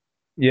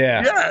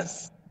 Yeah.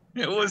 Yes.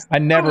 It was. I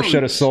never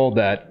should have sold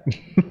that.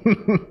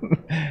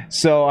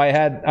 So I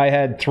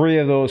had 3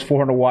 of those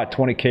 400 watt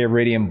 20K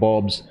radium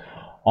bulbs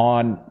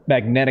on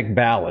magnetic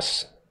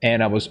ballast,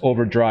 and I was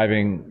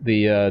overdriving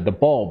the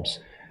bulbs.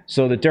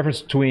 So the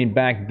difference between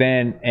back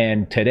then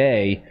and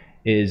today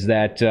is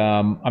that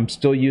I'm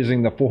still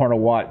using the 400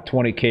 watt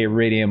 20K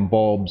radium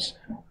bulbs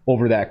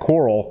over that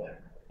coral,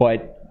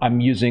 but I'm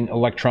using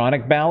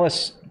electronic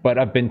ballast. But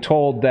I've been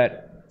told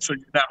that. So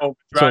you're not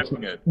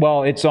overdriving it.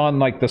 Well, it's on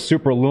like the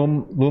super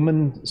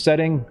lumen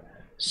setting.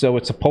 So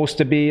it's supposed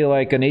to be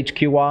like an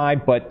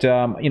HQI, but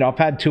I've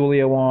had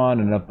Tulio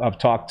on, and I've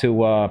talked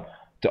to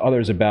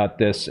others about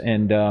this,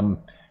 and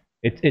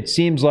it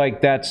seems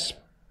like that's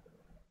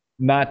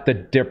not the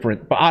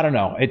different. But I don't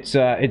know.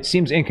 It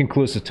seems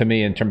inconclusive to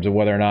me in terms of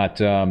whether or not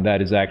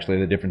that is actually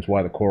the difference.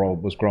 Why the coral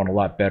was growing a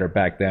lot better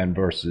back then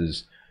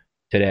versus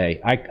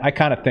today. I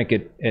kind of think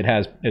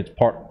it's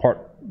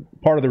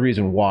part of the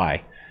reason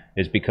why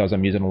is because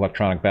I'm using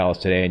electronic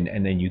ballast today,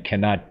 and then you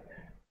cannot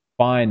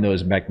find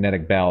those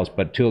magnetic ballasts.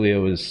 But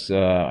Tulio is,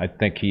 I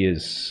think he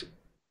is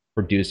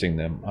producing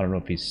them. I don't know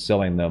if he's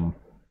selling them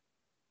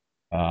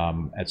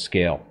at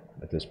scale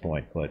at this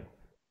point, but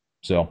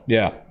so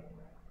yeah.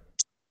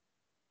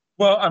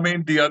 Well, I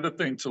mean, the other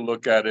thing to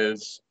look at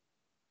is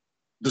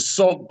the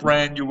salt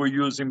brand you were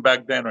using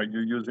back then. Are you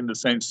using the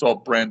same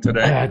salt brand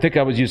today? I think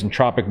I was using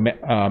Tropic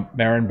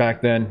Marin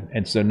back then,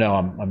 and so no,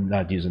 I'm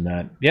not using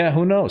that. Yeah,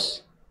 who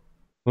knows?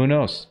 Who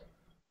knows?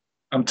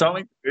 I'm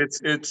telling you,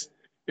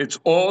 it's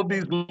all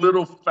these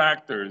little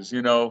factors.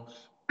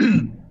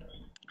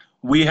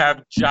 We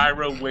have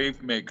gyro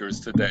wave makers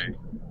today.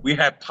 We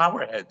had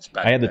power heads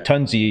back then. I had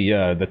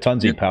the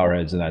Tunzi power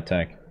heads in that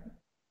tank.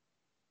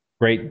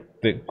 Great.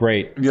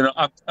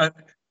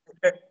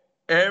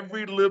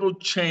 Every little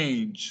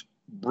change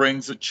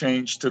brings a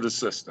change to the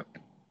system.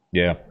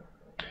 Yeah.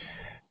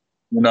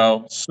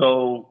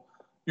 So,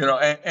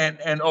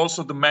 and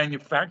also the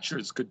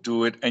manufacturers could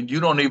do it, and you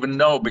don't even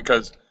know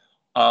because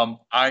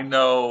I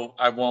know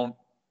I won't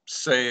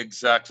say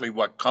exactly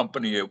what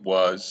company it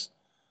was,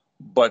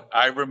 but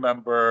I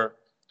remember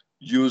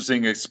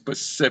using a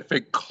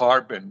specific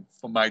carbon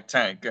for my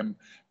tank, and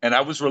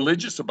I was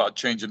religious about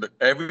changing it.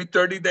 Every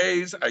 30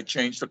 days, I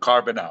changed the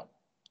carbon out.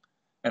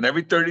 And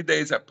every 30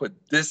 days, I put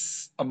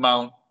this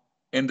amount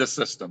in the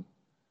system.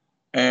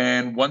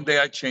 And one day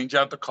I change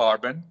out the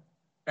carbon,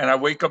 and I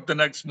wake up the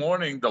next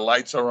morning, the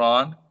lights are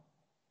on,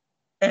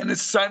 and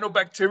it's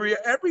cyanobacteria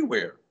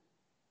everywhere.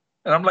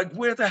 And I'm like,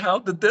 where the hell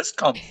did this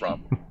come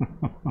from?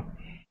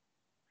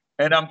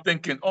 And I'm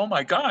thinking, oh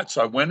my God.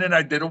 So I went and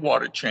I did a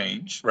water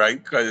change,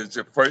 right? Because it's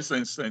the first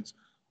instance,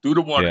 do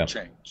the water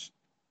change.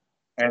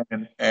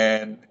 And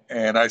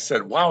I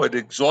said, wow, it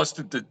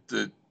exhausted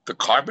the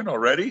carbon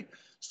already.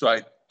 So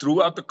I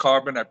threw out the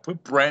carbon, I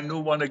put brand new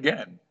one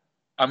again.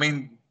 I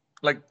mean,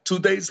 like 2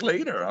 days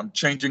later, I'm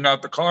changing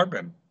out the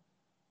carbon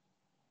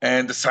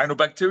and the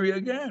cyanobacteria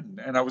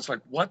again. And I was like,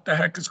 what the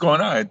heck is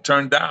going on? It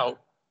turned out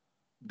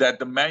that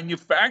the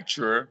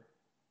manufacturer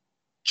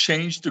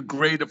changed the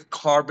grade of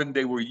carbon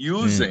they were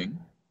using.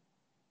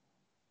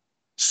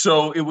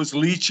 So it was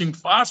leaching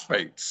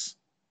phosphates.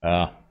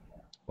 Wow.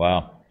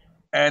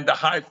 And the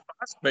high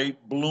phosphate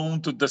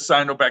bloomed to the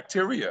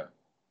cyanobacteria.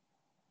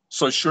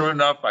 So sure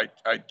enough,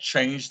 I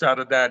changed out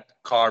of that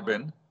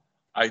carbon.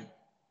 I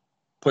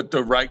put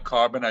the right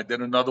carbon. I did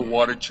another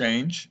water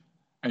change.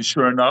 And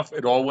sure enough,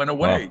 it all went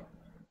away. Wow.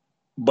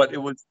 But it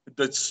was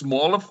the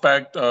small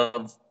effect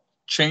of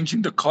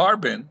changing the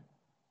carbon,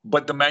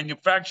 but the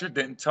manufacturer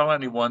didn't tell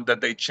anyone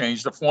that they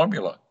changed the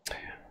formula.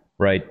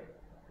 Right.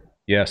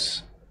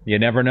 Yes. You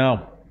never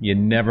know. You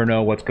never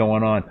know what's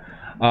going on.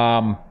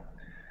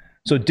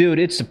 So, dude,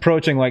 it's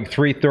approaching like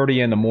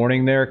 3:30 in the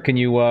morning there. Can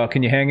you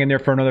hang in there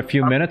for another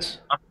few minutes?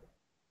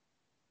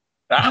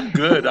 I'm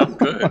good. I'm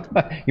good.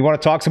 You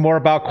want to talk some more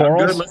about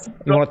corals?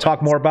 You want to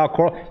talk more about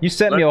coral? You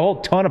sent me a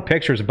whole ton of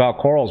pictures about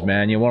corals,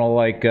 man. You want to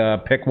like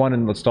pick one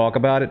and let's talk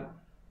about it?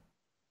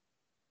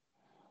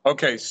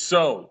 Okay,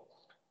 so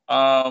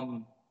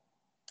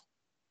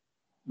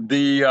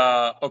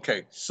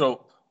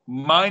so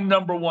my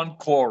number one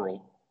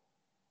coral.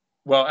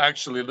 Well,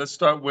 actually, let's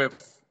start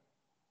with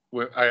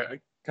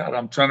God,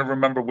 I'm trying to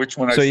remember which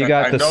one I sent. So you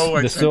got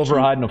the silver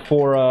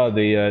hydnophora,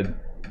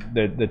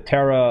 the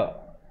Terra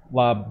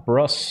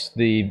labrus,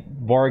 the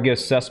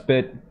Vargas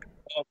cespit.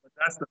 Oh, but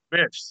that's the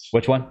fish.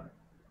 Which one?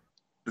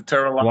 The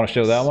Terra labrus. You want to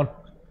show that one?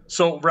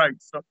 So right.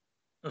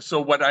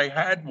 So what I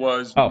had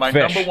was my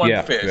fish. number one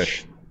Yeah,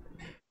 fish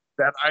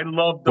that I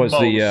loved the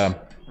most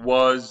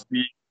was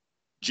the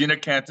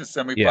Ginacanthus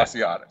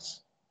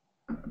semifasciatus.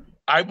 Yeah.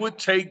 I would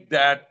take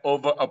that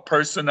over a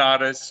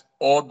Personatus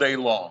all day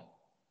long.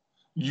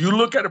 You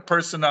look at a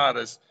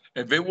Personatus,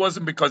 if it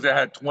wasn't because it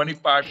had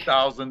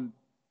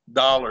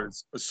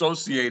 $25,000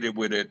 associated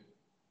with it,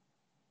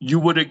 you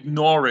would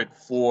ignore it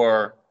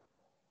for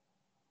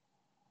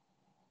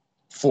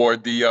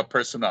the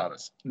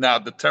Personatus. Now,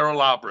 the Terra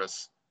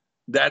labrus,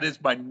 that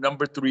is my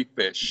number 3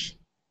 fish.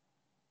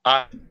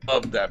 I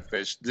love that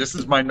fish. This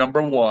is my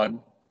number 1.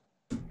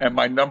 And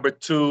my number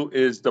 2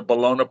 is the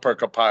Bellona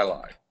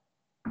percapili.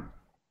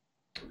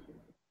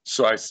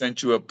 So I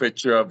sent you a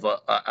picture of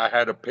I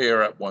had a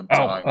pair at one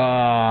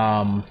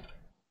time.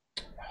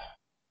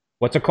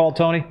 What's it called,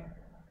 Tony?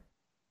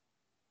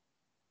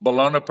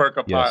 Bellona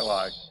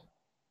percapili.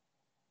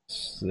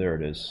 Yes. There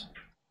it is.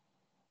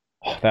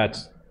 Oh,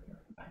 that's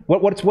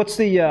what's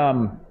the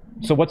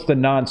so what's the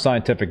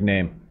non-scientific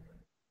name?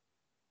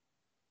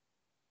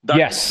 Dr.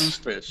 Yes, Seuss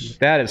fish.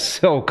 That is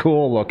so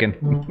cool looking.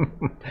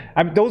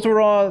 I mean, those were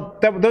all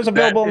those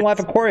available in Life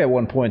Aquaria at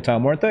one point in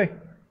time, weren't they?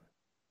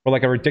 For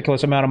like a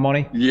ridiculous amount of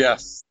money?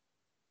 Yes.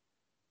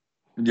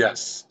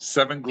 Yes.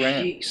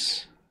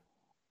 $7,000.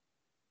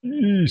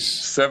 Jeez.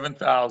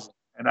 7,000.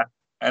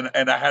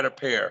 And I had a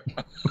pair.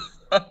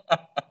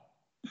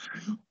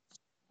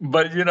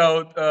 But you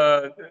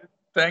know,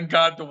 thank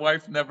God the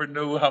wife never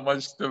knew how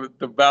much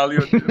the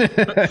value of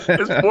it's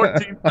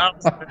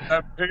 14,000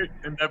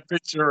 in that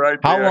picture right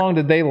there. How long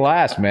did they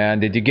last, man?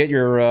 Did you get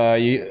your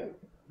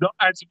No,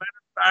 as a matter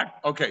of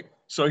fact, okay,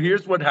 so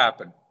here's what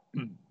happened.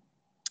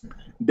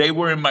 They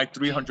were in my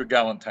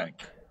 300-gallon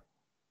tank.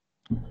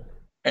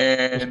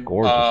 And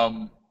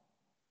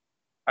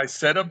I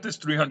set up this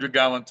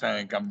 300-gallon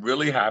tank. I'm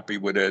really happy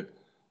with it.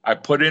 I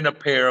put in a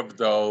pair of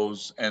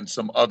those and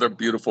some other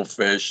beautiful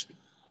fish.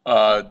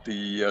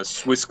 The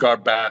Swiss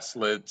guard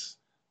basslets.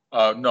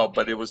 No,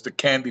 but it was the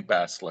candy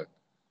basslet.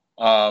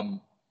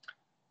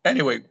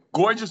 Anyway,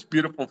 gorgeous,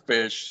 beautiful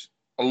fish,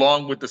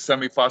 along with the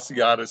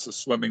semifasciatus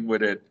swimming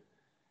with it.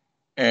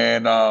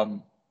 And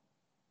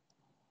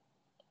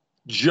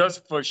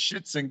just for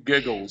shits and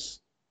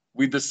giggles,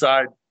 we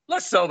decide,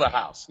 let's sell the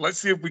house. Let's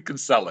see if we can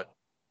sell it.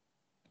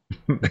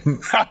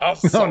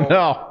 Oh,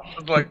 no. I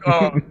was like,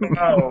 oh,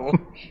 no.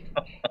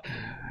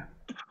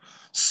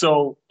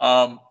 So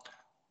I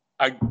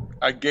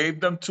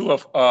gave them to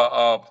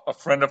a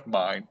friend of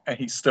mine, and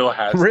he still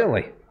has them.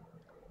 Really?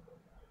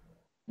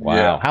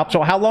 Wow.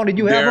 Yeah. How long did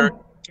you have them?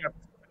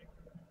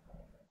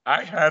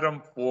 I had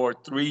them for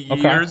 3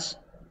 years,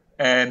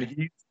 and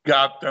he's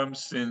got them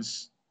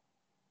since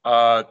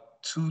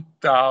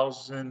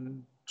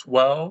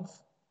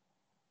 2012,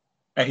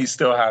 and he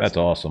still has That's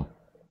them. Awesome.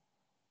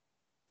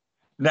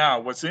 Now,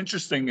 what's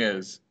interesting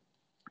is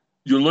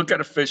you look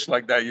at a fish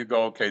like that, you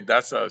go, okay,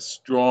 that's a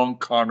strong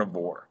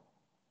carnivore.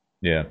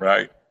 Yeah.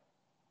 Right?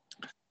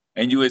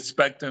 And you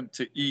expect him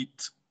to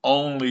eat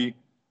only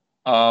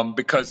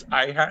because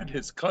I had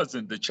his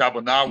cousin, the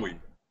Chabonawi,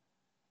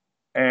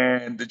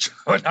 And the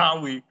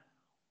Chowanawi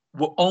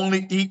will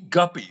only eat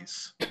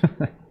guppies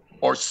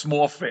or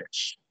small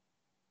fish.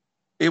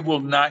 It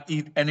will not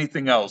eat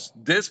anything else.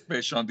 This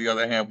fish, on the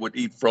other hand, would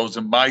eat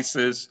frozen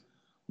mysis,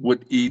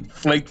 would eat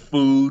flake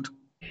food,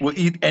 will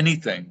eat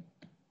anything.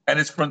 And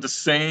it's from the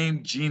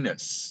same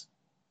genus.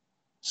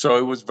 So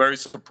it was very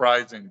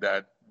surprising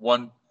that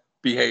one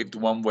behaved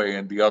one way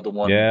and the other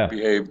one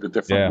behaved a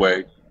different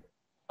way.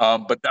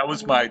 But that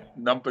was my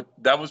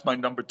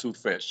number 2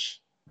 fish.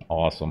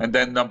 Awesome. And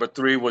then number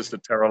 3 was the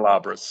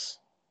Pterolabris.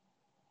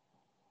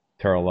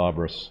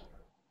 Pterolabris.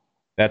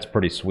 That's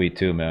pretty sweet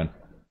too, man.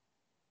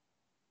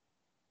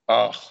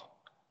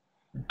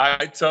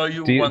 I tell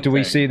you do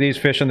we see these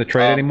fish in the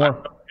trade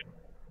anymore?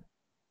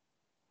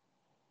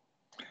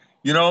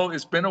 You know,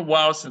 it's been a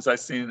while since I've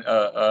seen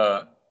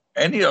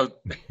any of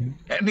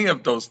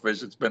those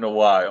fish. It's been a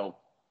while.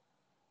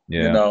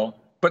 Yeah. You know,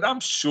 but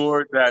I'm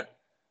sure that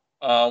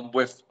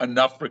with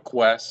enough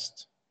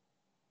requests,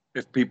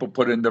 if people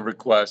put in the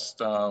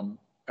request,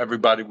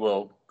 everybody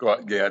will go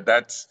out. Yeah,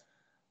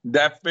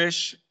 that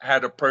fish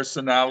had a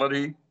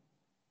personality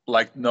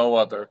like no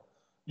other.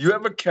 You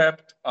ever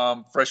kept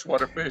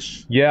freshwater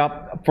fish?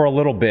 Yeah, for a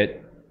little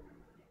bit.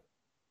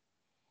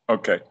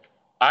 Okay.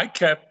 I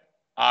kept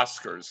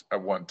Oscars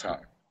at one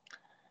time.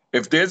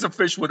 If there's a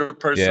fish with a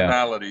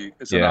personality,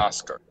 it's an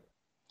Oscar.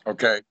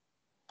 Okay.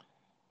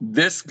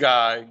 This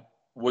guy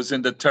was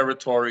in the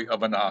territory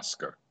of an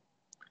Oscar.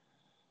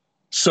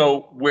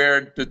 So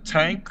where the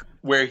tank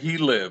where he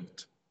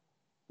lived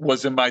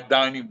was in my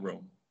dining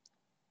room,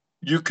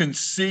 you can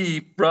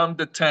see from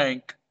the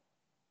tank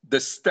the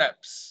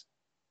steps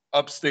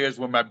upstairs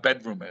where my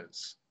bedroom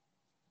is.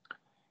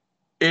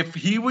 If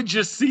he would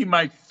just see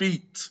my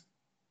feet,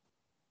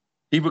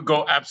 he would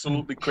go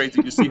absolutely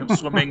crazy. You see him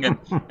swimming and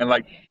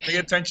like, pay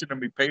attention to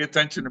me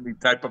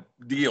type of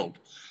deal.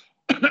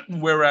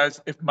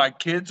 Whereas if my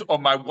kids or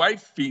my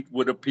wife's feet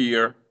would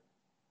appear,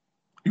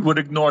 he would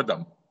ignore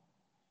them.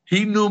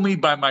 He knew me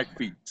by my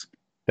feet.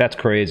 That's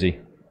crazy.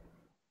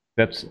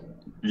 That's,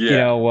 you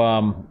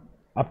know,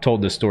 I've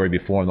told this story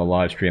before in the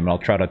live stream, and I'll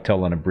try to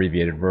tell an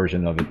abbreviated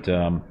version of it.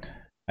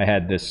 I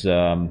had this,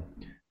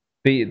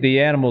 the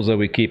animals that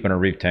we keep in our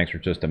reef tanks are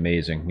just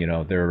amazing. You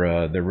know,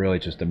 they're really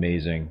just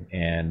amazing.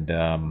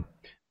 And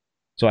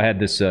so I had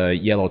this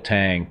yellow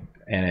tang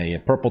and a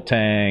purple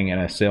tang and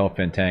a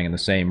sailfin tang in the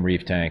same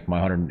reef tank, my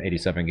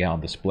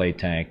 187-gallon display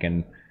tank.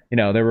 And, you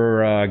know, they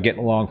were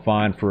getting along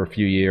fine for a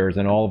few years.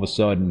 And all of a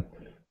sudden,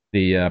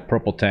 the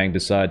purple tang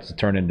decides to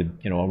turn into,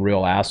 you know, a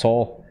real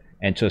asshole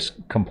and just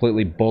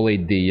completely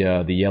bullied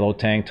the yellow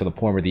tang to the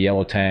point where the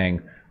yellow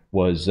tang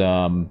was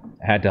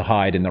had to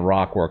hide in the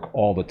rockwork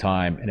all the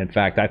time. And in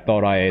fact, I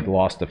thought I had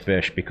lost the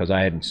fish because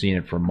I hadn't seen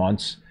it for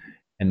months.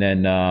 And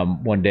then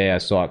one day I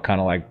saw it kind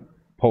of like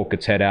poke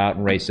its head out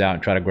and race out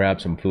and try to grab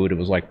some food. It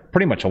was like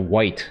pretty much a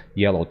white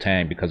yellow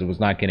tang because it was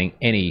not getting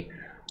any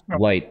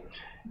light.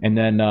 And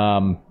then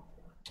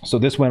so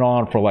this went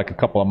on for like a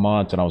couple of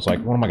months, and I was like,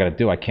 what am I going to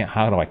do?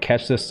 How do I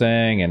catch this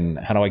thing, and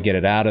how do I get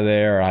it out of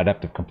there? I'd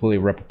have to completely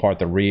rip apart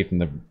the reef,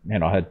 and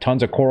I had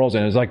tons of corals,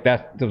 and it was like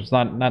that. It was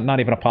not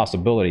even a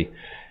possibility.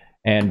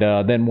 And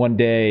then one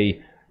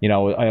day, you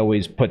know, I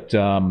always put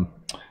the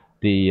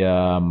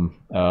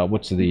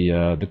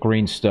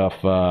green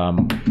stuff,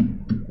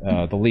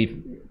 the leaf,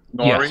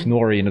 nori? Yes,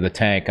 nori into the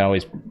tank. I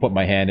always put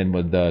my hand in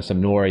with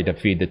some nori to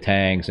feed the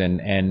tangs,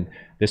 and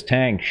this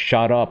tang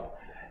shot up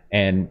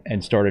and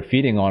started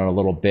feeding on it a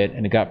little bit,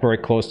 and it got very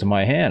close to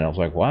my hand. I was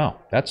like, wow,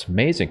 that's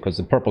amazing, because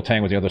the purple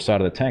tang was the other side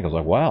of the tank. I was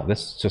like, wow,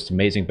 this is just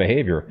amazing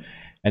behavior.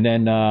 And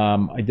then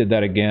I did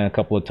that again a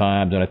couple of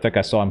times, and I think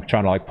I saw him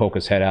trying to like poke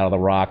his head out of the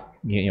rock.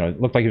 You know, it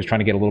looked like he was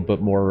trying to get a little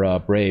bit more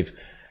brave.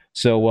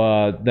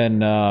 So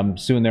then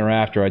soon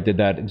thereafter, I did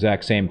that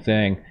exact same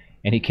thing,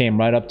 and he came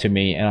right up to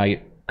me, and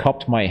I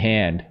cupped my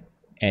hand,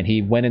 and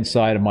he went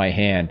inside of my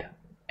hand,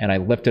 and I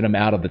lifted him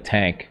out of the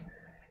tank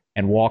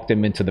and walked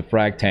him into the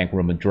frag tank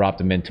room and dropped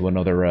him into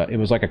another, it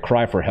was like a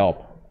cry for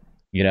help,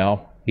 you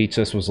know? He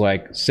just was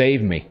like,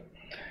 save me.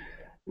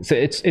 So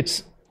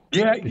it's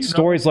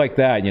stories like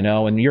that, you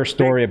know, and your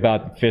story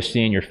about fish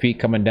seeing your feet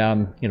coming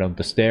down, you know,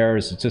 the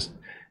stairs,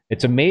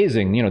 it's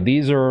amazing. You know,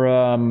 these are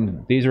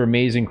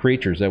amazing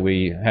creatures that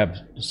we have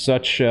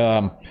such, you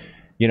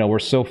know, we're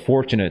so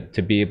fortunate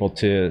to be able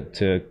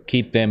to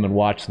keep them and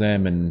watch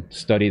them and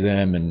study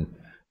them and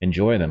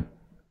enjoy them.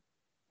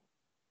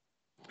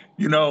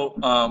 You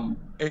know,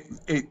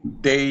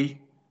 they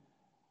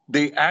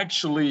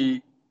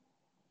actually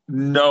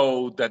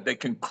know that they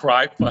can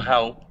cry for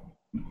help,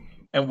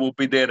 and we'll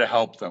be there to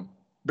help them,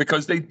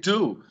 because they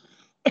do.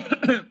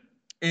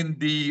 In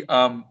the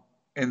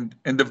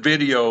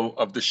video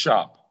of the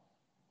shop,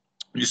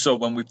 you saw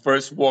when we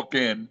first walk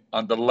in,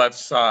 on the left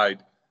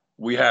side,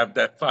 we have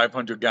that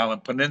 500-gallon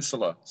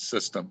peninsula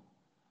system.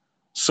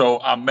 So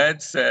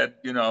Ahmed said,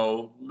 you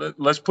know,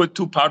 let's put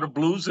 2 powder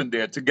blues in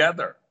there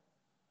together.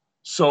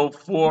 So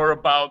for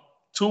about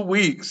 2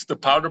 weeks, the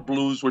powder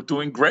blues were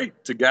doing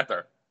great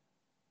together.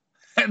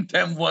 And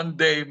then one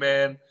day,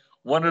 man,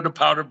 one of the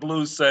powder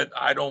blues said,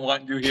 I don't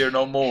want you here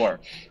no more.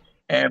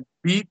 and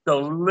beat the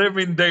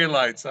living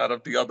daylights out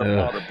of the other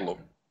powder blue.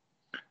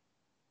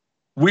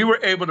 We were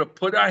able to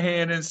put our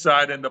hand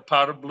inside, and the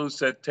powder blue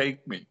said,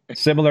 "Take me."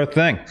 Similar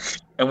thing.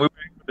 And we were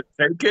able to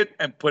take it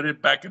and put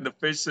it back in the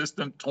fish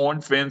system,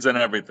 torn fins and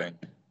everything.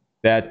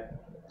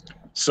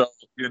 So,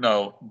 you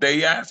know,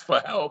 they asked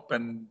for help,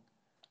 and,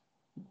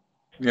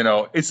 you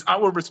know, it's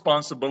our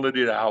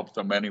responsibility to help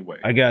them anyway.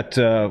 I got,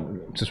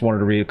 just wanted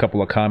to read a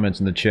couple of comments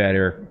in the chat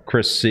here.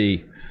 Chris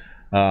C.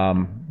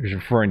 is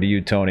referring to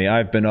you, Tony.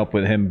 I've been up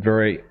with him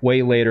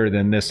way later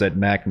than this at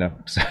Magna.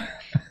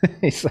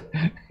 It's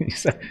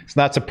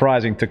not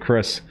surprising to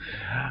Chris.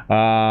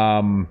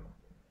 NB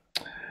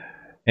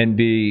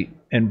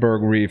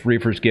Enberg Reef.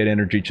 Reefers get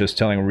energy just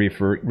telling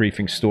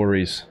reefing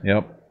stories.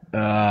 Yep.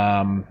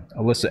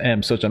 Alyssa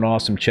M. Such an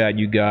awesome chat,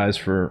 you guys.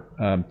 Thanks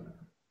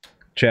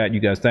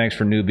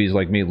for newbies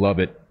like me. Love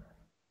it.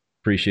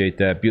 Appreciate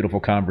that. Beautiful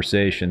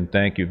conversation.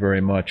 Thank you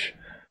very much.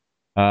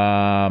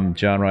 John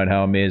Wright,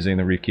 how amazing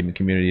the reef keeping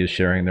community is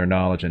sharing their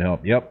knowledge and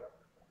help. Yep.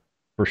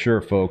 For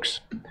sure,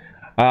 folks.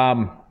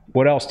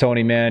 What else,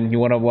 Tony, man? You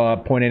want to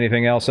point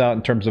anything else out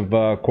in terms of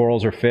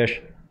corals or fish?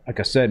 Like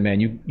I said,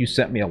 man, you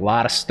sent me a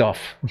lot of stuff.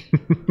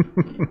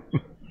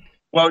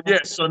 Well, yeah,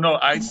 so no,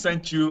 I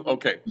sent you,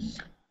 okay.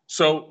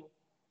 So,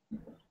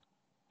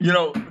 you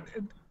know,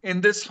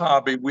 in this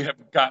hobby, we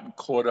have gotten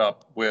caught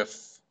up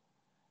with,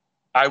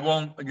 I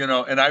won't, you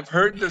know, and I've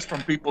heard this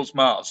from people's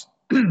mouths.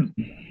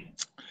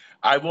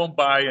 I won't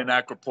buy an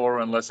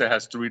Acropora unless it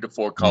has 3 to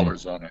 4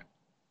 colors on it.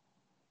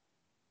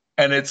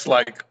 And it's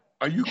like,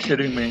 are you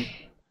kidding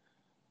me?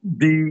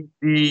 The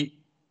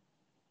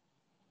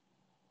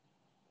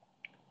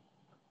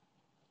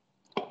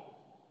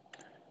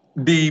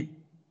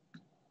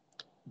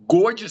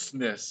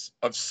gorgeousness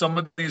of some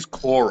of these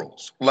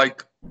corals,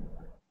 like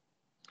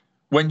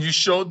when you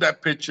showed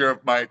that picture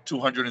of my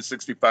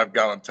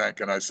 265-gallon tank,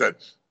 and I said,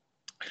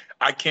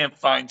 I can't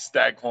find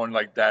staghorn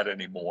like that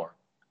anymore.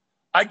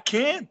 I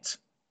can't.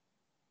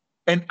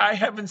 And I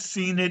haven't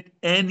seen it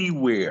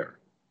anywhere.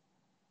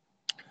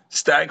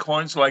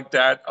 Staghorns like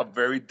that are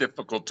very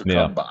difficult to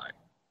come by.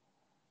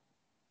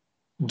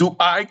 Do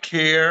I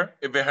care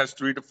if it has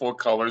 3 to 4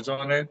 colors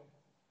on it?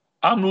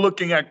 I'm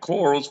looking at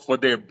corals for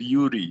their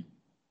beauty,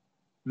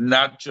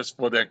 not just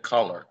for their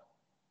color.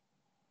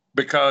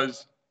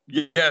 Because,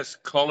 yes,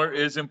 color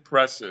is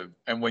impressive.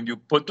 And when you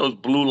put those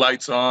blue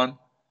lights on,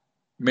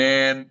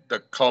 man, the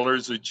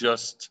colors are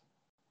just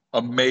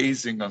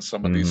amazing on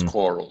some of these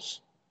corals.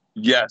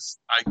 Yes,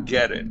 I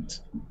get it.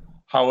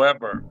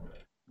 However,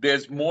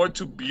 there's more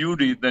to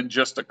beauty than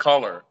just the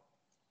color.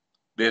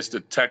 There's the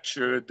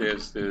texture,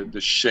 there's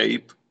the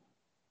shape,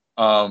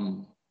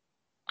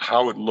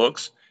 how it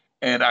looks.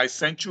 And I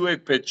sent you a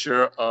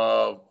picture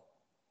of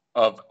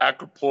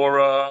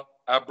Acropora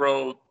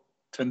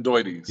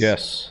abrotendoides.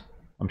 Yes,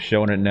 I'm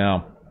showing it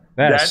now.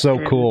 That is so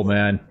cool,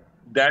 man.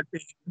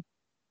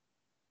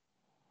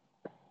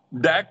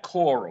 That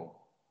coral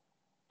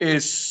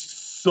is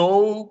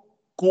so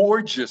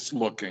gorgeous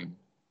looking.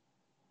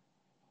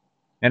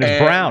 And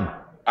it's brown.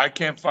 I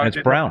can't find it.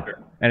 It's brown.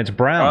 And it's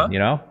brown, you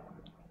know?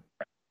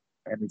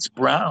 And it's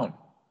brown.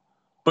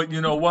 But you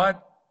know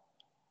what?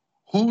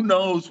 Who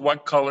knows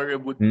what color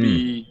it would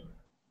be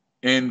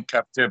in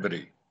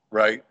captivity,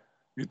 right?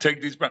 You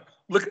take these brown.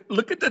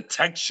 Look at the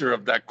texture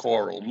of that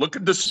coral. Look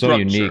at the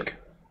structure. So unique.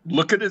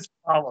 Look at its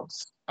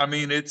polyps. I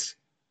mean, it's...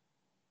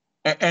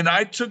 And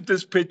I took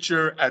this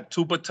picture at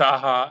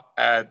Tubataha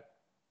at,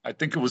 I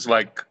think it was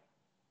like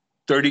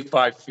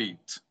 35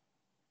 feet.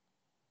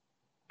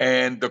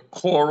 And the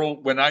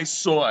coral, when I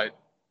saw it,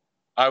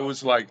 I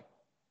was like,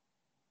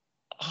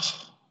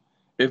 oh,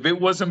 if it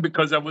wasn't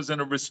because I was in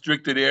a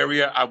restricted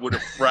area, I would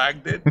have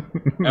fragged it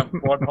and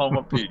brought home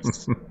a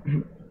piece.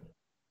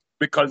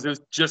 Because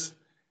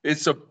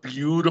it's a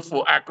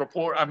beautiful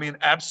Acropora. I mean,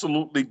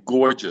 absolutely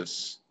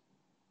gorgeous.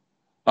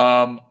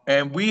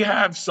 And we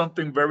have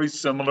something very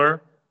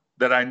similar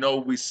that I know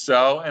we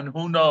sell, and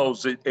who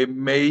knows, they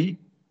may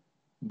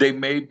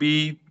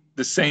be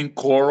the same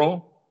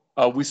coral.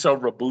 We sell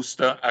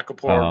Robusta,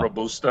 Acropora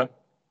Robusta.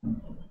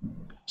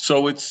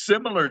 So it's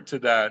similar to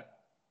that,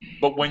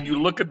 but when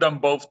you look at them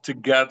both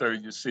together,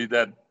 you see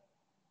that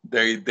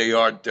they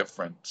are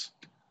different.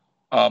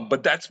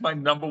 But that's my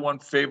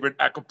 #1 favorite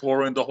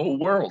Acropora in the whole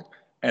world,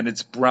 and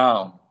it's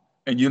brown.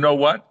 And you know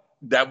what?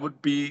 That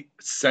would be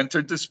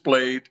center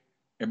displayed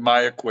in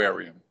my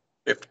aquarium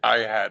if I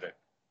had it,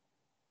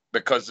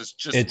 because it's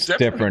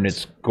different.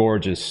 It's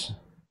gorgeous.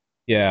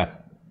 Yeah.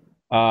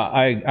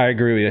 I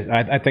agree with you.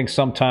 I think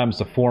sometimes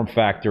the form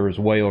factor is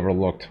way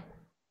overlooked.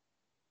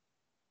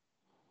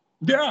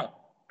 Yeah,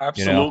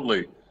 absolutely.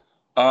 You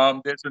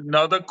know? There's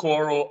another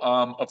coral,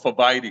 a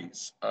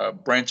Favites,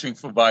 branching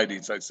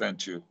Favites I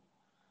sent you.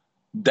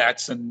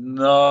 That's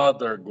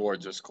another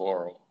gorgeous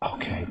coral.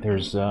 Okay,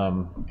 there's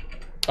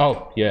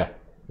oh yeah,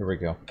 here we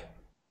go.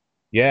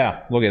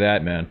 Yeah, look at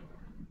that, man.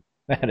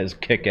 That is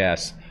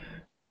kick-ass.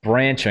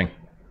 Branching.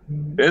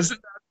 Isn't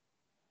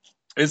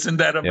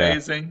that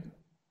amazing?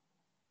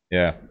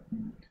 Yeah.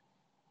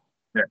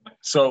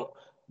 So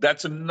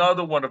That's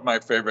another one of my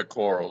favorite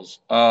corals.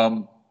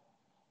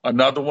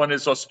 Another one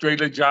is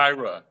Australia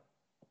gyra.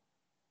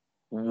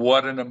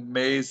 What an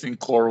amazing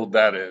coral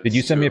that is. Did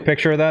you send me a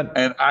picture of that?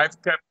 And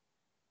I've kept,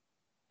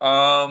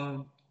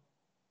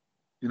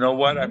 you know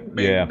what? I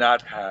may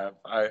not have.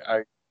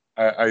 I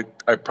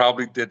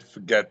probably did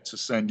forget to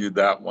send you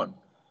that one.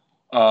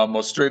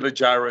 Australia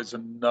gyra is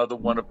another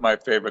one of my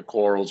favorite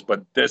corals,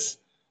 but this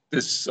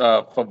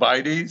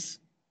Favites,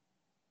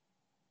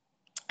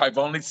 I've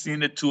only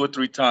seen it 2 or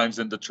 3 times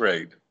in the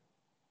trade.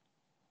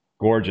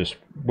 Gorgeous.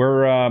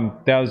 Where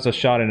that was a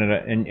shot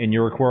in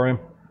your aquarium?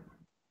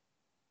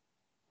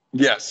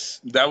 Yes,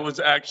 that was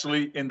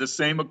actually in the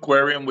same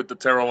aquarium with the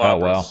Pterolopus. Oh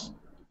wow!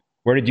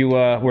 Where did you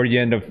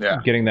end up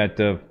getting that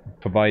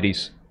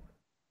Favites?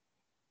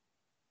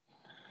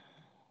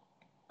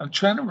 I'm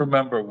trying to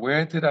remember,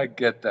 where did I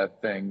get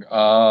that thing?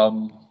 I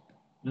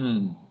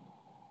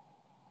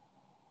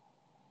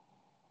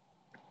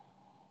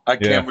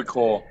can't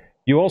recall.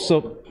 You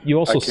also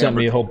sent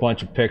me a whole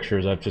bunch of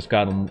pictures. I've just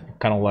got them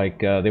kind of like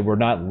they were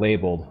not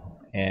labeled,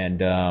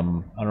 and I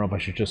don't know if I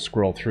should just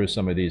scroll through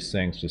some of these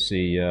things to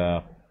see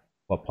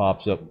what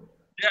pops up.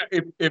 Yeah,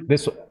 if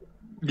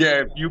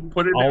you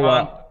put it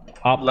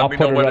I'll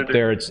put it up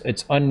there.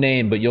 It's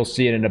unnamed, but you'll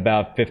see it in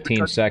about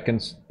 15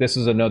 seconds. This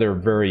is another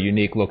very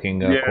unique looking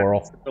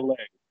coral.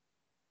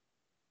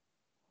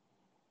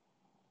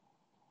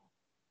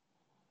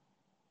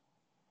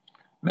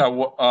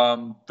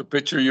 Now, the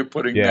picture you're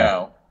putting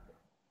now.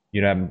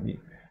 You know,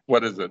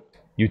 what is it?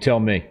 You tell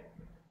me.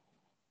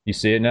 You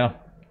see it now?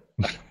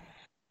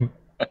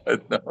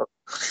 No.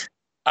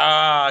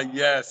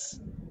 Yes.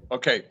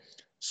 Okay.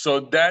 So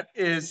that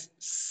is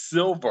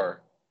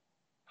silver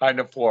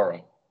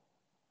Hynepora.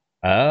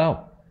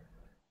 Oh.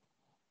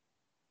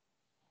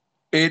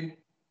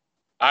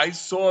 I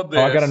saw this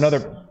I got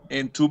another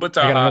in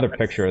Tubataha. I got another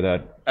picture of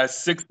that. At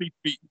 60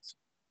 feet.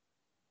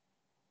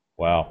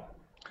 Wow.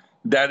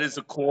 That is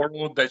a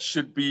coral that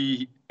should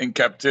be in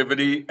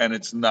captivity, and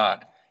it's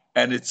not.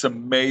 And it's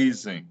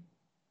amazing.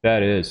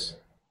 That is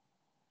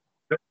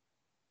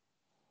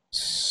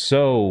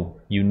so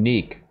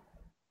unique.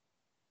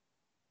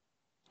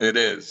 It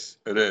is.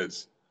 It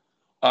is.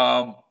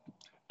 I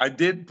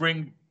did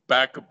bring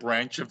back a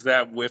branch of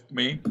that with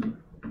me,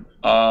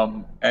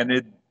 and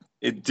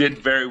it did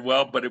very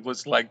well, but it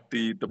was like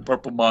the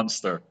purple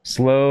monster.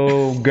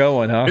 Slow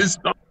going, huh? It's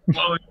so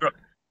slow.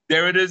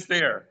 There it is.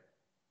 There.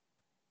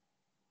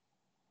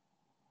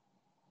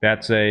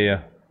 That's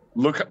a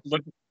look.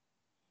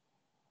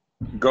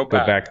 Go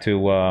back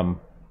to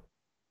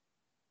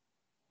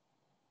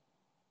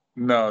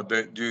no,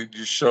 you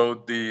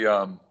showed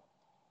the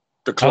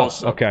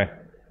close up.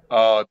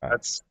 Oh, okay.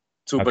 That's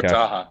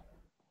Tubataha. Okay.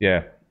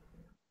 Yeah.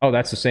 Oh,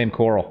 that's the same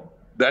coral.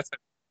 That's it.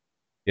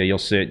 Yeah, you'll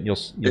see it. You'll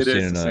see it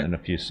in a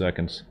few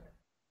seconds.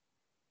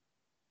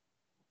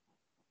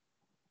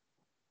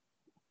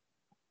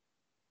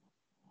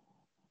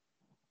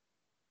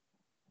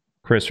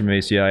 Chris from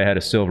ACI, I had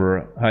a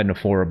silver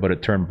Hydrophora, but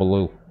it turned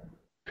blue.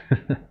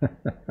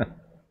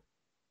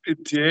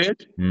 It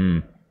did?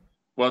 Mm.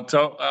 Well,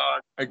 tell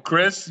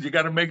Chris, you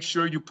got to make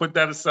sure you put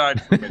that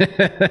aside for me.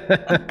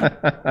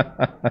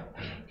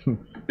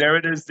 There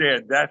it is there.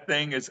 That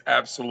thing is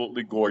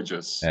absolutely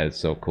gorgeous. That is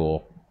so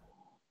cool.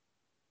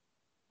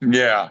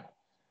 Yeah.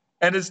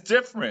 And it's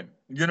different,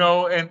 you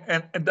know,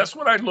 and that's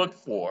what I look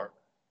for.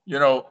 You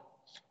know,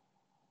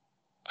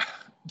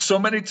 so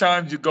many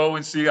times you go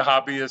and see a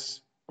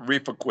hobbyist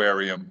reef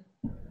aquarium,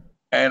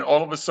 and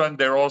all of a sudden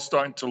they're all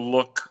starting to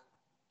look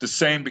the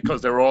same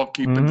because they're all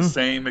keeping the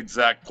same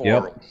exact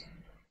corals. Yep.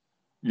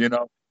 You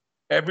know,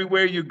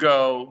 everywhere you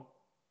go,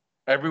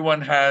 everyone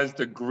has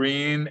the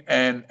green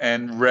and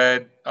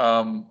red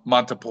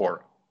Montipora.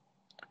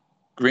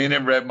 Green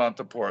and red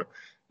Montipora.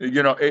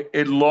 You know,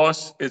 it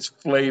lost its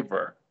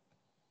flavor.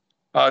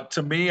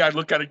 To me, I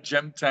look at a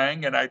gem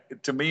tang, and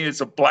to me,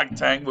 it's a black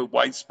tang with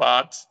white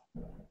spots.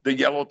 The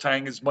yellow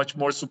tang is much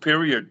more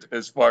superior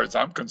as far as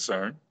I'm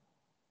concerned.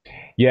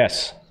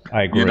 Yes,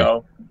 I agree. You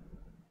know,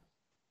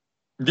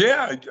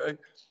 yeah,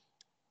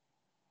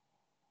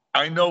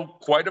 I know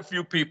quite a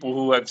few people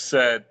who have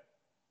said,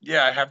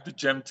 yeah, I have the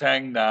gem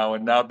tang now,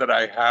 and now that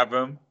I have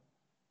him,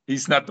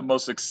 he's not the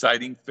most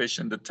exciting fish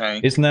in the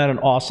tank. Isn't that an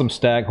awesome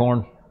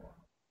staghorn?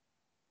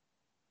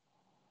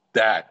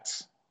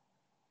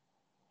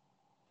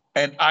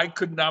 And I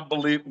could not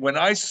believe, when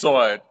I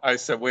saw it, I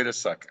said, wait a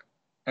second.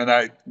 And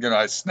I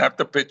snapped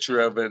a picture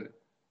of it,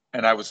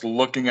 and I was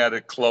looking at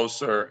it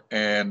closer,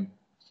 and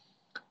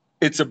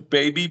it's a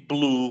baby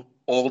blue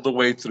all the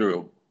way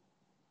through.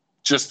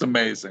 Just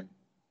amazing.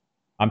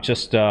 I'm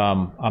just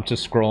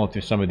scrolling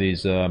through some of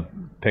these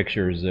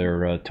pictures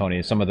there,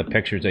 Tony. Some of the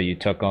pictures that you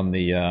took on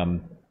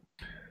the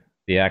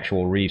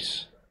actual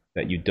reefs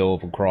that you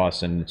dove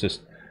across, and it's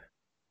just,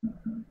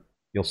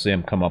 you'll see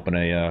them come up in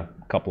a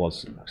couple of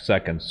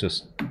seconds.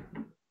 Just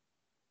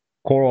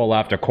coral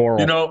after coral.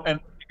 You know,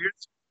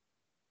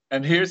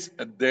 and here's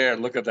there.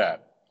 Look at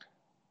that,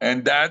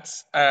 and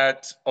that's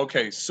at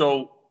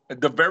so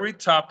at the very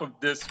top of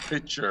this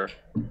picture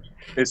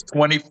is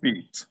 20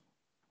 feet.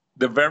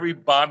 The very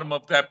bottom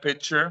of that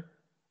picture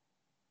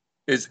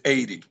is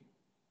 80.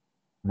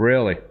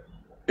 Really?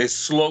 It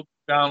slopes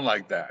down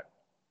like that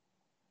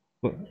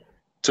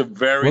to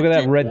very Look at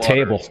that deep red waters.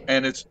 table.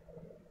 And it's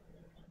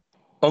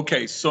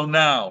okay. So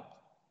now,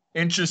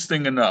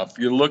 interesting enough,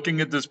 you're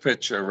looking at this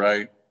picture,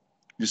 right?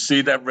 You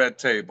see that red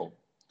table.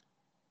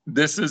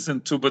 This is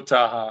in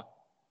Tubataha.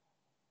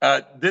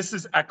 This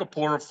is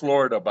Acropora,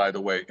 Florida, by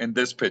the way, in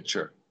this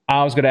picture.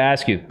 I was going to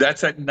ask you.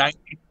 That's at 90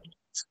 feet.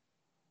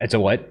 It's a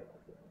what?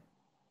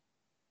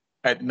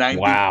 At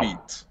 90 Wow.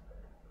 feet.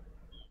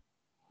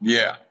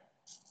 Yeah.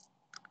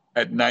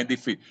 At 90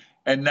 feet.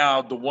 And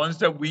now the ones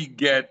that we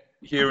get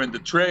here in the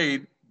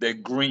trade, they're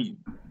green.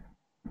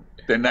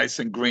 They're nice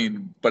and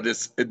green. But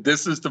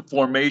this is the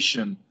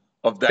formation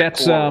of that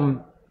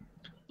coral.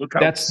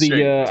 That's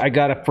the I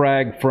got a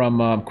frag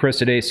from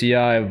Chris at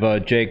ACI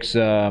of Jake's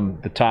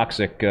the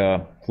toxic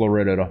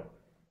Florida.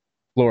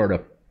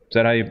 Is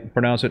that how you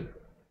pronounce it?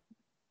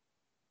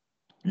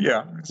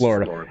 Yeah,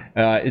 Florida.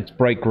 It's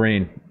bright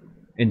green,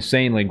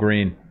 insanely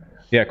green.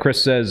 Yeah,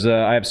 Chris says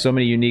I have so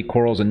many unique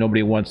corals and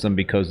nobody wants them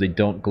because they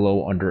don't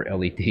glow under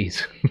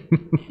LEDs.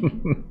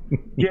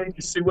 Yeah,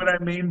 you see what I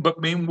mean?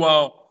 But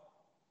meanwhile,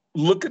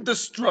 look at the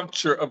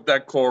structure of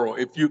that coral.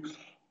 If you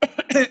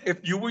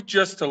were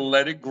just to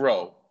let it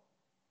grow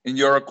in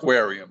your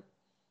aquarium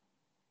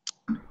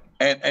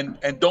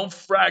and don't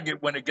frag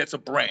it when it gets a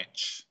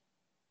branch,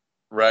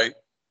 right?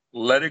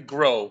 Let it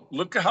grow.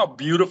 Look at how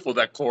beautiful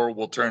that coral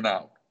will turn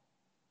out.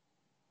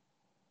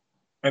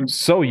 And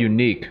so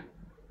unique.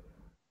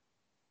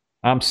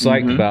 I'm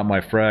psyched about my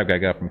frag I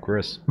got from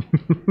Chris.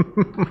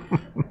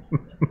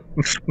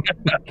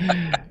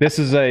 This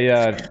is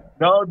a...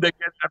 No, they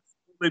get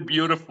absolutely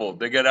beautiful.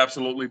 They get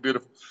absolutely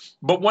beautiful.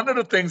 But one of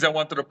the things I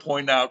wanted to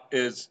point out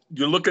is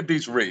you look at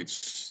these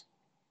reefs.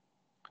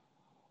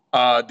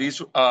 This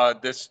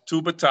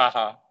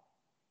Tubataha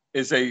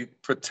is a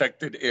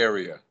protected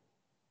area.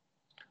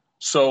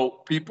 So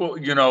people,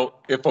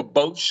 if a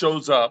boat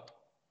shows up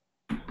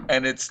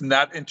and it's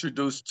not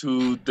introduced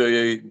to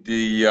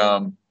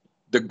the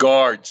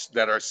guards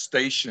that are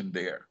stationed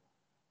there,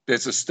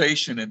 there's a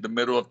station in the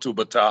middle of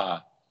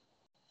Tubataha,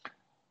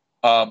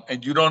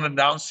 and you don't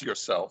announce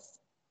yourself,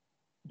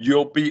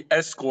 you'll be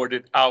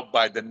escorted out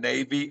by the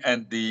Navy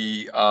and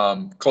the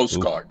Coast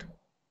Guard.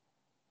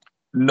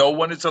 No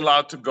one is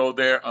allowed to go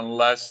there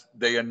unless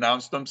they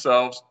announce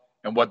themselves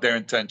and what their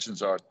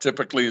intentions are.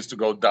 Typically is to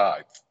go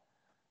dive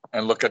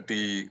and look at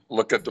the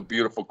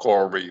beautiful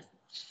coral reef.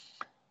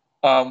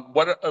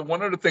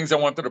 One of the things I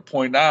wanted to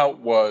point out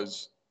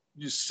was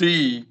you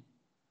see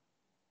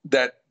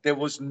that there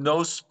was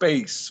no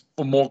space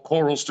for more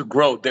corals to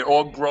grow. They're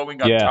all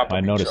growing on top of each other. Yeah,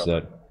 I noticed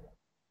that.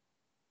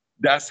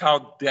 That's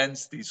how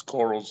dense these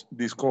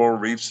coral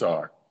reefs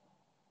are.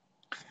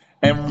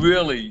 And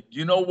really,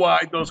 you know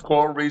why those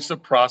coral reefs are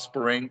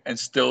prospering and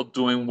still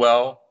doing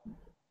well?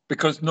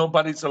 Because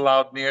nobody's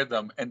allowed near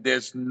them and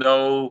there's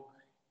no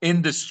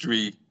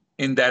industry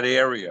in that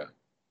area.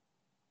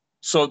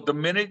 So the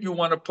minute you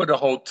want to put a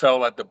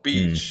hotel at the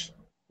beach,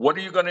 what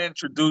are you going to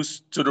introduce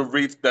to the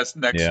reef that's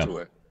next to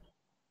it?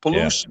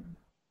 Pollution.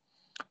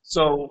 Yeah.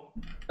 So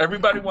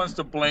everybody wants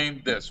to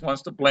blame this,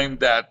 wants to blame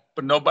that,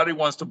 but nobody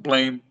wants to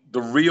blame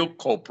the real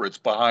culprits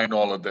behind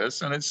all of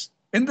this, and it's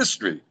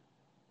industry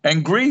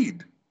and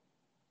greed.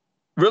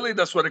 Really,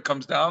 that's what it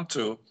comes down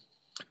to.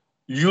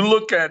 You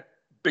look at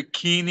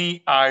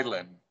Bikini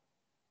Island,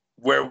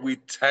 where we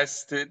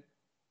tested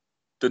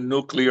the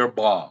nuclear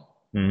bomb,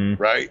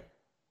 right?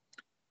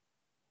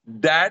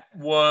 That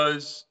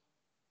was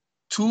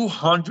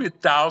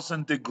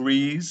 200,000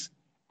 degrees,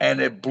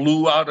 and it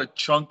blew out a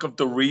chunk of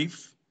the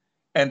reef,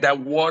 and that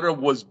water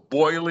was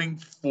boiling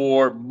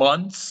for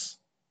months.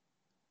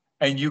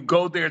 And you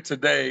go there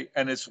today,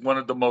 and it's one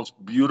of the most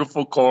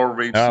beautiful coral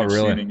reefs you've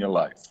seen in your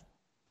life.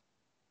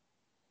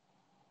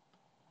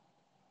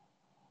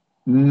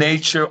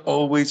 Nature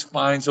always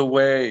finds a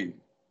way.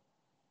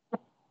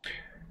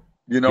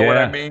 You know what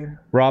I mean?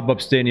 Rob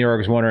upstate New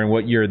York is wondering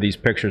what year these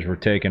pictures were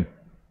taken.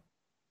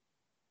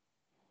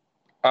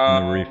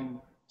 On the reef.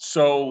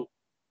 So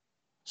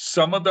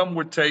some of them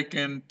were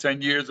taken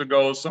 10 years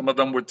ago. Some of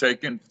them were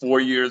taken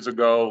 4 years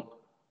ago.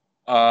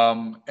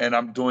 And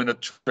I'm doing a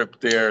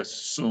trip there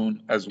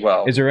soon as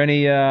well. Is there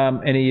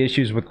any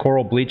issues with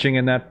coral bleaching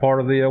in that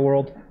part of the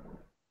world?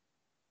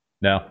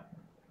 No.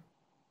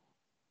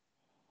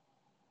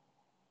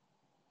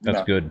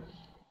 That's good.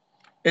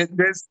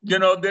 There's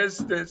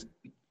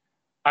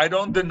I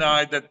don't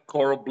deny that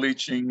coral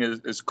bleaching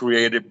is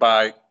created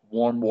by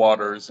warm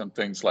waters and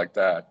things like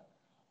that.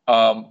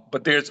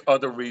 But there's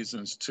other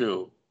reasons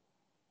too.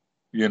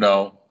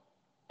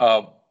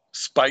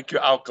 Spike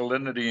your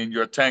alkalinity in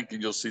your tank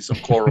and you'll see some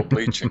coral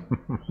bleaching,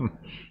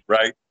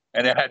 right?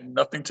 And it had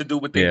nothing to do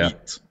with the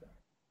heat.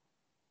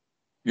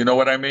 You know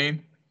what I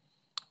mean?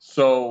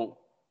 So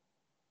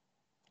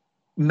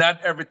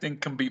not everything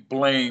can be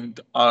blamed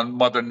on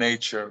Mother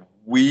Nature.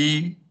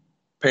 We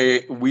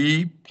play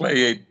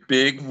a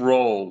big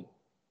role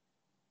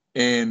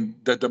in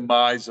the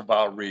demise of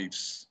our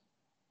reefs.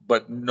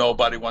 but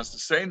nobody wants to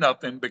say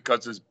nothing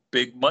because there's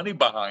big money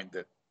behind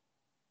it.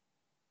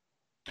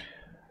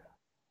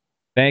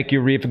 Thank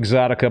you, Reef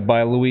Exotica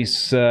by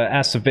Luis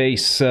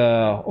Aceves.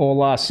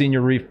 Hola,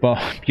 Senior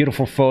ReefBum.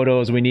 Beautiful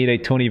photos. We need a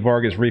Tony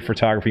Vargas reef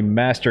photography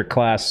master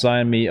class.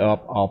 Sign me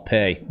up. I'll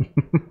pay.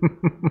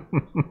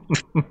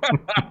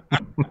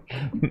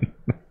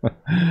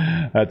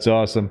 That's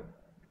awesome.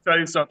 I'll tell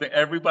you something.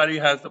 Everybody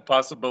has the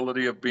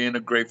possibility of being a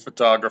great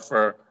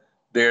photographer.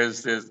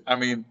 I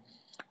mean,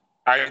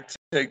 I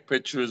take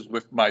pictures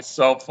with my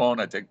cell phone.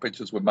 I take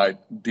pictures with my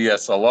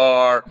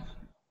DSLR.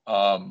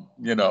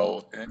 You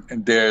know,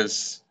 and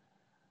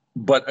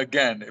but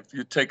again, if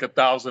you take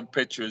 1,000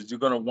 pictures, you're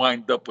going to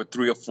wind up with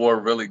 3 or 4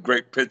 really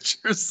great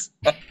pictures.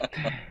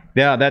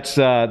 Yeah,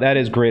 that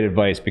is great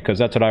advice, because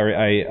that's what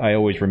I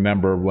always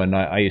remember when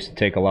I used to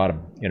take a lot of,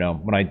 you know,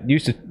 when I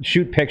used to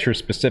shoot pictures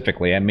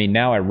specifically. I mean,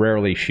 now I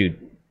rarely shoot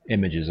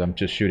images. I'm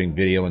just shooting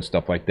video and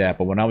stuff like that.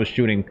 But when I was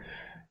shooting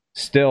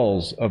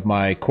stills of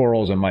my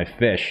corals and my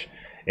fish,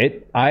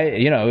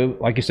 you know,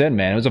 like you said,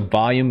 man, it was a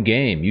volume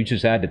game. You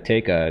just had to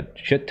take a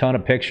shit ton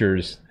of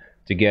pictures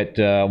to get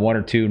 1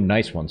 or 2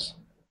 nice ones.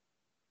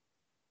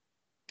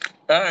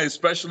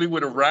 Especially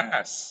with a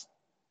wrasse.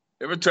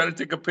 Ever try to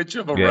take a picture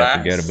of a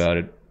wrasse? Yeah, forget about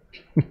it.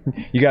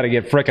 You got to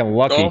get freaking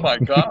lucky. Oh my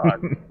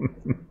God.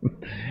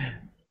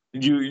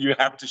 You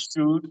have to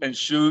shoot and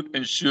shoot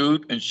and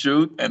shoot and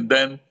shoot, and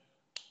then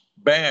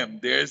bam,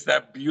 there's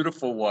that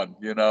beautiful one,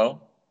 you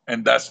know?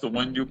 And that's the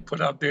one you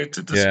put out there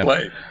to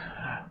display.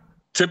 Yeah.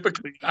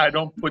 Typically, I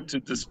don't put to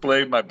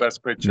display my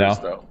best pictures,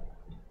 though.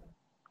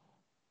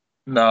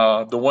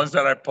 No, the ones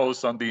that I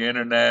post on the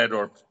internet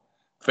or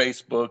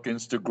Facebook,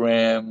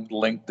 Instagram,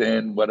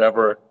 LinkedIn,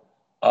 whatever,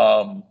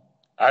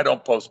 I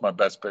don't post my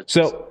best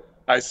pictures. So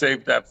I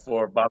saved that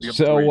for volume 3.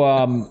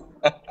 So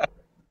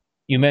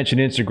you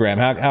mentioned Instagram.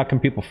 How can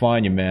people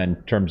find you, man,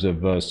 in terms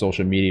of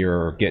social media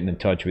or getting in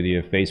touch with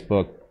you?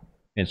 Facebook,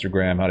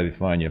 Instagram, how do they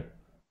find you?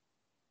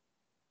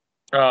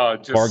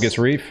 Just Vargas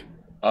Reef?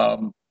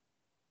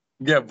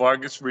 Yeah,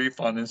 Vargas Reef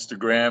on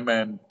Instagram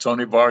and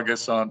Tony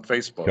Vargas on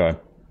Facebook. Okay.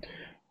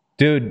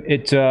 Dude,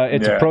 it's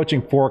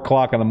approaching 4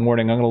 o'clock in the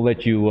morning. I'm going to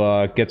let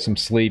you get some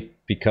sleep,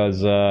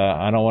 because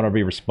I don't want to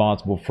be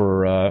responsible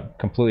for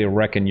completely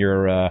wrecking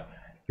your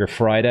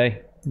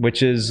Friday,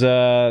 which is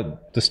the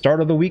start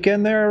of the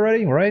weekend there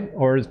already, right?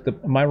 Or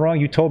am I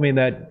wrong? You told me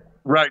that.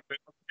 Right.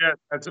 Yeah,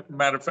 as a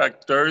matter of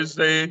fact,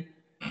 Thursday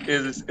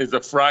is a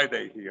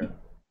Friday here.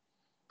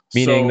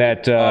 Meaning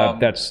that's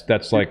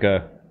like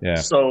a, yeah.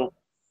 So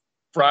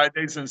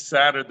Fridays and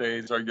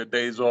Saturdays are your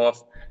days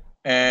off,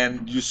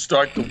 and you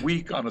start the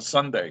week on a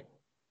Sunday.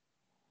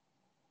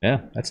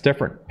 Yeah, that's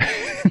different.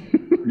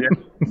 Yeah,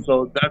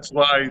 so that's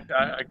why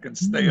I can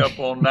stay up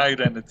all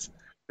night, and it's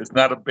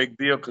not a big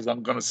deal, because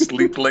I'm going to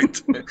sleep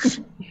late.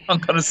 I'm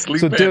going to sleep.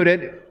 So,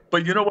 dude,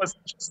 but you know what's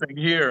interesting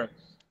here?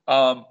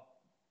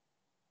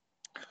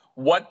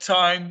 What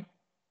time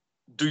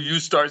do you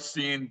start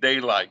seeing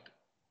daylight?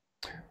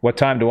 What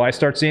time do I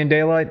start seeing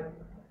daylight?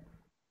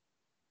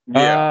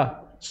 Yeah.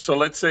 So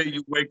let's say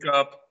you wake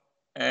up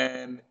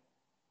and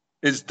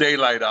it's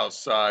daylight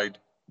outside.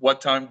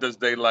 What time does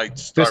daylight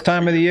start? This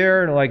time of the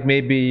year, like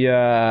maybe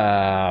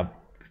 5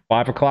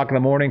 o'clock in the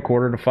morning,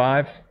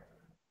 4:45.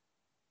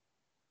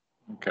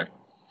 Okay.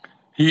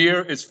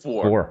 Here is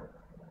 4.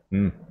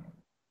 4.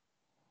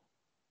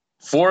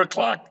 4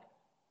 o'clock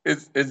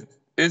is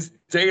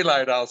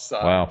daylight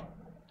outside. Wow.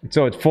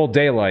 So it's full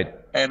daylight.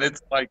 And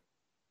it's like,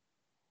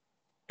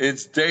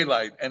 it's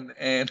daylight. And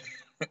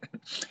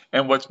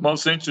and what's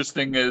most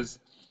interesting is,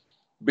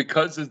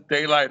 because it's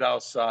daylight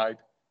outside,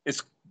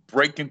 it's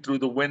breaking through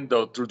the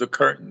window, through the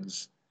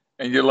curtains.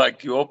 And you're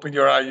like, you open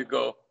your eye, you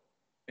go,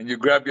 and you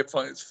grab your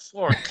phone, it's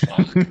 4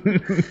 o'clock.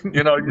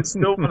 You know, you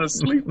still want to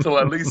sleep till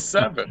at least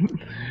 7.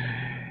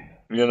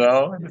 You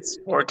know, and it's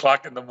 4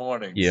 o'clock in the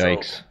morning.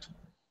 Yikes.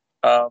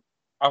 So,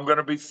 I'm going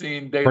to be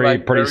seeing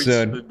daylight pretty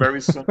soon.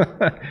 Very soon.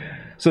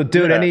 So,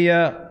 dude,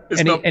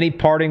 any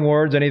parting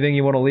words, anything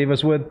you want to leave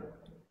us with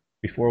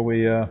before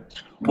we...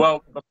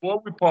 Well,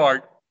 before we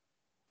part,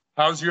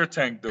 how's your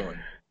tank doing?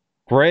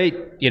 Great.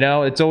 You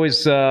know, it's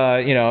always, you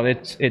know,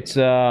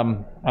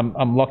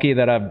 I'm lucky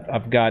that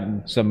I've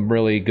gotten some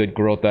really good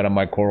growth out of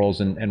my corals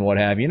and what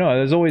have you. You know,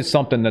 there's always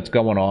something that's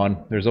going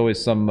on. There's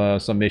always some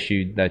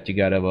issue that you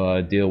got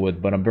to deal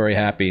with, but I'm very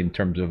happy in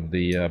terms of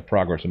the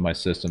progress of my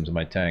systems and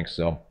my tanks.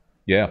 So,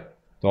 yeah,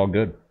 it's all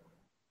good.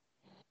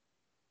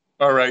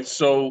 All right.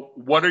 So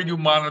what are you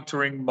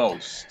monitoring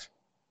most?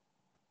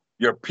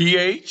 Your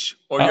pH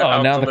or your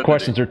alkalinity? Now the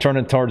questions are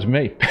turning towards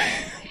me.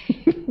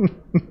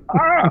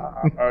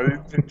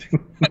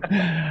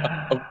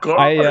 Of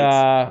course.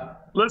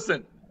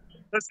 Listen,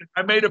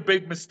 I made a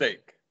big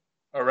mistake.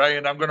 All right.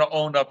 And I'm going to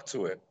own up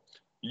to it.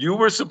 You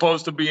were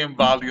supposed to be in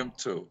volume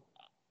 2.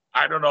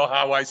 I don't know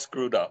how I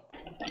screwed up.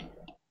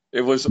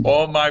 It was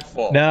all my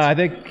fault. No, I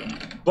think,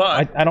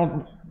 but I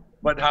don't.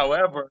 But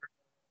however,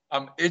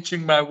 I'm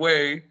itching my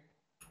way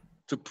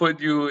to put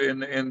you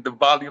in the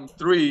volume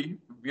 3,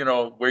 you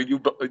know, where you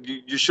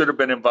should have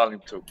been in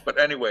volume 2. But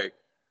anyway,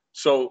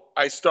 So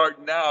I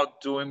start now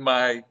doing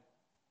my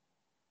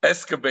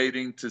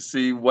excavating to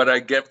see what I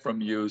get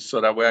from you,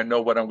 so that way I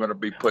know what I'm going to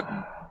be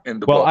putting in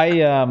the Well,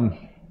 book.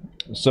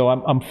 So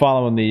I'm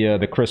following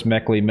the Chris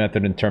Meckley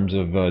method in terms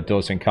of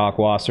dosing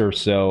kalkwasser.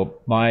 So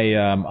my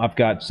I've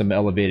got some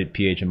elevated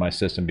pH in my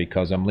system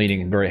because I'm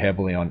leaning very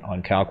heavily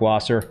on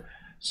kalkwasser.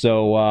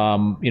 So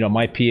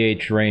my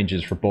pH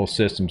ranges for both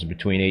systems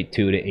between 8.2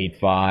 to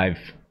 8.5,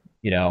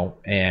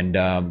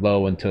 and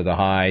low into the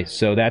high.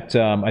 So that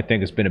I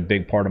think has been a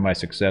big part of my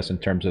success in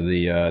terms of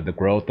the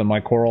growth of my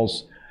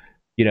corals.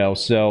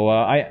 So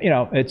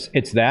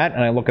it's that,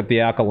 and I look at the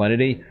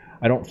alkalinity.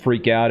 I don't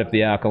freak out if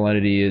the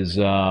alkalinity is,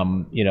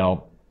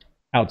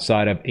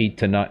 outside of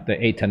the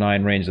 8 to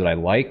 9 range that I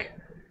like.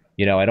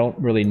 I don't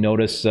really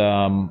notice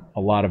a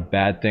lot of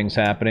bad things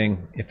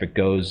happening if it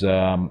goes,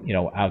 up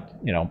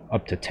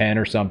to 10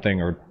 or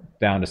something, or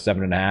down to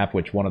 7.5,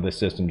 which one of the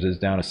systems is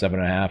down to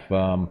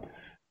 7.5,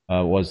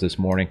 was this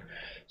morning.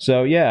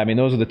 So yeah, I mean,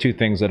 those are the two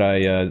things that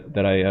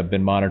I have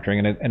been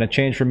monitoring, and a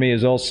change for me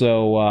is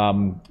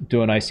also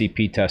doing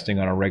ICP testing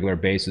on a regular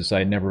basis. I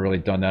had never really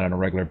done that on a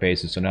regular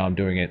basis, so now I'm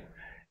doing it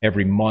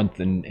every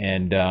month, and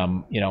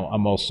I'm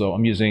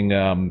using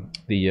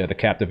the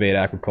Captivate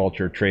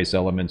aquaculture trace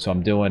element, so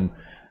I'm doing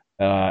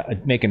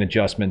making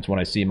adjustments when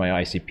I see my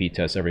ICP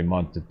tests every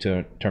month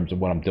in terms of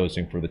what I'm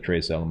dosing for the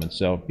trace element.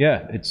 So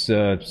yeah, it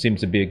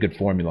seems to be a good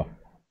formula.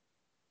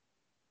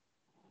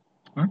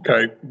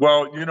 Okay.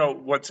 Well,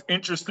 what's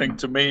interesting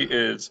to me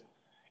is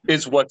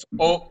what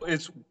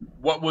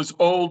was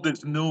old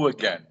is new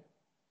again.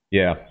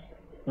 Yeah.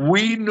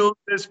 We knew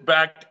this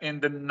back in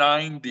the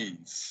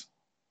 90s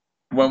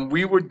when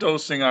we were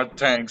dosing our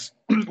tanks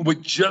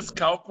with just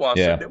kalkwasser.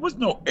 Yeah. There was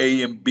no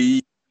A and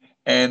B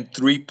and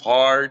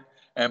 3-part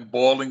and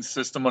balling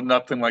system or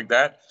nothing like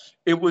that.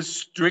 It was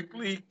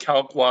strictly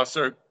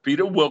kalkwasser.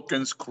 Peter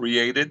Wilkins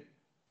created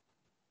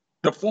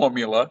the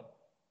formula,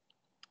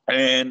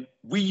 and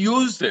we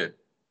used it.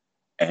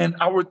 And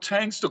our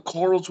tanks, the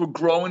corals were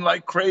growing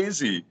like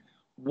crazy.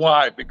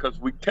 Why? Because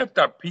we kept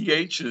our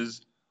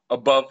pHs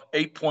above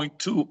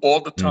 8.2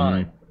 all the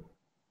time. Mm-hmm.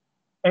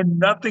 And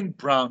nothing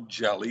brown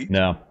jelly.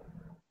 No.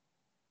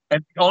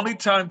 And the only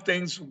time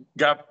things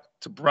got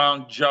to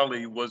brown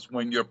jelly was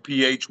when your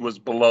pH was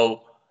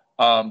below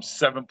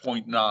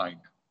 7.9.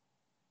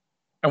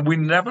 And we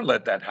never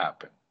let that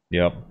happen.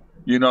 Yep.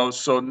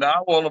 So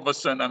now all of a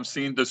sudden I'm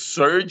seeing the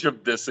surge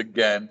of this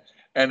again.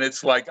 And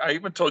it's like, I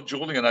even told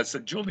Julian, I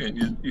said,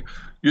 Julian,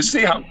 you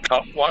see how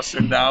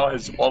kalkwasser now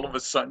is all of a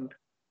sudden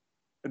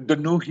the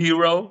new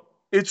hero?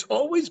 It's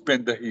always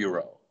been the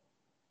hero.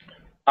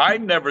 I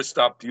never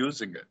stopped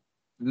using it.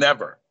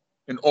 Never.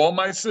 In all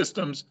my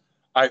systems,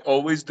 I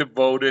always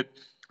devoted,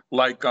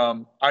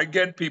 I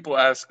get people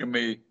asking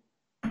me,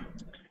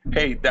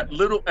 hey, that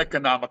little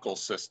economical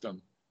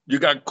system, you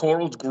got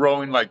corals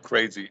growing like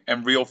crazy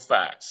and real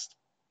fast.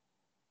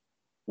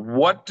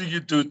 What do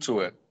you do to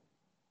it?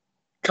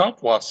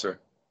 Kalkwasser.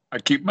 I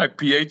keep my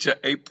pH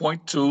at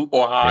 8.2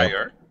 or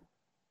higher. Yep.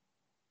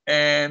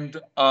 And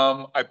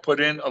I put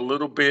in a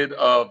little bit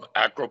of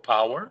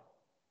Acropora,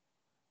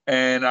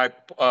 and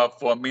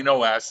for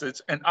amino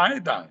acids and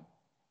iodine.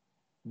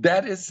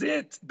 That is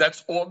it.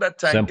 That's all that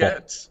tank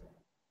gets.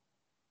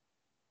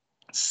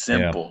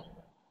 Simple.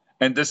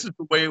 Yeah. And this is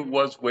the way it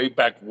was way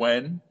back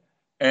when.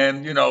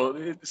 And,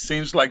 it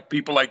seems like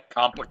people like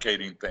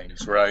complicating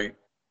things, right?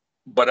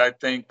 But I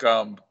think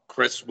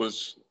Chris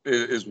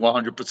is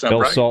 100% Bill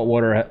right.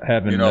 Saltwater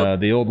having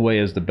the old way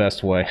is the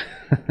best way.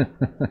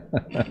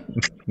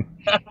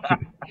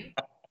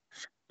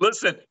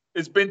 Listen,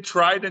 it's been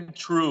tried and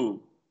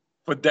true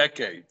for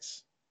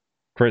decades.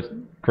 Chris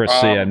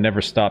C, I've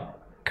never stopped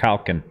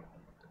caulking.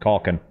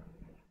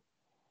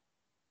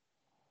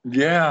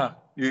 Yeah,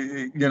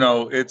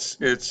 it's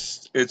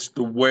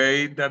the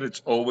way that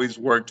it's always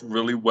worked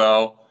really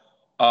well.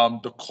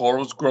 The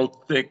corals grow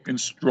thick and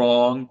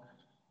strong.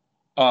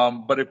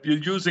 But if you're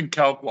using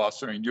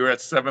kalkwasser and you're at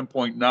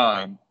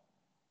 7.9,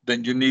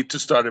 then you need to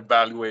start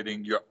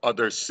evaluating your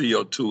other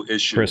CO2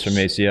 issues. Chris from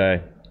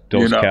ACI,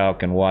 dose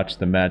calc and watch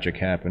the magic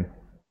happen.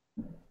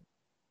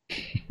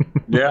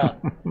 Yeah,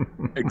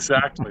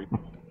 exactly.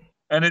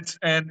 And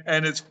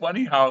it's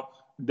funny how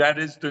that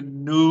is the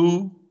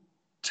new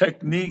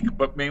technique,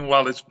 but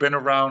meanwhile it's been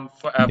around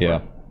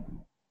forever.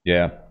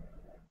 Yeah.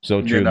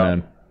 So true,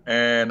 man.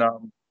 And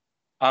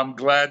I'm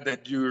glad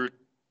that you're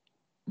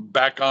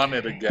back on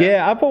it again.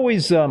 Yeah, I've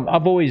always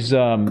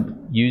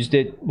used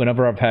it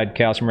whenever I've had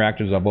calcium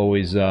reactors. I've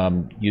always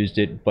used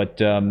it,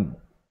 but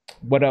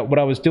what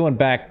I was doing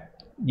back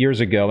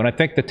years ago, and I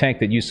think the tank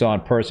that you saw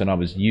in person, I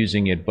was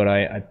using it, but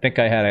I think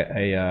I had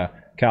a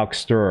calc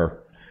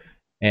stirrer,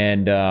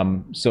 and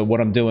so what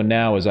I'm doing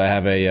now is I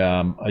have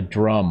a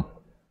drum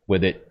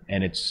with it,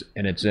 and it's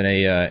in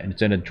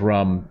a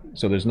drum,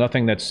 so there's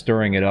nothing that's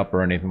stirring it up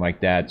or anything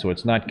like that, so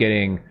it's not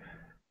getting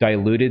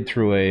diluted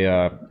through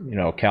a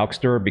calc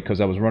stirrer,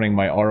 because I was running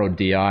my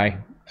RODI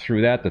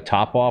through that. The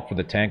top off for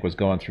the tank was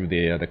going through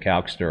the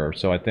calc stirrer,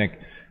 so I think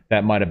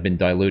that might have been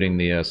diluting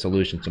the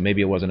solution, so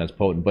maybe it wasn't as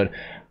potent. But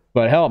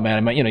But hell,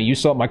 man, you know, you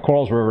saw my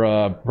corals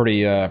were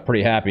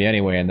pretty happy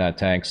anyway in that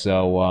tank.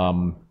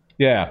 So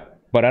yeah,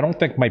 but I don't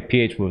think my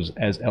pH was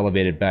as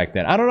elevated back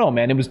then. I don't know,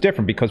 man. It was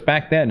different because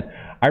back then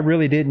I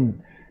really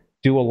didn't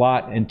do a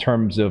lot in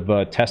terms of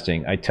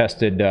testing. I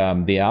tested the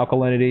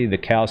alkalinity, the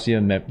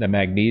calcium, the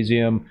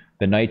magnesium,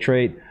 the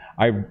nitrate.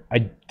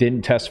 I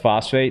didn't test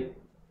phosphate.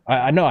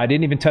 I know I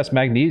didn't even test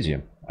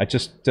magnesium. I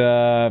just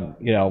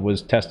you know,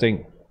 was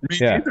testing. Me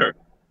neither.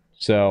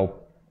 So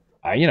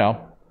you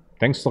know,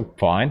 things look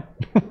fine.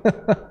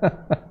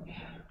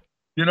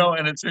 You know,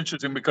 and it's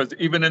interesting because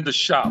even in the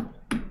shop,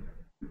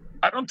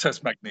 I don't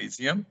test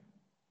magnesium.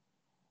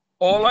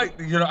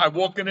 I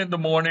walk in the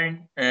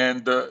morning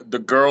and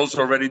the girls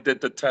already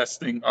did the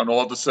testing on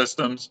all the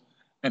systems,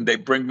 and they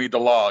bring me the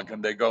log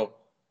and they go,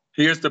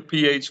 here's the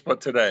pH for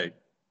today.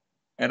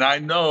 And I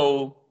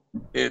know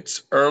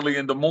it's early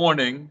in the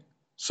morning,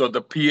 so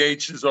the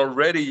pH is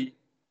already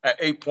at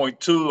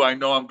 8.2. I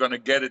know I'm going to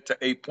get it to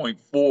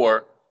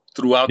 8.4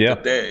 throughout the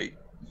day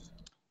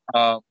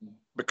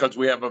because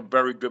we have a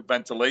very good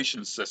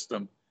ventilation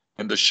system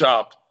in the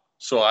shop.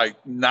 So I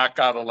knock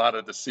out a lot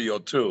of the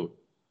CO2.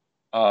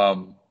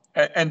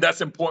 And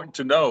that's important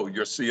to know,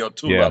 your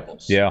CO2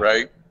 levels,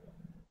 right?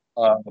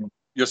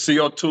 Your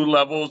CO2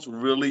 levels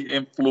really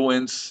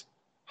influence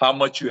how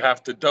much you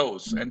have to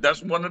dose. And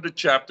that's one of the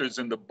chapters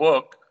in the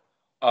book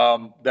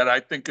that I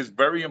think is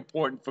very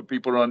important for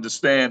people to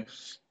understand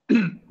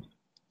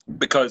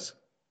because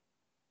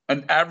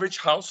an average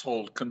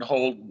household can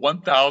hold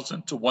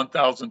 1,000 to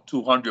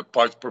 1,200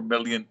 parts per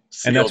million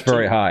CO2. And that's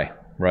very high,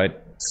 right?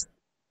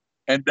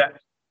 And that,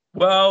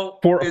 well,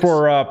 for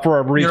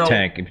a reef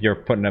tank, if you're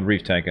putting a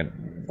reef tank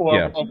in.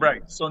 Oh,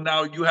 right. So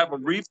now you have a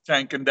reef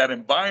tank in that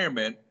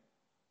environment.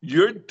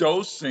 You're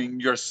dosing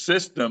your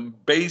system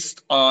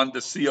based on the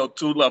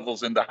CO2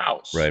 levels in the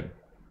house. Right.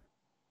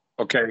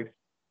 Okay.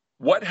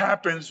 What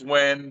happens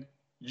when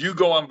you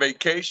go on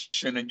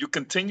vacation and you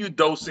continue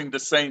dosing the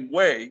same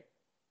way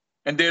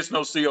and there's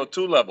no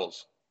CO2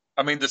 levels?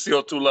 I mean, the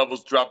CO2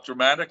 levels drop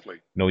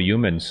dramatically. No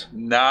humans.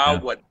 Now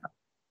what?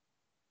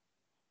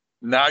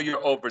 Now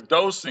you're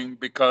overdosing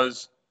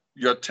because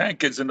your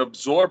tank isn't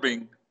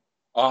absorbing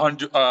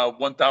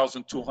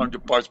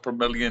 1,200 parts per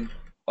million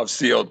of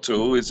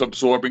CO2. It's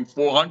absorbing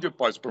 400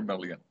 parts per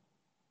million.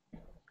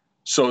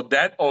 So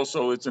that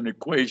also is an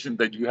equation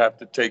that you have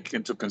to take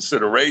into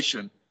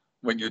consideration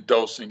when you're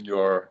dosing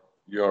your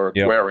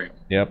aquarium.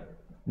 Yep.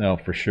 No,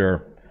 for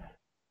sure.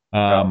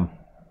 All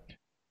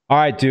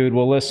right, dude.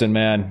 Well, listen,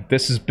 man.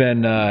 This has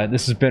been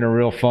a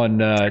real fun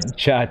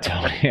chat,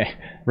 Tony.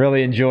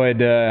 Really enjoyed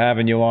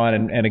having you on,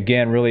 and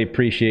again, really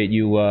appreciate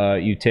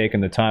you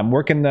taking the time.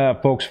 Where can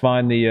folks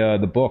find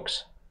the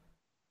books?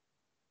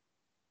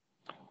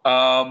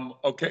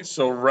 Okay,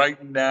 so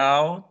right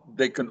now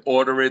they can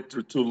order it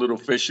through Two Little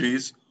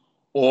Fishies,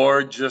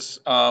 or just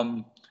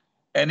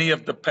any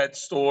of the pet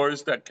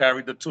stores that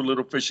carry the Two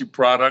Little Fishy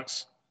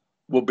products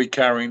will be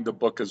carrying the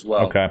book as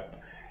well. Okay,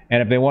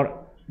 and if they want,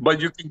 but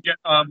you can get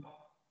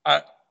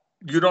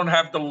you don't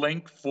have the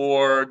link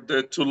for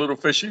the Two Little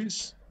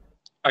Fishies?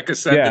 I can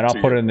send it to you. Yeah, and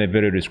I'll put it in the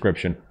video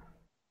description.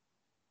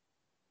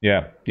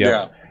 Yeah.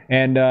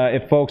 And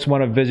if folks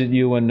want to visit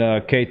you in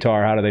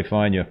Qatar, how do they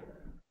find you?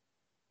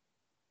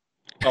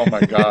 Oh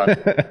my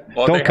God!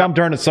 Don't come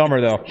during the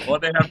summer, though. Well,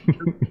 they have.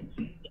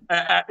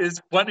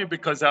 It's funny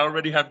because I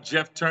already have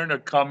Jeff Turner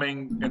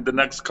coming in the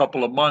next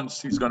couple of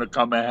months. He's going to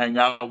come and hang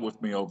out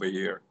with me over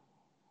here.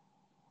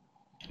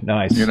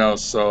 Nice. You know,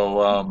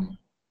 so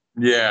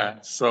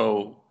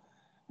so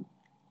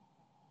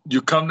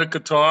you come to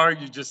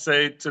Qatar, you just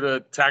say to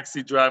the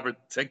taxi driver,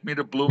 "Take me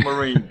to Blue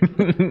Marine."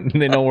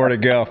 They know where to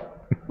go.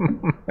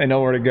 They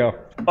know where to go.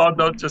 Oh,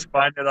 don't just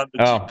find it on the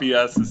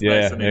GPS. It's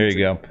nice and there easy.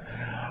 You go.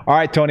 All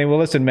right, Tony. Well,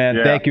 listen, man.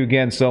 Thank you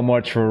again so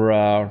much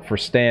for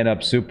staying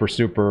up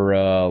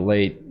super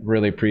late.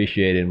 Really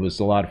appreciate it. It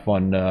was a lot of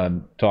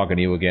fun talking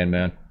to you again,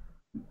 man.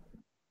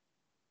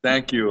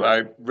 Thank you.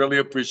 I really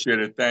appreciate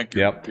it. Thank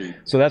you. Yep. Pete.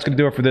 So that's going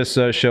to do it for this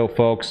show,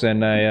 folks.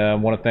 And I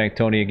want to thank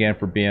Tony again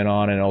for being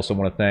on, and also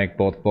want to thank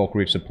both Bulk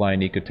Reef Supply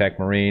and Ecotech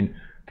Marine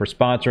for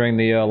sponsoring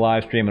the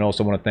live stream, and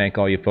also want to thank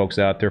all you folks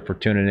out there for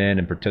tuning in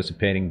and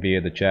participating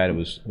via the chat. It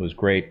was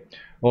great.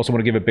 Also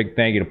want to give a big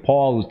thank you to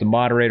Paul, who's the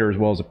moderator as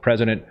well as the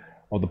president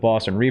of the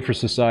Boston Reefer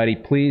Society.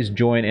 Please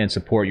join and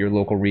support your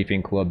local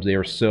reefing clubs. They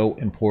are so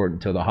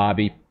important to the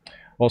hobby.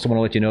 Also want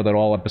to let you know that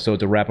all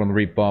episodes of Rappin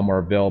With ReefBum are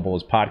available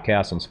as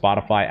podcasts on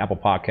Spotify, Apple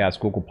Podcasts,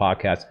 Google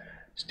Podcasts,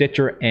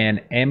 Stitcher,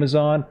 and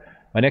Amazon.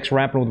 My next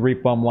Rappin With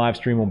ReefBum live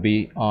stream will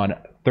be on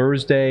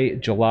Thursday,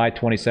 July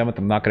 27th.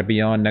 I'm not going to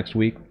be on next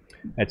week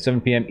at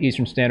 7 p.m.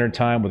 Eastern Standard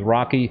Time with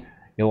Rocky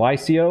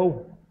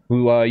Elicio,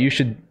 who you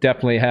should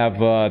definitely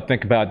have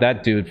think about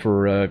that dude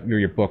for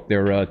your book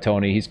there,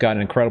 Tony. He's got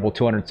an incredible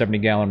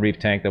 270-gallon reef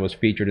tank that was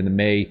featured in the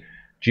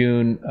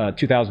May-June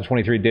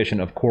 2023 edition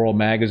of Coral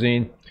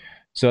Magazine.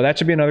 So that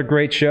should be another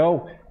great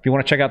show. If you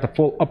want to check out the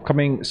full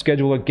upcoming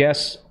schedule of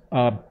guests,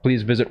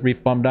 please visit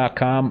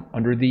reefbum.com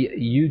under the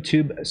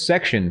YouTube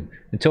section.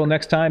 Until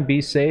next time,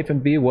 be safe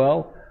and be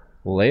well.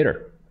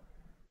 Later.